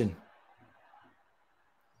Hollywood passing.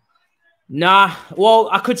 Nah, well,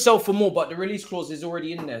 I could sell for more, but the release clause is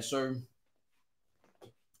already in there. So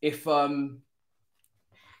if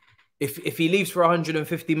he leaves for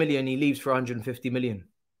 150 million, he leaves for 150 million.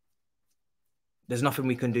 There's nothing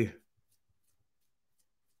we can do.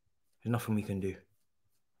 There's nothing we can do.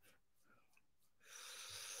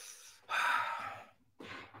 I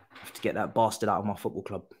have to get that bastard out of my football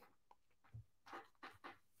club.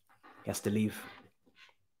 He has to leave.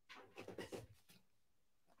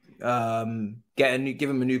 Give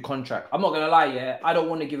him a new contract. I'm not gonna lie, yeah. I don't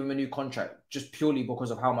want to give him a new contract just purely because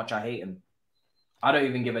of how much I hate him. I don't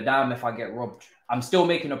even give a damn if I get robbed. I'm still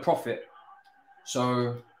making a profit.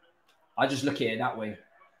 So I just look at it that way.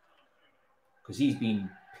 Because he's been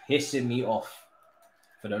pissing me off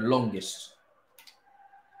for the longest.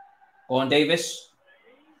 Go on, Davis.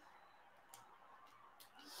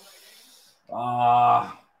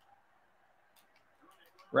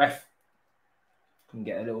 Ref. Can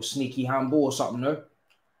get a little sneaky handball or something, no?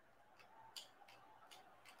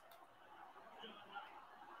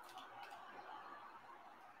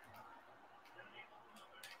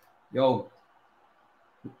 Yo.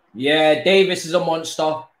 Yeah, Davis is a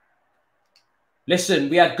monster. Listen,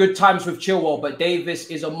 we had good times with Chilwell, but Davis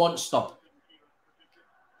is a monster.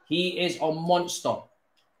 He is a monster.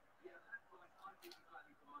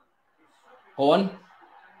 Go on.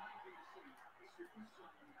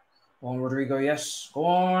 Go on, Rodrigo, yes. Go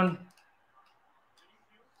on.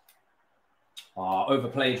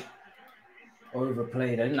 Overplayed.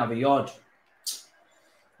 Overplayed. I didn't have a yard.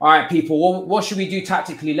 All right, people. What should we do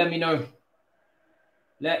tactically? Let me know.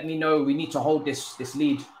 Let me know. We need to hold this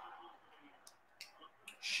lead.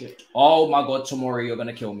 Shit. Oh, my God. Tomorrow, you're going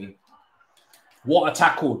to kill me. What a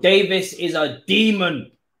tackle. Davis is a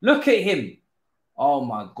demon. Look at him. Oh,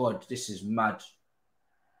 my God. This is mad.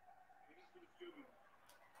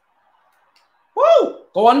 Woo!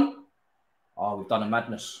 Go on. Oh, we've done a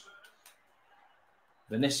madness.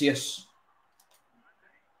 Vinicius.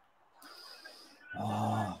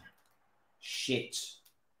 Oh, shit.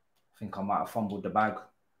 I think I might have fumbled the bag.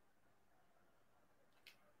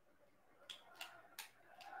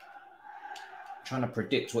 I'm trying to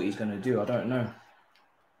predict what he's going to do. I don't know.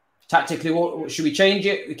 Tactically, what should we change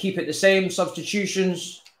it? We keep it the same?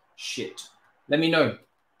 Substitutions? Shit. Let me know.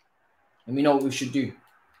 Let me know what we should do.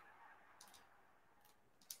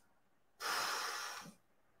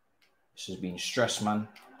 This has been stress, man.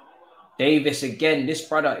 Davis again. This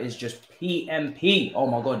brother is just PMP. Oh,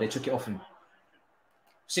 my God. They took it off him.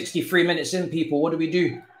 63 minutes in, people. What do we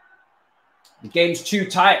do? The game's too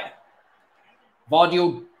tight.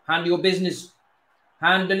 Vardy, handle your business.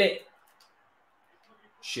 Handle it.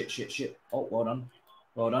 Shit, shit, shit. Oh, well done.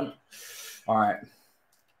 Well done. All right.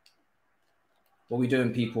 What are we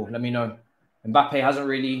doing, people? Let me know. Mbappe hasn't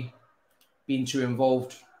really been too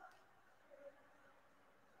involved.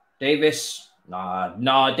 Davis.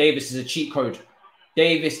 Nah, Davis is a cheat code.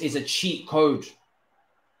 Davis is a cheat code.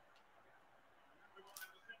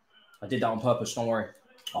 I did that on purpose, don't worry.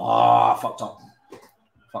 Ah, fucked up.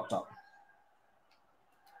 Fucked up.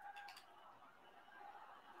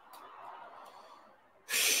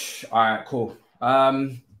 All right, cool.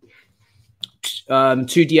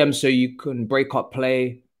 Two DMs so you can break up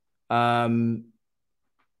play. Let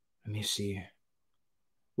me see.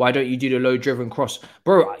 Why don't you do the low driven cross?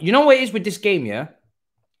 Bro, you know what it is with this game, yeah?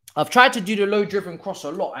 I've tried to do the low driven cross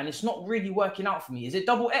a lot and it's not really working out for me. Is it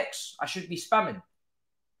double X? I should be spamming.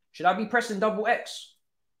 Should I be pressing double X?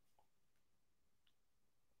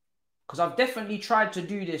 Because I've definitely tried to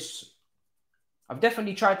do this. I've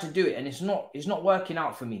definitely tried to do it and it's not working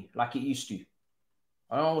out for me like it used to.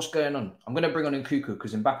 I don't know what's going on. I'm going to bring on Nkuku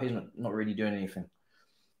because Mbappe's not really doing anything.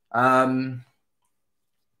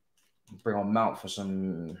 Bring on Mount for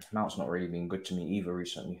some... Mount's not really been good to me either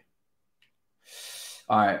recently.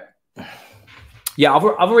 All right. Yeah, I've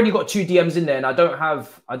already got two DMs in there and I don't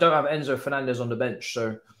have Enzo Fernandez on the bench,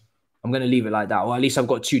 so I'm going to leave it like that. Or at least I've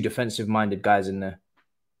got two defensive-minded guys in there.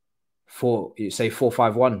 Say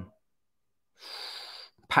 4-5-1.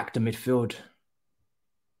 Pack the midfield.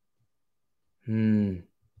 Is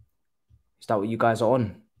that what you guys are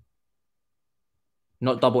on?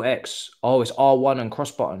 Not double X. Oh, it's R1 and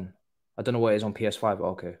cross button. I don't know what it is on PS5.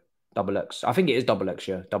 Okay. Double X. I think it is double X,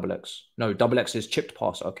 yeah. Double X. No, double X is chipped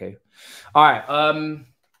pass. Okay. All right.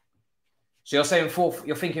 So you're saying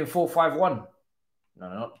you're thinking 4-5-1?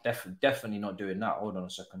 No, definitely not doing that. Hold on a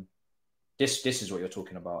second. This is what you're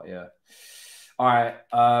talking about, yeah. All right.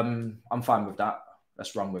 I'm fine with that.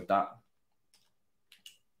 Let's run with that.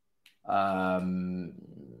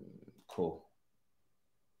 Cool.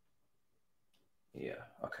 Yeah,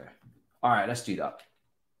 okay. All right, let's do that.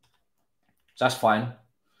 So that's fine.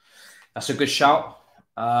 That's a good shout.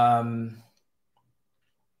 I'm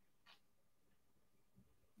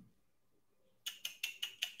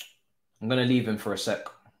going to leave him for a sec.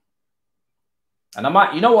 And I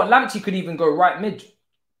might, you know what? Lamptey could even go right mid.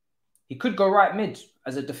 He could go right mid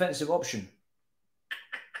as a defensive option.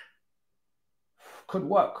 Could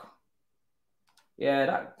work.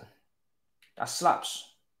 Yeah, that slaps.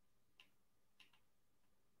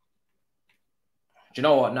 Do you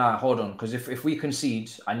know what? Nah, hold on. Because if we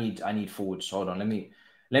concede, I need forwards. Hold on. Let me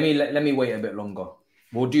wait a bit longer.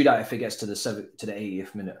 We'll do that if it gets to the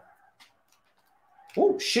 80th minute.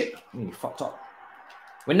 Oh shit! You fucked up.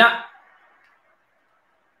 We're not.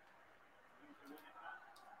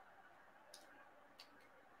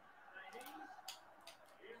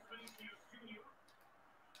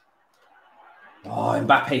 Oh,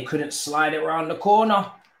 Mbappe couldn't slide it around the corner.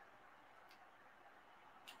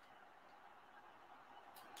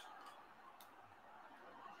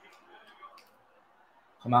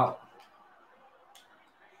 Come out.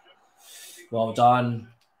 Well done.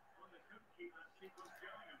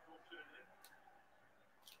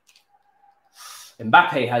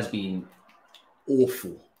 Mbappe has been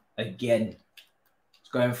awful again. He's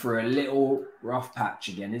going for a little rough patch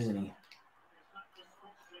again, isn't he?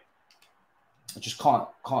 I just can't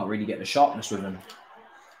really get the sharpness with him.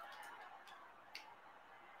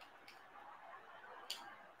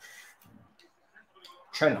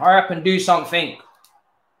 Trent, hurry up and do something.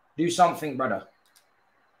 Do something, brother.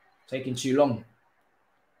 Taking too long.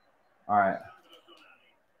 All right.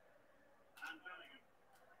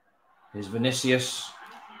 Here's Vinicius.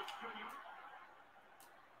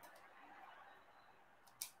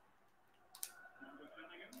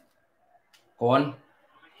 Go on.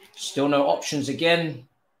 Still no options again.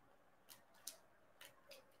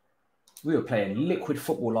 We were playing liquid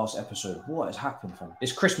football last episode. What has happened, fam?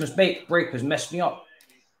 This Christmas break has messed me up.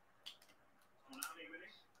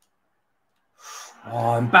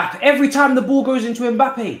 Oh, Mbappe. Every time the ball goes into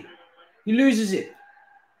Mbappe, he loses it.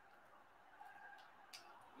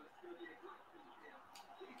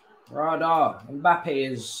 Brother,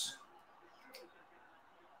 Mbappe is...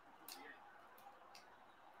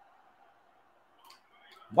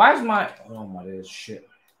 Why is my... Oh, my days, shit.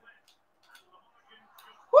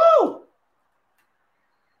 Woo!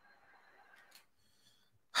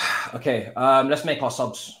 Okay, let's make our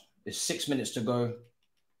subs. There's 6 minutes to go.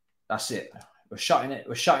 That's it. We're shutting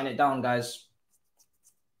it down, guys.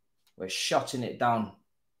 We're shutting it down.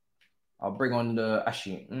 I'll bring on the...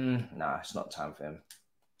 Actually, nah, it's not time for him.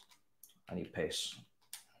 I need pace.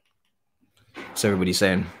 So everybody's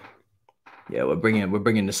saying... Yeah, we're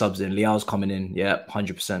bringing the subs in. Liao's coming in. Yeah,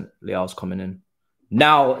 100%. Liao's coming in.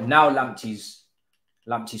 Now Lamptey's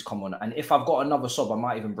come on. And if I've got another sub, I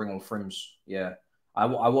might even bring on Frims. Yeah, I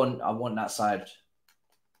want that side.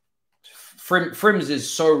 Frims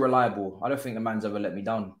is so reliable. I don't think the man's ever let me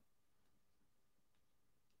down.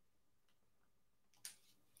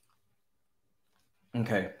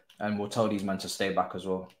 Okay, and we'll tell these men to stay back as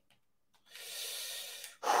well.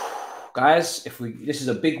 Guys, this is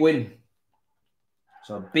a big win.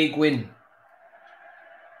 So a big win.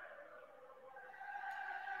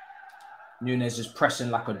 Nunes is pressing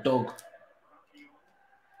like a dog.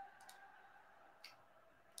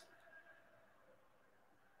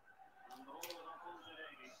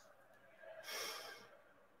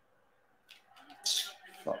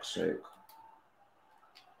 Fuck's sake.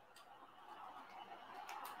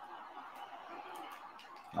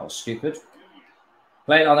 That was stupid.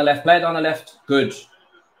 Play it on the left. Play it on the left. Good.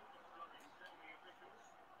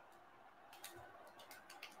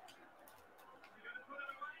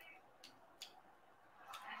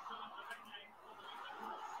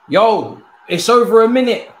 Yo, it's over a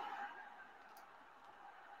minute.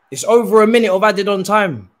 It's over a minute of added on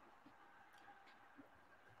time.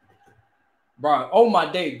 Bro, oh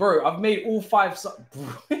my day, bro. I've made all 5 subs.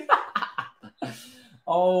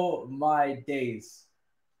 Oh my days.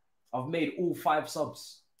 I've made all 5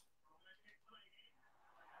 subs.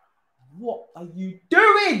 What are you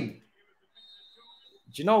doing?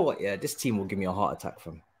 Do you know what? Yeah, this team will give me a heart attack,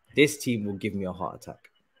 fam. This team will give me a heart attack.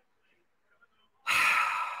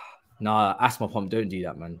 Nah, asthma pump, don't do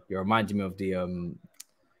that, man. You're reminding me of the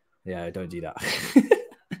yeah, don't do that.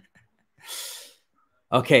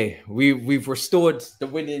 Okay, we've restored the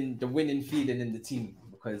winning feeling in the team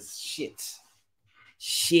because shit.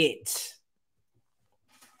 It's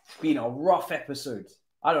been a rough episode.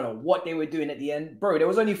 I don't know what they were doing at the end. Bro, there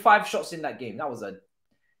was only 5 shots in that game. That was a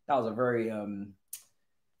very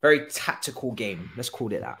very tactical game. Let's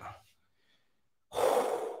call it that.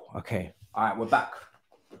 Okay. All right, we're back.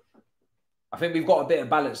 I think we've got a bit of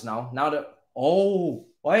balance now. Now that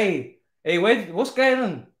hey, wait, what's going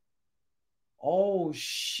on? Oh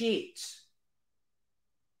shit.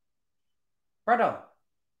 Brother,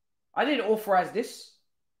 I didn't authorize this.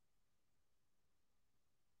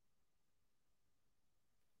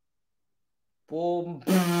 Boom.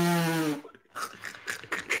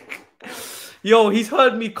 Yo, he's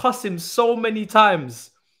heard me cuss him so many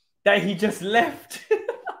times that he just left.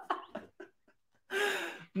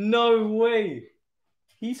 No way.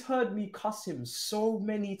 He's heard me cuss him so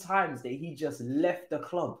many times that he just left the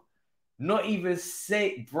club. Not even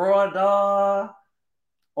say, brother.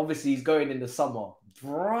 Obviously, he's going in the summer.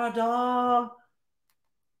 Brother.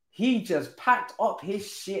 He just packed up his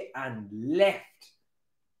shit and left.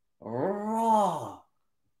 Raw.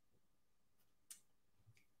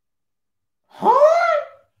 Huh?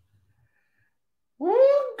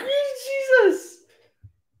 Oh, good Jesus.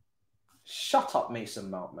 Shut up,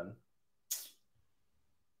 Mason Mount, man.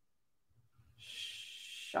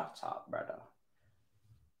 Shut up, brother.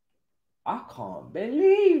 I can't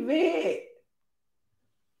believe it.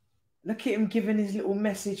 Look at him giving his little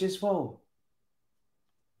message as well.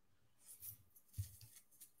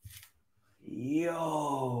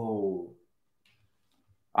 Yo.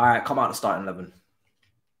 All right, come out the starting 11.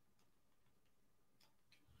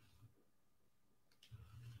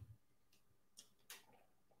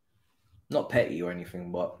 Not petty or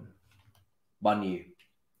anything, but Bunny.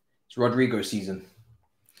 It's Rodrigo season.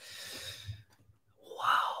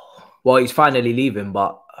 Wow. Well, he's finally leaving,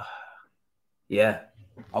 but yeah,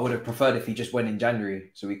 I would have preferred if he just went in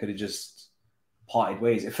January so we could have just parted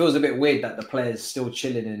ways. It feels a bit weird that the player's still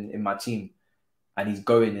chilling in my team and he's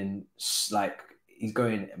going and like, he's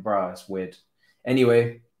going, bro, it's weird.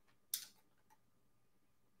 Anyway.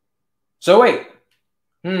 So wait.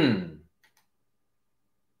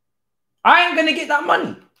 I ain't going to get that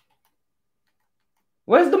money.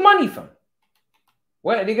 Where's the money from?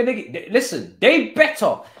 Where are they going to get? Listen, they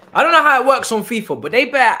better. I don't know how it works on FIFA, but they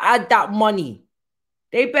better add that money.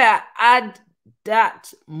 They better add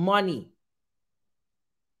that money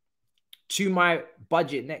to my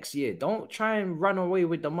budget next year. Don't try and run away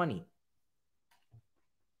with the money.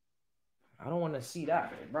 I don't want to see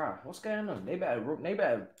that, bro. What's going on? They better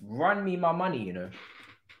run me my money, you know.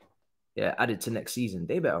 Yeah, added to next season.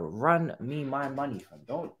 They better run me my money, fam.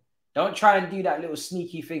 Don't try and do that little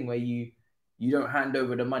sneaky thing where you don't hand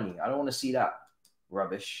over the money. I don't want to see that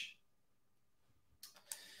rubbish.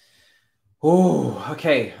 Oh,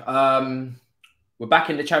 okay. We're back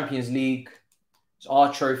in the Champions League. It's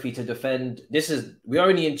our trophy to defend. We're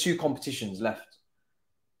only in 2 competitions left.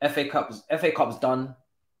 FA Cup's done.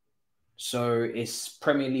 So it's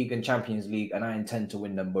Premier League and Champions League, and I intend to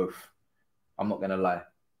win them both. I'm not gonna lie.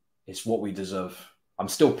 It's what we deserve. I'm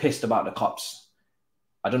still pissed about the cups.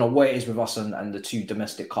 I don't know what it is with us and the 2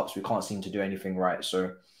 domestic cups. We can't seem to do anything right.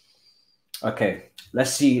 So, okay,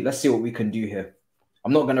 let's see what we can do here.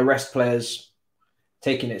 I'm not going to rest players.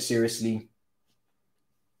 Taking it seriously.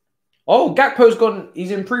 Oh, Gakpo's gone.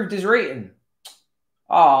 He's improved his rating.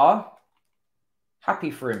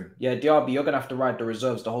 Happy for him. Yeah, Diaby, you're going to have to ride the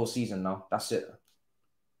reserves the whole season now. That's it.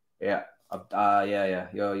 Yeah. Yeah.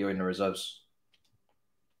 You're in the reserves.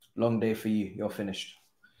 Long day for you. You're finished.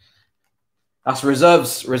 That's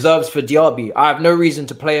reserves for Diaby. I have no reason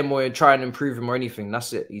to play him or try and improve him or anything.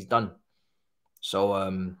 That's it. He's done. So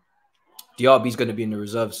Diaby's going to be in the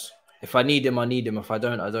reserves. If I need him, I need him. If I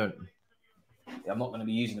don't, I don't. Yeah, I'm not going to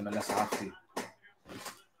be using him unless I have to.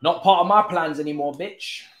 Not part of my plans anymore,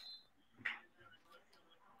 bitch.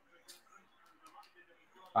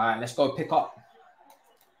 All right, let's go pick up.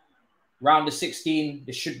 Round of 16.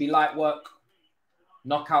 This should be light work.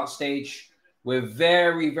 Knockout stage. We're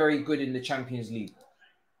very, very good in the Champions League.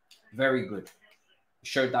 Very good. We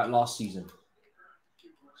showed that last season.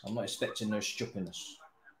 So I'm not expecting no stupidness.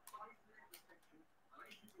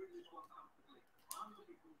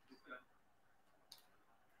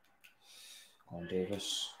 Come on,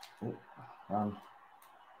 Davis. Oh, round.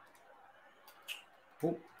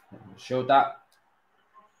 Oh, showed that.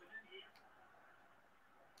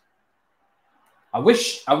 I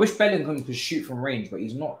wish Bellingham could shoot from range, but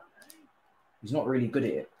he's not. He's not really good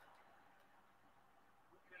at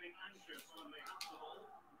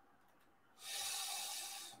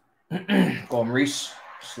it. Go on, Reese.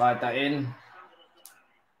 Slide that in.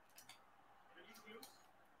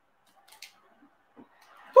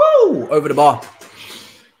 Woo! Over the bar.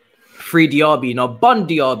 Free Diaby. Now bun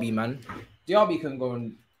Diaby, man. Diaby can go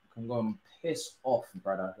and piss off,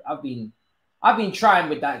 brother. I've been trying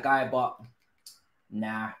with that guy, but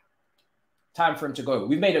nah. Time for him to go.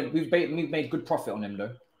 We've made good profit on him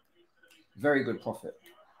though. Very good profit.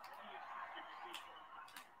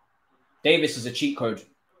 Davis is a cheat code.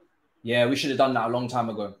 Yeah, we should have done that a long time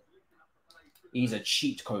ago. He's a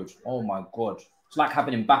cheat code. Oh my god. It's like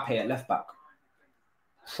having Mbappe at left back.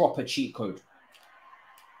 Proper cheat code.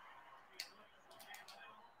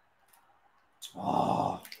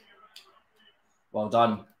 Oh. Well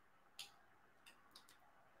done.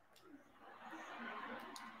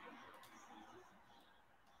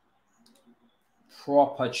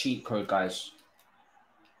 Proper cheat code, guys.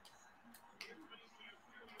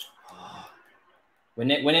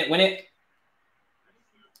 Win it.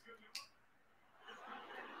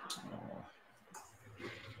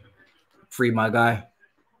 Free my guy.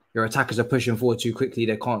 Your attackers are pushing forward too quickly.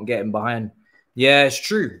 They can't get him behind. Yeah, it's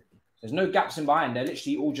true. There's no gaps in behind. They're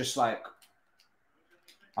literally all just like...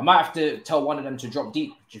 I might have to tell one of them to drop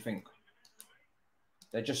deep, do you think?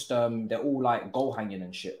 They're just... they're all like goal hanging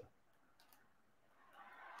and shit.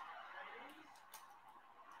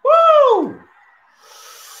 Woo!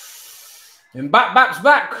 And back's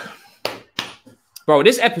back. Bro,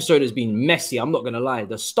 this episode has been messy. I'm not going to lie.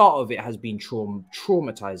 The start of it has been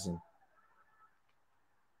traumatizing.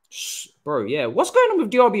 Bro, yeah. What's going on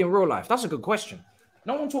with Diaby in real life? That's a good question.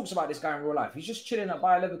 No one talks about this guy in real life. He's just chilling at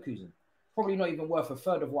Bayer Leverkusen. Probably not even worth a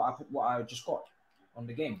third of what I just got on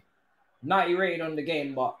the game. 90 rated on the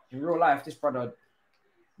game, but in real life, this brother,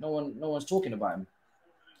 no one's talking about him.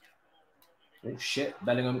 Oh, shit.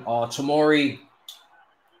 Bellingham. Oh, Tomori.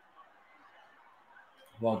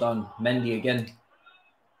 Well done. Mendy again.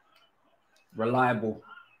 Reliable.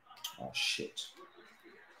 Oh, shit.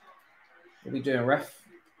 What are we doing, ref?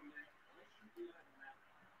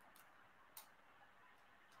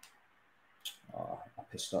 Oh, I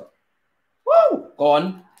pissed up. Woo!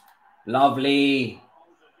 Gone. Lovely.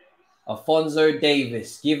 Alphonso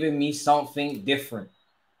Davis giving me something different.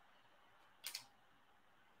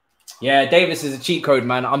 Yeah, Davis is a cheat code,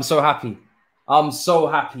 man. I'm so happy. I'm so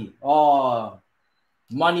happy. Oh,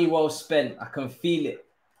 money well spent. I can feel it.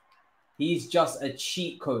 He's just a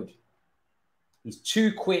cheat code. He's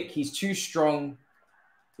too quick. He's too strong.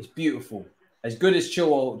 It's beautiful. As good as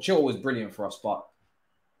Chilwell. Chilwell was brilliant for us, but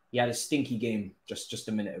he had a stinky game just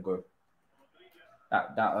a minute ago. He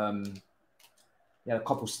had a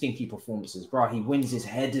couple stinky performances. Bro, he wins his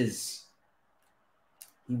headers.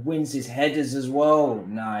 He wins his headers as well.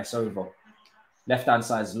 Nah, it's over. Left-hand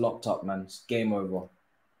side is locked up, man. It's game over.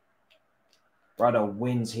 Brother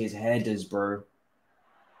wins his headers, bro.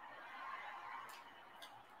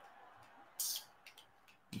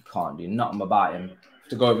 You can't do nothing about him.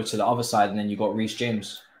 To go over to the other side, and then you got Reece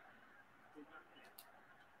James.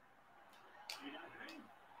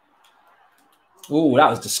 Oh, that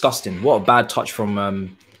was disgusting. What a bad touch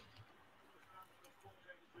from...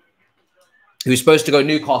 He was supposed to go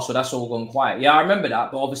Newcastle. That's all gone quiet. Yeah, I remember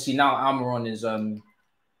that. But obviously now Almiron is...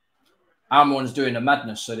 Almiron's doing a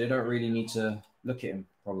madness, so they don't really need to look at him,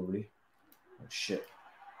 probably. Oh, shit.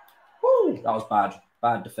 Woo! That was bad.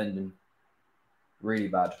 Bad defending. Really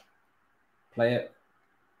bad. Play it.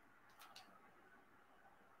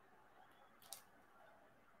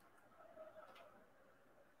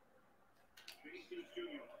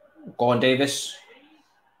 Go on, Davis.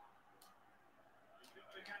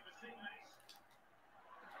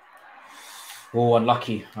 Oh,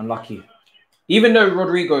 unlucky, unlucky. Even though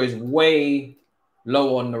Rodrigo is way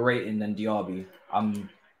lower on the rating than Diaby,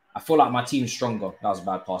 I feel like my team's stronger. That was a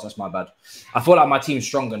bad pass. That's my bad. I feel like my team's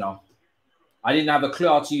stronger now. I didn't have a clue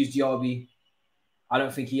how to use Diaby. I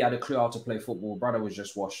don't think he had a clue how to play football. Brother was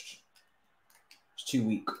just washed. It's too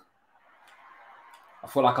weak. I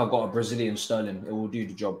feel like I've got a Brazilian Sterling. It will do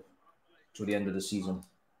the job till the end of the season.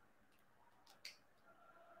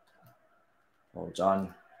 Well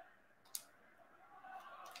done.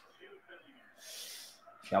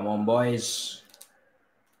 Come on, boys.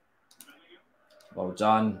 Well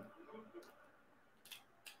done.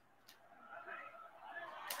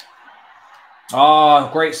 Oh,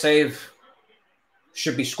 great save.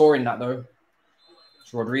 Should be scoring that, though.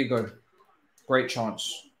 It's Rodrigo. Great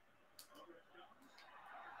chance.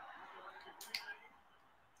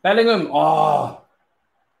 Bellingham. Oh.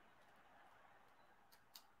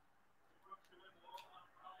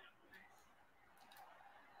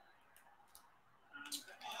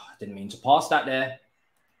 Didn't mean to pass that there.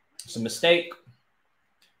 It's a mistake.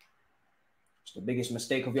 It's the biggest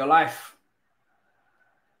mistake of your life.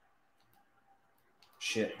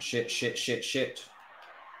 Shit.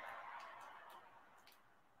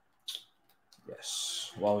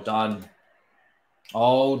 Yes. Well done.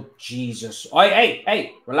 Oh, Jesus. Oh,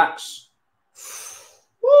 hey. Relax.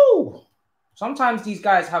 Woo. Sometimes these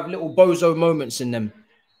guys have little bozo moments in them.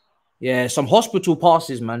 Yeah, some hospital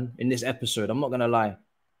passes, man, in this episode. I'm not going to lie.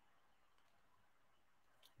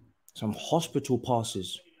 Some hospital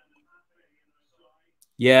passes.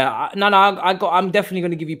 Yeah, I'm definitely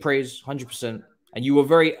going to give you praise, 100%. And you were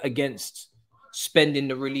very against spending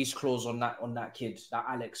the release clause on that kid, that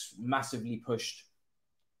Alex massively pushed.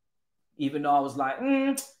 Even though I was like,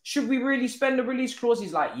 should we really spend the release clause?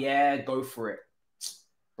 He's like, yeah, go for it,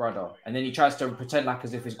 brother. And then he tries to pretend like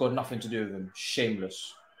as if it's got nothing to do with him.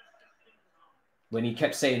 Shameless. When he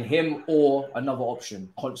kept saying him or another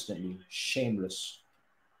option constantly. Shameless.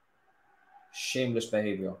 Shameless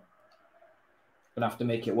behavior. Gonna have to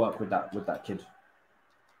make it work with that kid.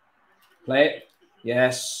 Play it.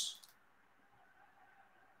 Yes.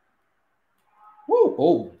 Woo.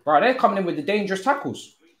 Oh, bro, they're coming in with the dangerous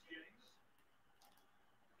tackles.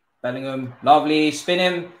 Bellingham, lovely. Spin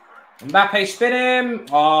him. Mbappe, spin him.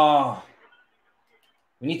 Oh.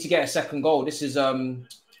 We need to get a second goal. This is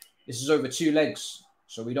over 2 legs.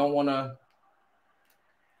 So we don't want to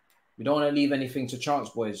leave anything to chance,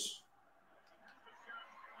 boys.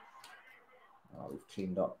 Oh, we've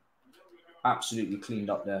cleaned up. Absolutely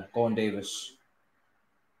cleaned up there. Go on, Davis.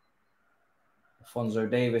 Alphonso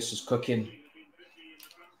Davis is cooking.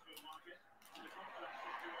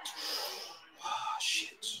 Oh,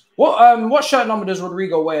 shit. What shirt number does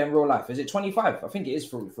Rodrigo wear in real life? Is it 25? I think it is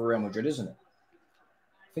for Real Madrid, isn't it?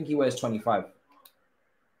 I think he wears 25. So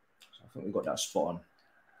I think we got that spot on.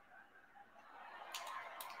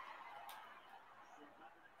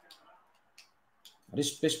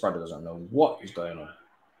 This brother doesn't know what is going on.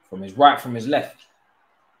 From his right, from his left.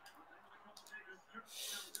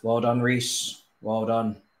 Well done, Reece. Well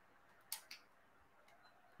done.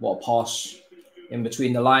 What a pass. In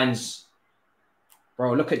between the lines.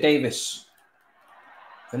 Bro, look at Davis.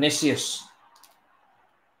 Vinicius.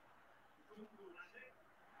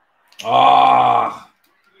 Ah.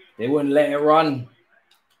 They wouldn't let it run.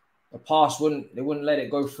 The pass they wouldn't let it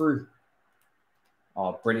go through.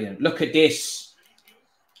 Oh, brilliant. Look at this.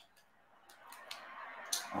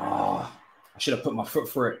 Oh, I should have put my foot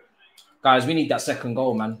through it. Guys, we need that second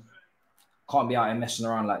goal, man. Can't be out here messing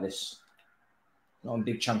around like this. Not in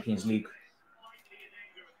big Champions League.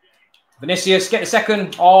 Vinicius, get the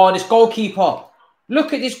second. Oh, this goalkeeper.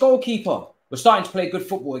 Look at this goalkeeper. We're starting to play good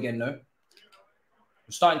football again, though.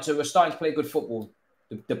 We're starting to play good football.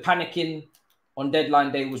 The panicking on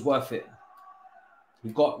deadline day was worth it.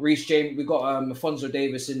 We've got Reece James. We've got Alphonso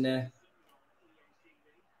Davis in there.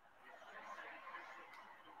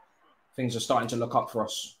 Things are starting to look up for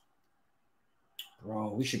us. Bro,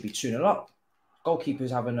 we should be 2-0 up.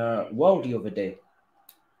 Goalkeeper's having a worldie of a day.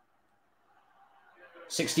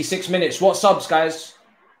 66 minutes. What subs, guys?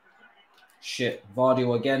 Shit.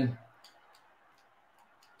 Vardy again.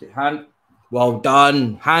 Well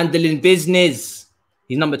done. Handling business.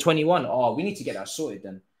 He's number 21. Oh, we need to get that sorted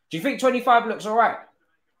then. Do you think 25 looks all right?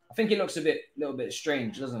 I think it looks little bit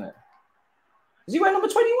strange, doesn't it? Is he wearing number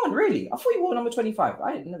 21? Really? I thought he wore number 25.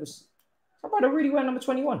 I had never... How about I really wear number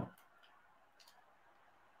 21?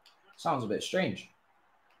 Sounds a bit strange.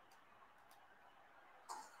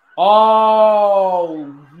 Oh,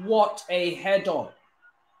 what a header.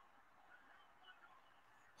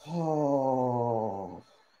 Oh.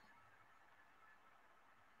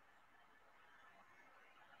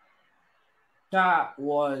 That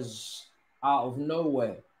was out of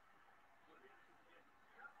nowhere.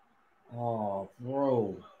 Oh,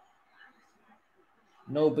 bro.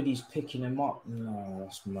 Nobody's picking him up. No,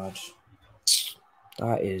 that's mad.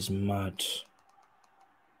 That is mad.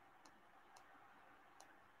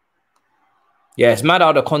 Yeah, it's mad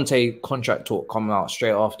how the Conte contract talk come out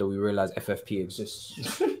straight after we realize FFP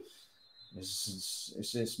exists.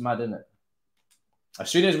 it's mad, isn't it? As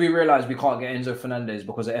soon as we realize we can't get Enzo Fernandez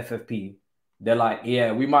because of FFP, they're like,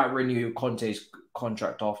 yeah, we might renew Conte's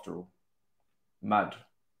contract after all. Mad.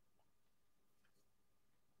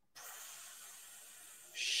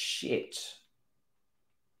 Shit.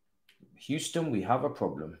 Houston, we have a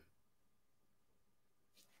problem.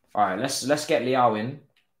 All right, let's get Liao in.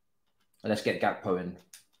 And let's get Gakpo in.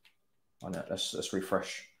 On it. Let's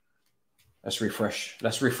refresh. Let's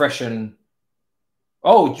refresh and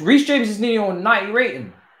oh, Reece James is nearly on 90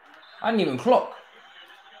 rating. I didn't even clock.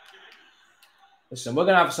 Listen, we're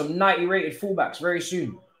gonna have some 90 rated fullbacks very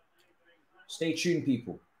soon. Stay tuned,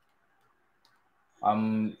 people.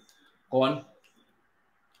 Go on.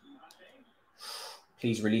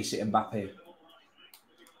 Please release it, Mbappe.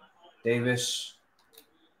 Davis.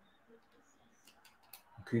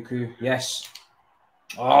 Cuckoo, yes.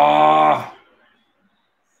 Ah.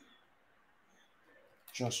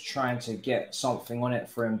 Just trying to get something on it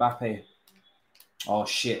for Mbappe. Oh,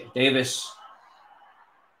 shit. Davis.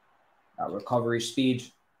 That recovery speed.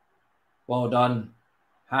 Well done.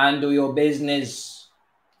 Handle your business.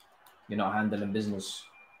 You're not handling business.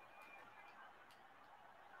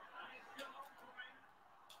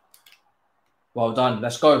 Well done.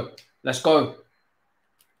 Let's go. Let's go.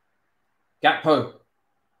 Gakpo.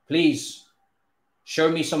 Please.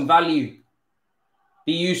 Show me some value.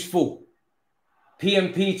 Be useful.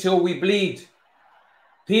 PMP till we bleed.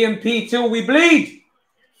 PMP till we bleed.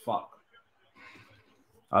 Fuck.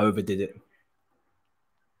 I overdid it.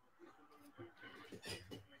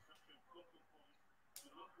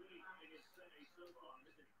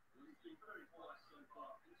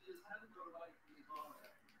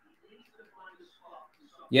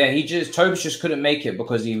 Yeah, Thabz just couldn't make it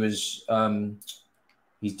because he was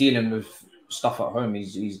he's dealing with stuff at home.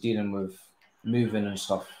 He's dealing with moving and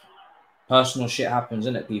stuff. Personal shit happens,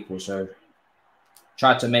 innit, people? So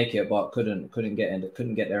tried to make it, but couldn't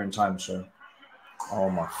get there in time. So, oh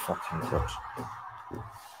my fucking god.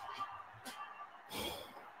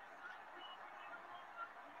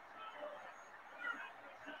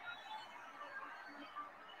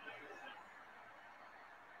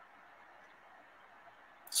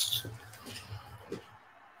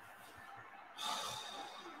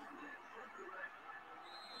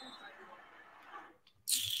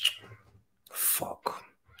 Fuck.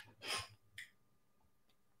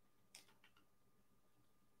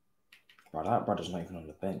 Bro, that brother's not even on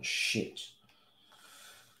the bench. Shit.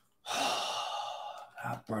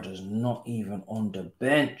 That brother's not even on the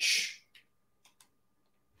bench.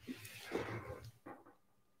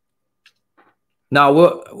 Now,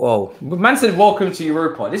 man said welcome to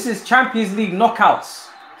Europa. This is Champions League knockouts.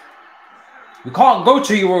 We can't go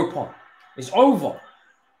to Europa. It's over.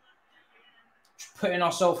 Just putting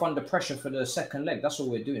ourselves under pressure for the second leg. That's all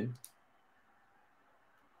we're doing.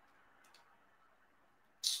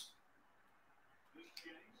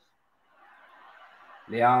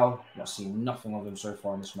 Liao, not seen nothing of him so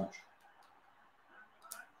far in this match.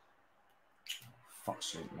 Fuck's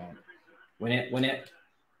sake, man. Win it, win it.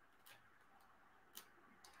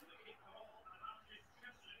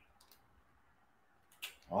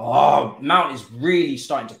 Oh, Mount is really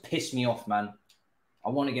starting to piss me off, man. I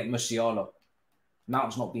want to get Musiala.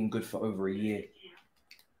 Mount's not been good for over a year.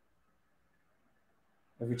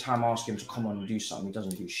 Every time I ask him to come on and do something, he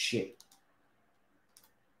doesn't do shit.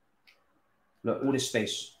 Look, all this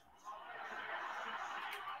space.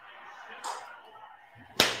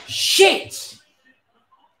 Shit!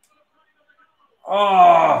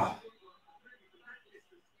 Oh!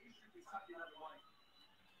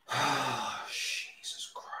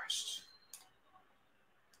 Jesus Christ.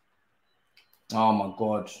 Oh my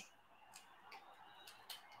God.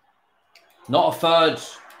 Not a third.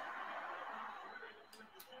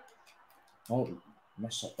 Don't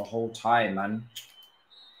mess up the whole tie, man.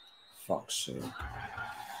 Fuck's sake.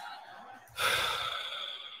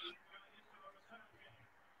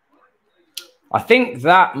 I think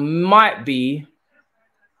that might be...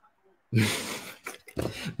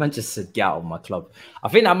 Man just said, get out of my club. I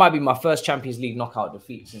think that might be my first Champions League knockout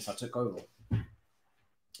defeat since I took over.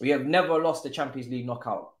 We have never lost a Champions League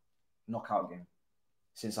knockout game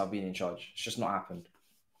since I've been in charge. It's just not happened.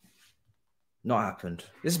 Not happened.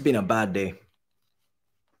 This has been a bad day.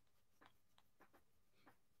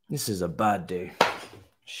 This is a bad day.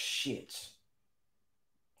 Shit.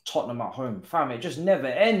 Tottenham at home. Fam, it just never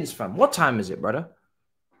ends, fam. What time is it, brother?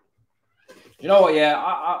 You know what, yeah,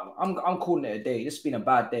 I'm calling it a day. This has been a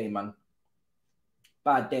bad day, man.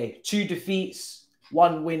 Bad day. 2 defeats,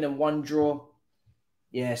 1 win and 1 draw.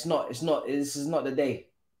 Yeah, this is not the day.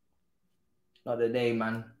 Not the day,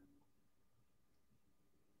 man.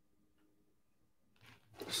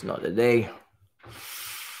 It's not the day.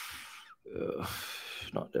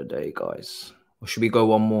 Not the day, guys. Or should we go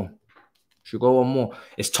one more? Should we go one more?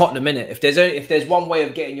 It's Tottenham, innit? If there's one way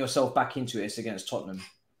of getting yourself back into it, it's against Tottenham.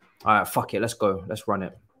 All right, fuck it. Let's go. Let's run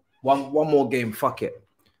it. One more game. Fuck it.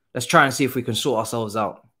 Let's try and see if we can sort ourselves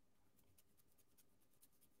out.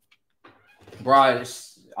 Bro,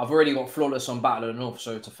 I've already got flawless on Battle of the North,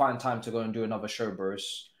 so to find time to go and do another show, bro,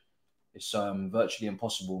 it's virtually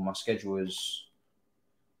impossible. My schedule is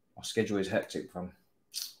hectic, fam.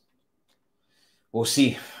 We'll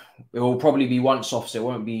see. It will probably be once off, so it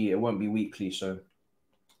won't be weekly, so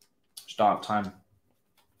start time.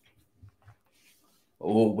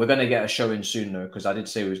 Oh, we're gonna get a show in soon though, because I did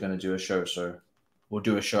say we was gonna do a show, so we'll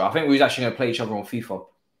do a show. I think we was actually gonna play each other on FIFA,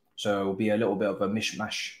 so it'll be a little bit of a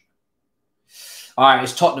mishmash. All right,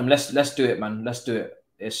 it's Tottenham. Let's do it, man. Let's do it.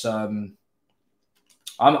 It's I think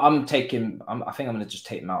I'm gonna just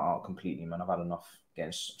take Mount out completely, man. I've had enough.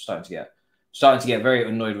 Starting to get very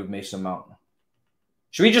annoyed with Mason Mount.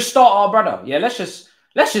 Should we just start our brother? Yeah, let's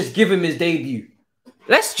just give him his debut.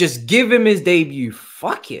 Let's just give him his debut.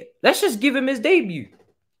 Fuck it. Let's just give him his debut.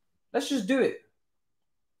 Let's just do it.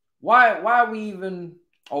 Why are we even...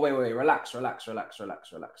 Oh, wait. Relax.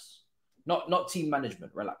 Not team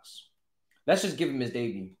management. Relax. Let's just give him his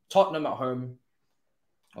debut. Tottenham at home.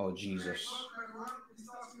 Oh, Jesus.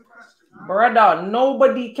 Brother,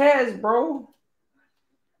 nobody cares, bro.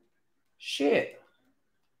 Shit.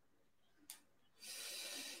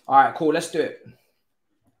 All right, cool. Let's do it.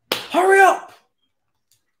 Hurry up.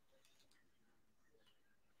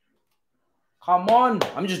 Come on.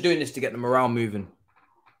 I'm just doing this to get the morale moving.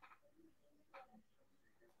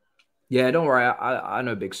 Yeah, don't worry. I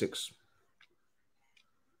know Big Six.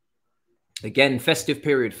 Again, festive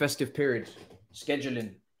period.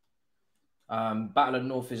 Scheduling. Battle of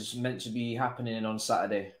North is meant to be happening on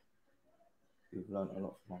Saturday. We've learned a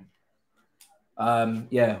lot from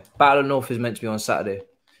yeah, Battle of North is meant to be on Saturday.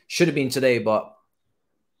 Should have been today, but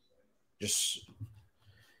just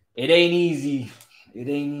it ain't easy. It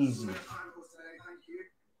ain't easy.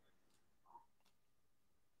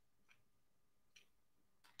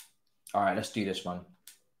 All right, let's do this, man.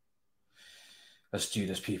 Let's do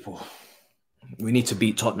this, people. We need to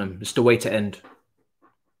beat Tottenham. It's the way to end.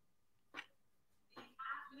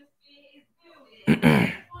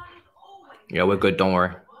 Yeah, we're good. Don't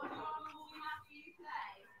worry.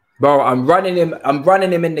 Bro, I'm running him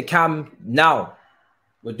in the cam now.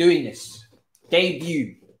 We're doing this.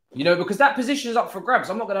 Debut. You know, because that position is up for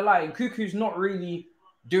grabs. I'm not going to lie. And Cuckoo's not really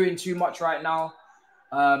doing too much right now.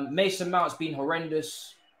 Mason Mount's been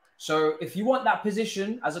horrendous. So if you want that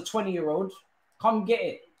position as a 20-year-old, come get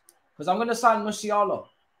it. Because I'm going to sign Musiala.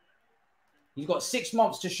 He's got 6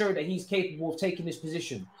 months to show that he's capable of taking this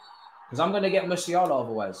position. Because I'm going to get Musiala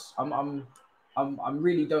otherwise. I'm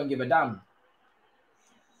really don't give a damn.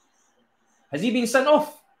 Has he been sent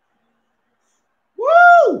off?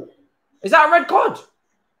 Woo! Is that a red card?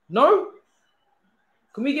 No?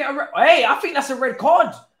 Can we get a red? Hey, I think that's a red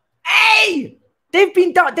card. Hey!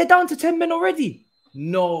 They're down to 10 men already.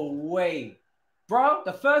 No way. Bro,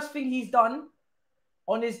 the first thing he's done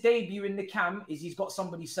on his debut in the cam is he's got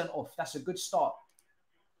somebody sent off. That's a good start.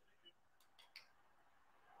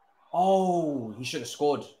 Oh, he should have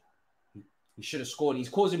scored. He should have scored. He's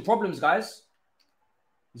causing problems, guys.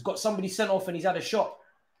 He's got somebody sent off and he's had a shot.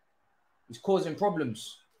 He's causing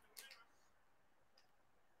problems.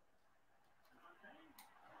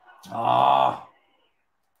 Tottenham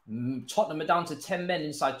are down to 10 men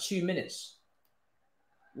inside 2 minutes.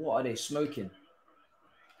 What are they smoking?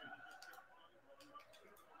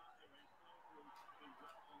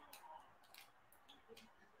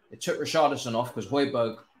 They took Richarlison off because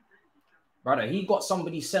Højbjerg, brother, he got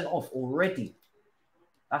somebody sent off already.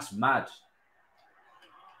 That's mad.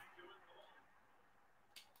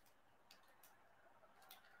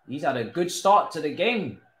 He's had a good start to the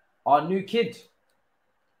game. Our new kid.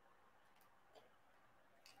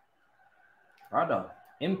 Brother,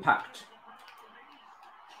 impact.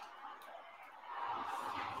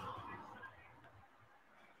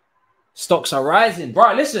 Stocks are rising.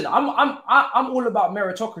 Bro, listen, I'm all about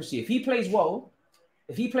meritocracy. If he plays well,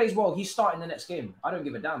 he's starting the next game. I don't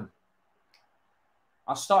give a damn.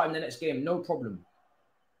 I'll start him the next game, no problem.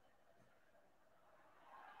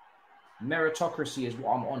 Meritocracy is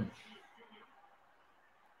what I'm on.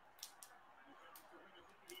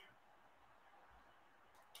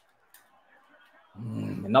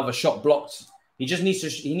 Another shot blocked. He just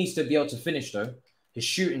needs to be able to finish though. His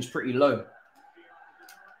shooting's pretty low.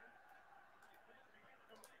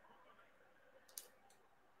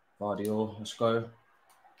 Vardio, let's go.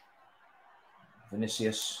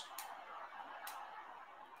 Vinicius.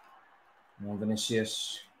 More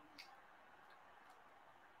Vinicius.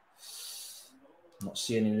 Not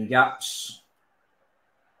seeing any gaps.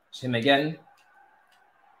 It's him again.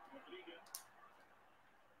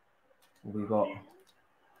 What we got?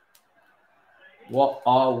 What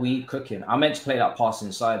are we cooking? I meant to play that pass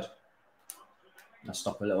inside. Let's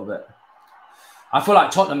stop a little bit. I feel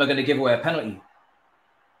like Tottenham are going to give away a penalty.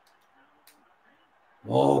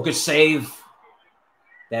 Oh, good save.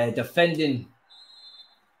 They're defending.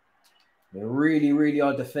 They really, really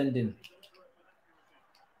are defending.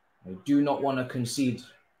 They do not want to concede.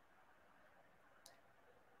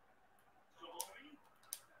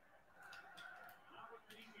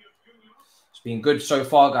 It's been good so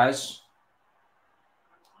far, guys.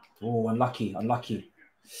 Oh, unlucky, unlucky.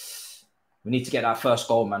 We need to get that first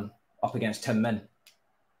goal, man. Up against 10 men.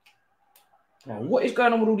 Oh, what is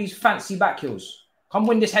going on with all these fancy back heels? Come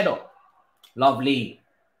win this header. Lovely.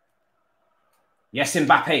 Yes,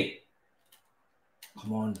 Mbappe.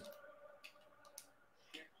 Come on.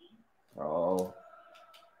 Bro.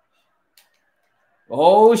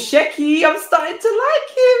 Oh, Shecky. I'm starting to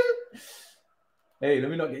like him. Hey,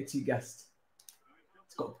 let me not get too gassed.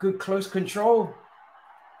 It's got good close control.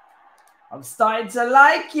 I'm starting to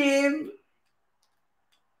like him.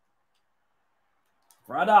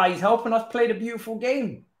 Brother, he's helping us play the beautiful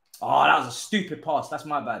game. Oh, that was a stupid pass. That's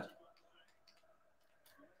my bad.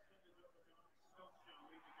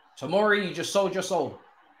 Tomori, you just sold your soul.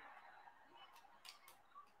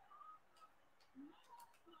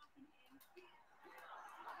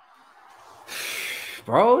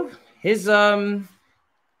 Bro, his that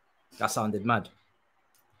sounded mad.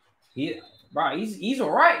 He's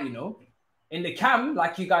all right, you know. In the cam,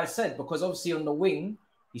 like you guys said, because obviously on the wing,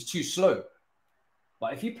 he's too slow.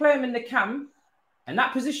 But if you play him in the cam, and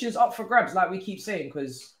that position is up for grabs, like we keep saying,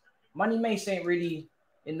 because Money Mace ain't really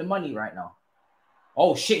in the money right now.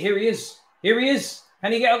 Oh, shit, here he is. Here he is.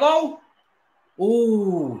 Can he get a goal?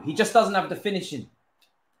 Ooh, he just doesn't have the finishing.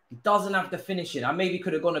 He doesn't have the finishing. I maybe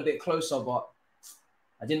could have gone a bit closer, but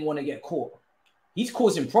I didn't want to get caught. He's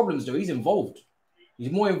causing problems, though. He's involved.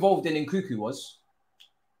 He's more involved than Nkuku was.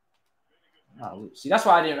 Oh, see, that's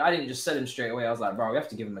why I didn't just sell him straight away. I was like, bro, we have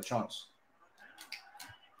to give him a chance.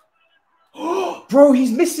 Bro,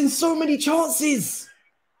 he's missing so many chances.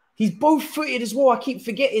 He's both-footed as well. I keep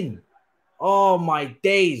forgetting. Oh, my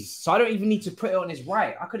days. So I don't even need to put it on his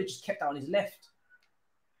right. I could have just kept that on his left.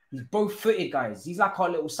 He's both-footed, guys. He's like our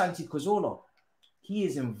little Santi Cazorla. He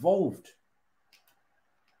is involved.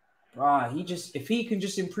 If he can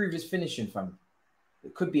just improve his finishing, fam,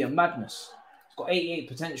 it could be a madness. He's got 88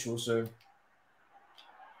 potential, so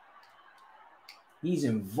he's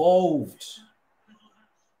involved.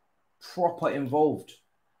 Proper involved.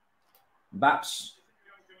 Baps.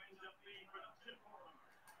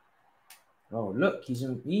 Oh, look, he's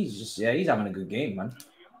having a good game, man.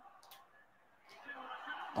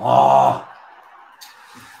 Oh,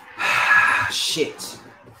 shit.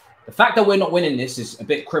 The fact that we're not winning this is a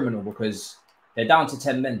bit criminal because they're down to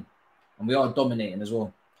 10 men and we are dominating as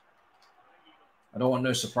well. I don't want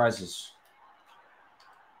no surprises.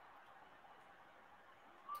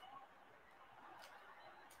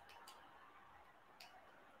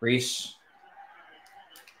 Reese.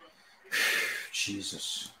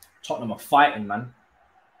 Jesus. Tottenham are fighting, man.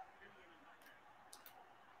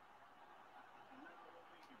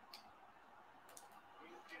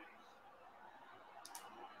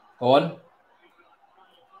 Go on.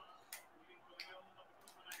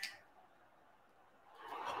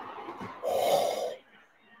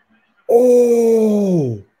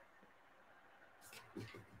 Oh.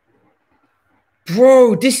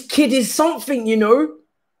 Bro, this kid is something, you know.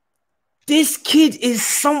 This kid is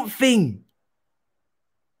something.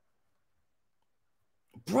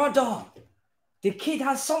 Brother, the kid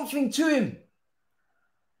has something to him.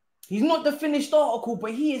 He's not the finished article,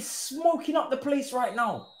 but he is smoking up the place right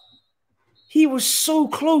now. He was so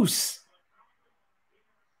close.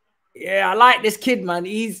 Yeah, I like this kid, man.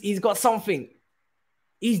 He's got something.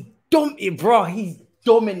 He's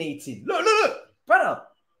dominating. Look, brother.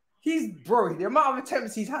 The amount of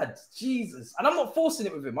attempts he's had. Jesus. And I'm not forcing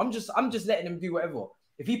it with him. I'm just letting him do whatever.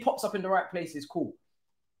 If he pops up in the right place, it's cool.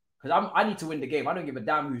 Because I need to win the game. I don't give a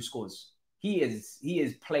damn who scores. He is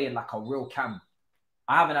playing like a real cam.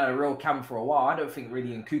 I haven't had a real cam for a while. I don't think really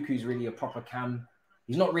Nkuku's really a proper cam.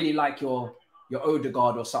 He's not really like your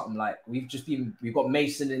Odegaard or something. Like we've got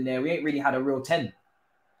Mason in there. We ain't really had a real 10.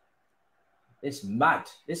 It's mad.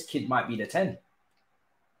 This kid might be the 10.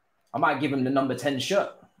 I might give him the number 10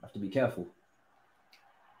 shirt. I have to be careful.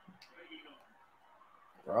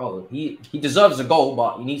 Bro, he deserves a goal,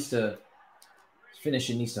 but he needs to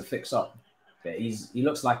finishing needs to fix up. But he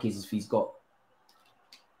looks like he's got.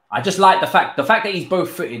 I just like the fact that he's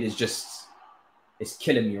both footed is just it's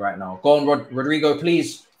killing me right now. Go on, Rodrigo,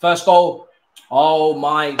 please. First goal. Oh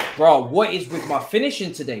my bro, what is with my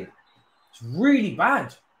finishing today? It's really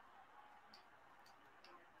bad.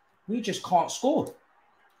 We just can't score.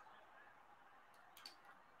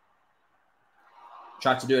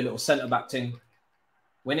 Tried to do a little centre back thing.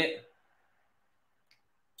 Win it.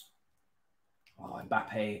 Oh,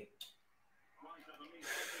 Mbappe.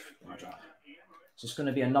 It's just going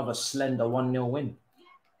to be another slender 1-0 win.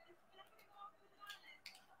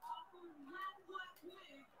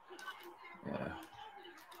 Yeah.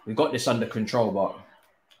 We got this under control, but...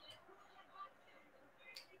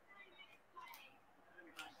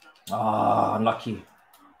 Ah, unlucky.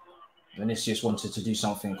 Vinicius wanted to do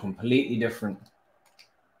something completely different.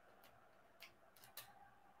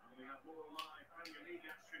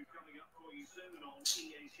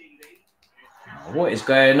 What is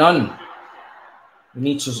going on? We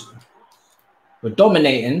need to... We're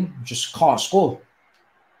dominating, just can't score.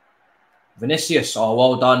 Vinicius, oh,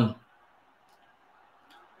 well done.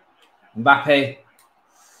 Mbappe.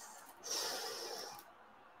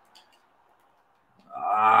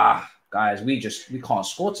 Ah, guys, we can't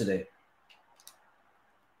score today.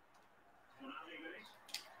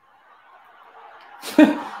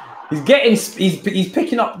 he's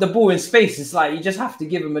picking up the ball in space. It's like you just have to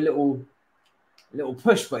give him a little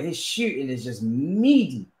push, but his shooting is just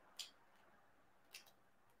meaty.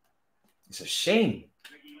 It's a shame.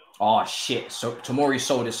 Oh shit! So Tomori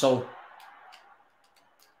sold his soul.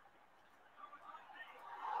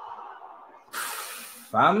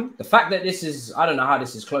 Fam, the fact that this is, I don't know how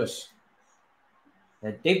this is close.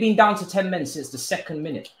 They've been down to 10 men since the 2nd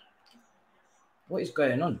minute. What is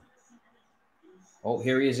going on? Oh,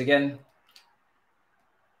 here he is again.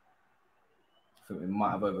 I think we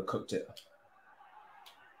might have overcooked it.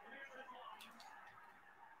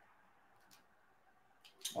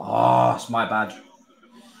 Oh, it's my bad.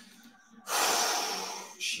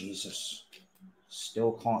 Jesus.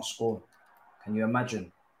 Still can't score. Can you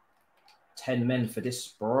imagine? 10 men for this,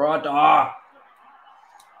 brother.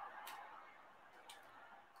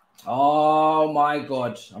 Oh, my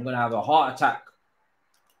God. I'm going to have a heart attack.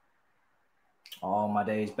 Oh, my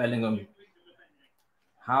days. Bellingham.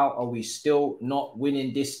 How are we still not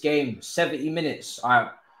winning this game? 70 minutes. All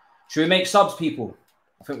right. Should we make subs, people?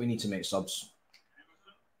 I think we need to make subs.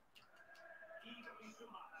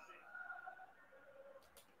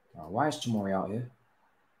 Oh, why is Tomori out here?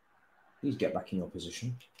 Please get back in your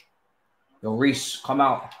position. Yo, Reese, come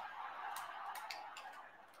out.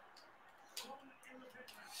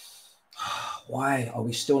 Why are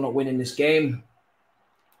we still not winning this game?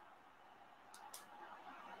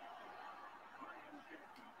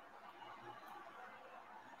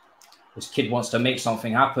 This kid wants to make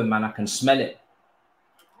something happen, man. I can smell it.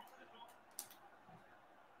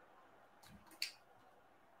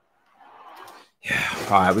 Yeah.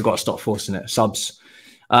 All right, we got to stop forcing it. Subs.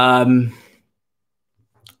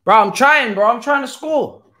 Bro, I'm trying, bro. I'm trying to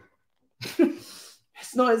score.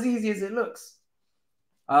 It's not as easy as it looks.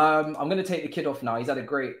 I'm gonna take the kid off now. He's had a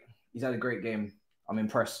great game. I'm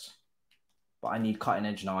impressed. But I need cutting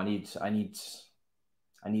edge now. I need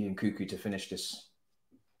Nkuku to finish this.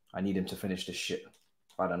 I need him to finish this shit.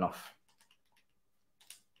 I've had enough.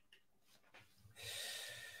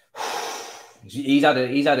 He's had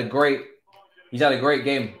a great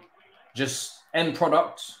game. Just end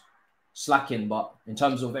product. Slacking, but in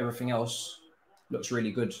terms of everything else, looks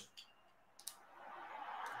really good.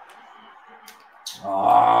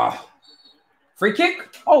 Ah, free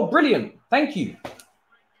kick. Oh, brilliant. Thank you.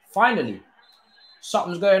 Finally,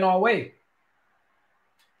 something's going our way.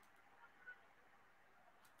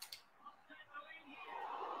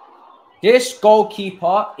 This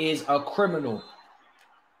goalkeeper is a criminal.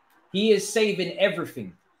 He is saving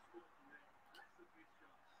everything.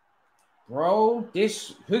 Bro,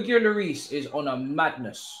 this Hugo Lloris is on a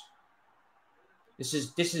madness. This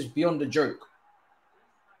is beyond a joke.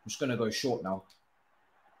 I'm just gonna go short now.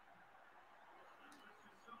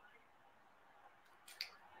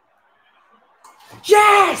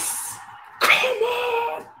 Yes! Come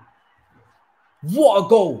on! What a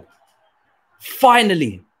goal!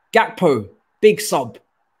 Finally, Gakpo, big sub.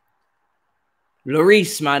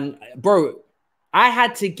 Lloris, man, bro, I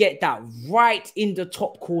had to get that right in the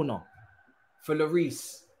top corner for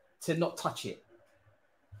Lloris to not touch it.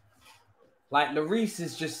 Like Lloris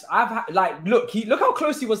is just, look how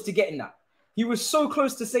close he was to getting that. He was so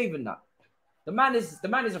close to saving that. The man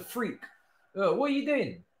is a freak. What are you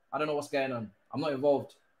doing? I don't know what's going on. I'm not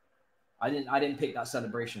involved. I didn't pick that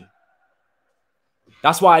celebration.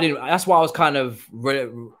 That's why I was kind of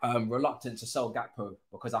reluctant to sell Gakpo,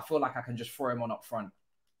 because I feel like I can just throw him on up front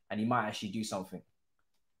and he might actually do something.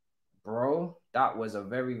 Bro, that was a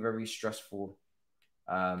very, very stressful,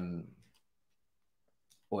 or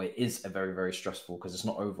it is a very, very stressful, because it's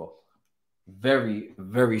not over. Very,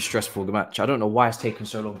 very stressful match. I don't know why it's taken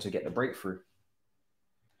so long to get the breakthrough.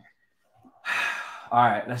 All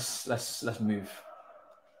right, let's move.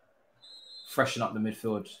 Freshen up the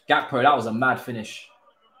midfield. Gakpo, that was a mad finish.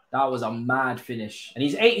 That was a mad finish. And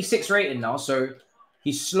he's 86 rating now, so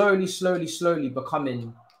he's slowly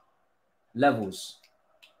becoming levels.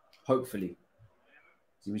 Hopefully.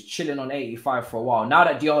 He was chilling on 85 for a while. Now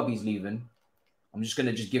that Diaby's leaving, I'm just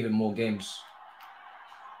going to give him more games.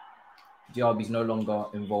 Diaby's no longer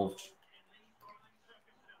involved.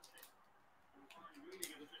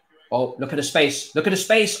 Oh, look at the space. Look at the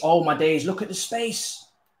space. Oh, my days. Look at the space.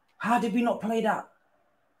 How did we not play that?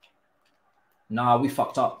 Nah, we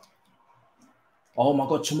fucked up. Oh, my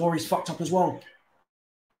God. Tomori's fucked up as well.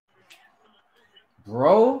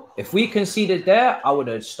 Bro, if we conceded there, I would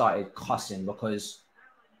have started cussing, because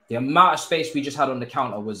the amount of space we just had on the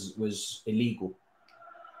counter was illegal.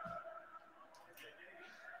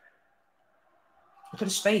 Look at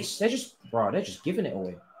the space. They're just giving it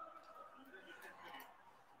away.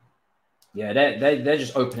 Yeah, they're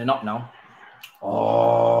just opening up now.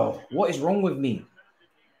 Oh, what is wrong with me?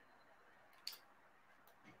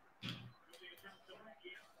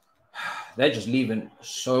 They're just leaving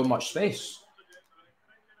so much space.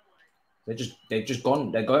 They've just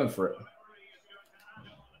gone. They're going for it.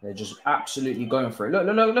 They're just absolutely going for it.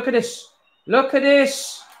 Look at this. Look at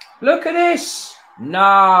this. Look at this.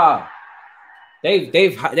 Nah.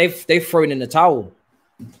 They've thrown in the towel.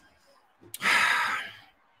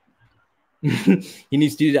 He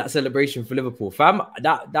needs to do that celebration for Liverpool, fam.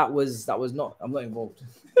 That was not. I'm not involved.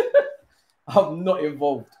 I'm not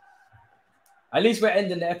involved. At least we're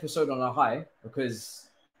ending the episode on a high, because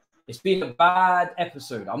it's been a bad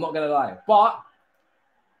episode. I'm not gonna lie, but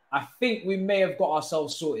I think we may have got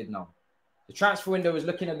ourselves sorted now. The transfer window is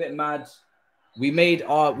looking a bit mad. We made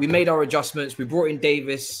our adjustments. We brought in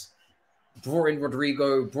Davis, brought in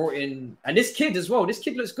Rodrigo, and this kid as well. This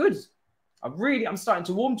kid looks good. I'm starting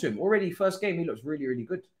to warm to him already. First game, he looks really, really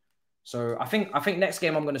good. So I think next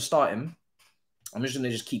game I'm going to start him. I'm just going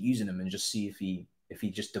to keep using him and just see if he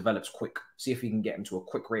just develops quick. See if we can get him to a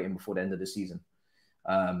quick rating before the end of the season.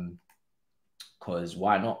 Because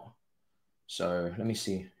why not? So let me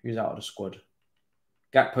see who's out of the squad.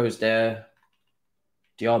 Gakpo's there.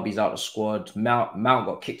 Diaby's out of the squad. Mount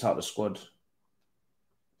got kicked out of the squad.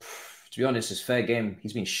 To be honest, it's fair game.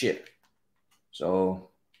 He's been shit. So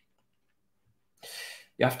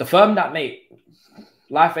you have to firm that, mate.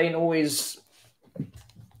 Life ain't always.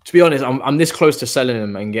 To be honest, I'm this close to selling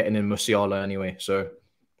him and getting in Musiala anyway. So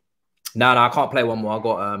no, I can't play one more. I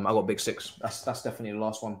got big six. That's definitely the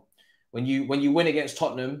last one. When you win against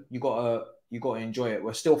Tottenham, you gotta enjoy it.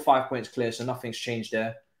 We're still 5 points clear, so nothing's changed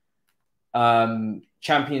there.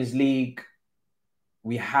 Champions League,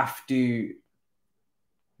 we have to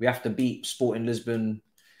beat Sporting Lisbon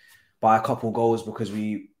by a couple goals because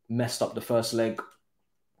we messed up the first leg.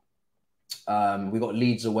 We got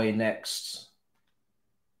Leeds away next.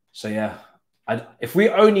 So yeah, if we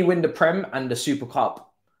only win the Prem and the Super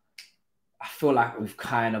Cup, I feel like we've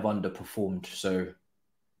kind of underperformed. So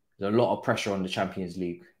there's a lot of pressure on the Champions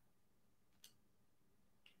League.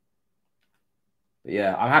 But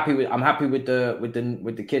yeah, I'm happy with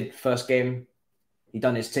the kid. First game, he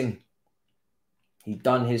done his thing. He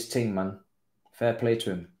done his thing, man. Fair play to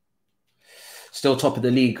him. Still top of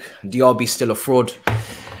the league. Diaby's still a fraud.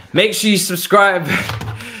 Make sure you subscribe.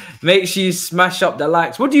 Make sure you smash up the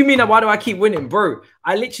likes. What do you mean? Why do I keep winning, bro?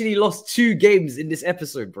 I literally lost 2 games in this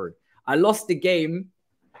episode, bro. I lost the game.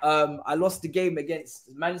 I lost the game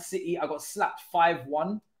against Man City. I got slapped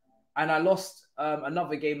 5-1. And I lost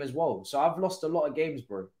another game as well. So I've lost a lot of games,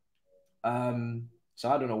 bro. So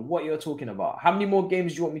I don't know what you're talking about. How many more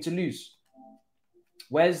games do you want me to lose?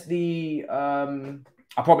 Where's the...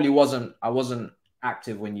 I wasn't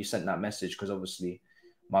active when you sent that message because obviously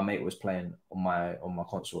my mate was playing on my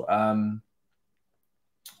console.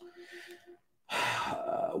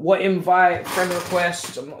 What invite? Friend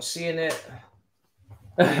request? I'm not seeing it.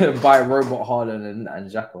 By Robot Harlan and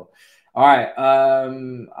Jacko. All right.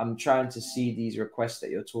 I'm trying to see these requests that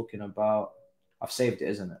you're talking about. I've saved it,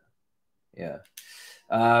 isn't it? Yeah.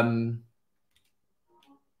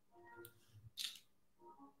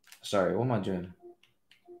 Sorry, what am I doing?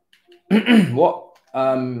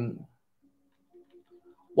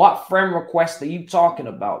 What friend request are you talking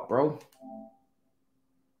about, bro?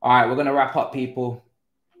 All right, we're gonna wrap up, people.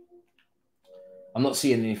 I'm not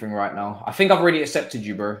seeing anything right now. I think I've already accepted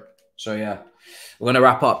you, bro. So yeah, we're gonna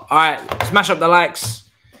wrap up. All right, smash up the likes,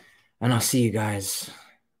 and I'll see you guys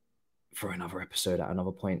for another episode at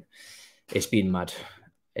another point. It's been mad.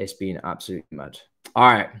 It's been absolutely mad. All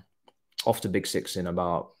right, off to Big Six in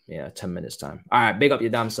about 10 minutes time. All right, big up your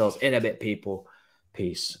damn selves in a bit, people.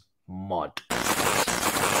 Peace, mod.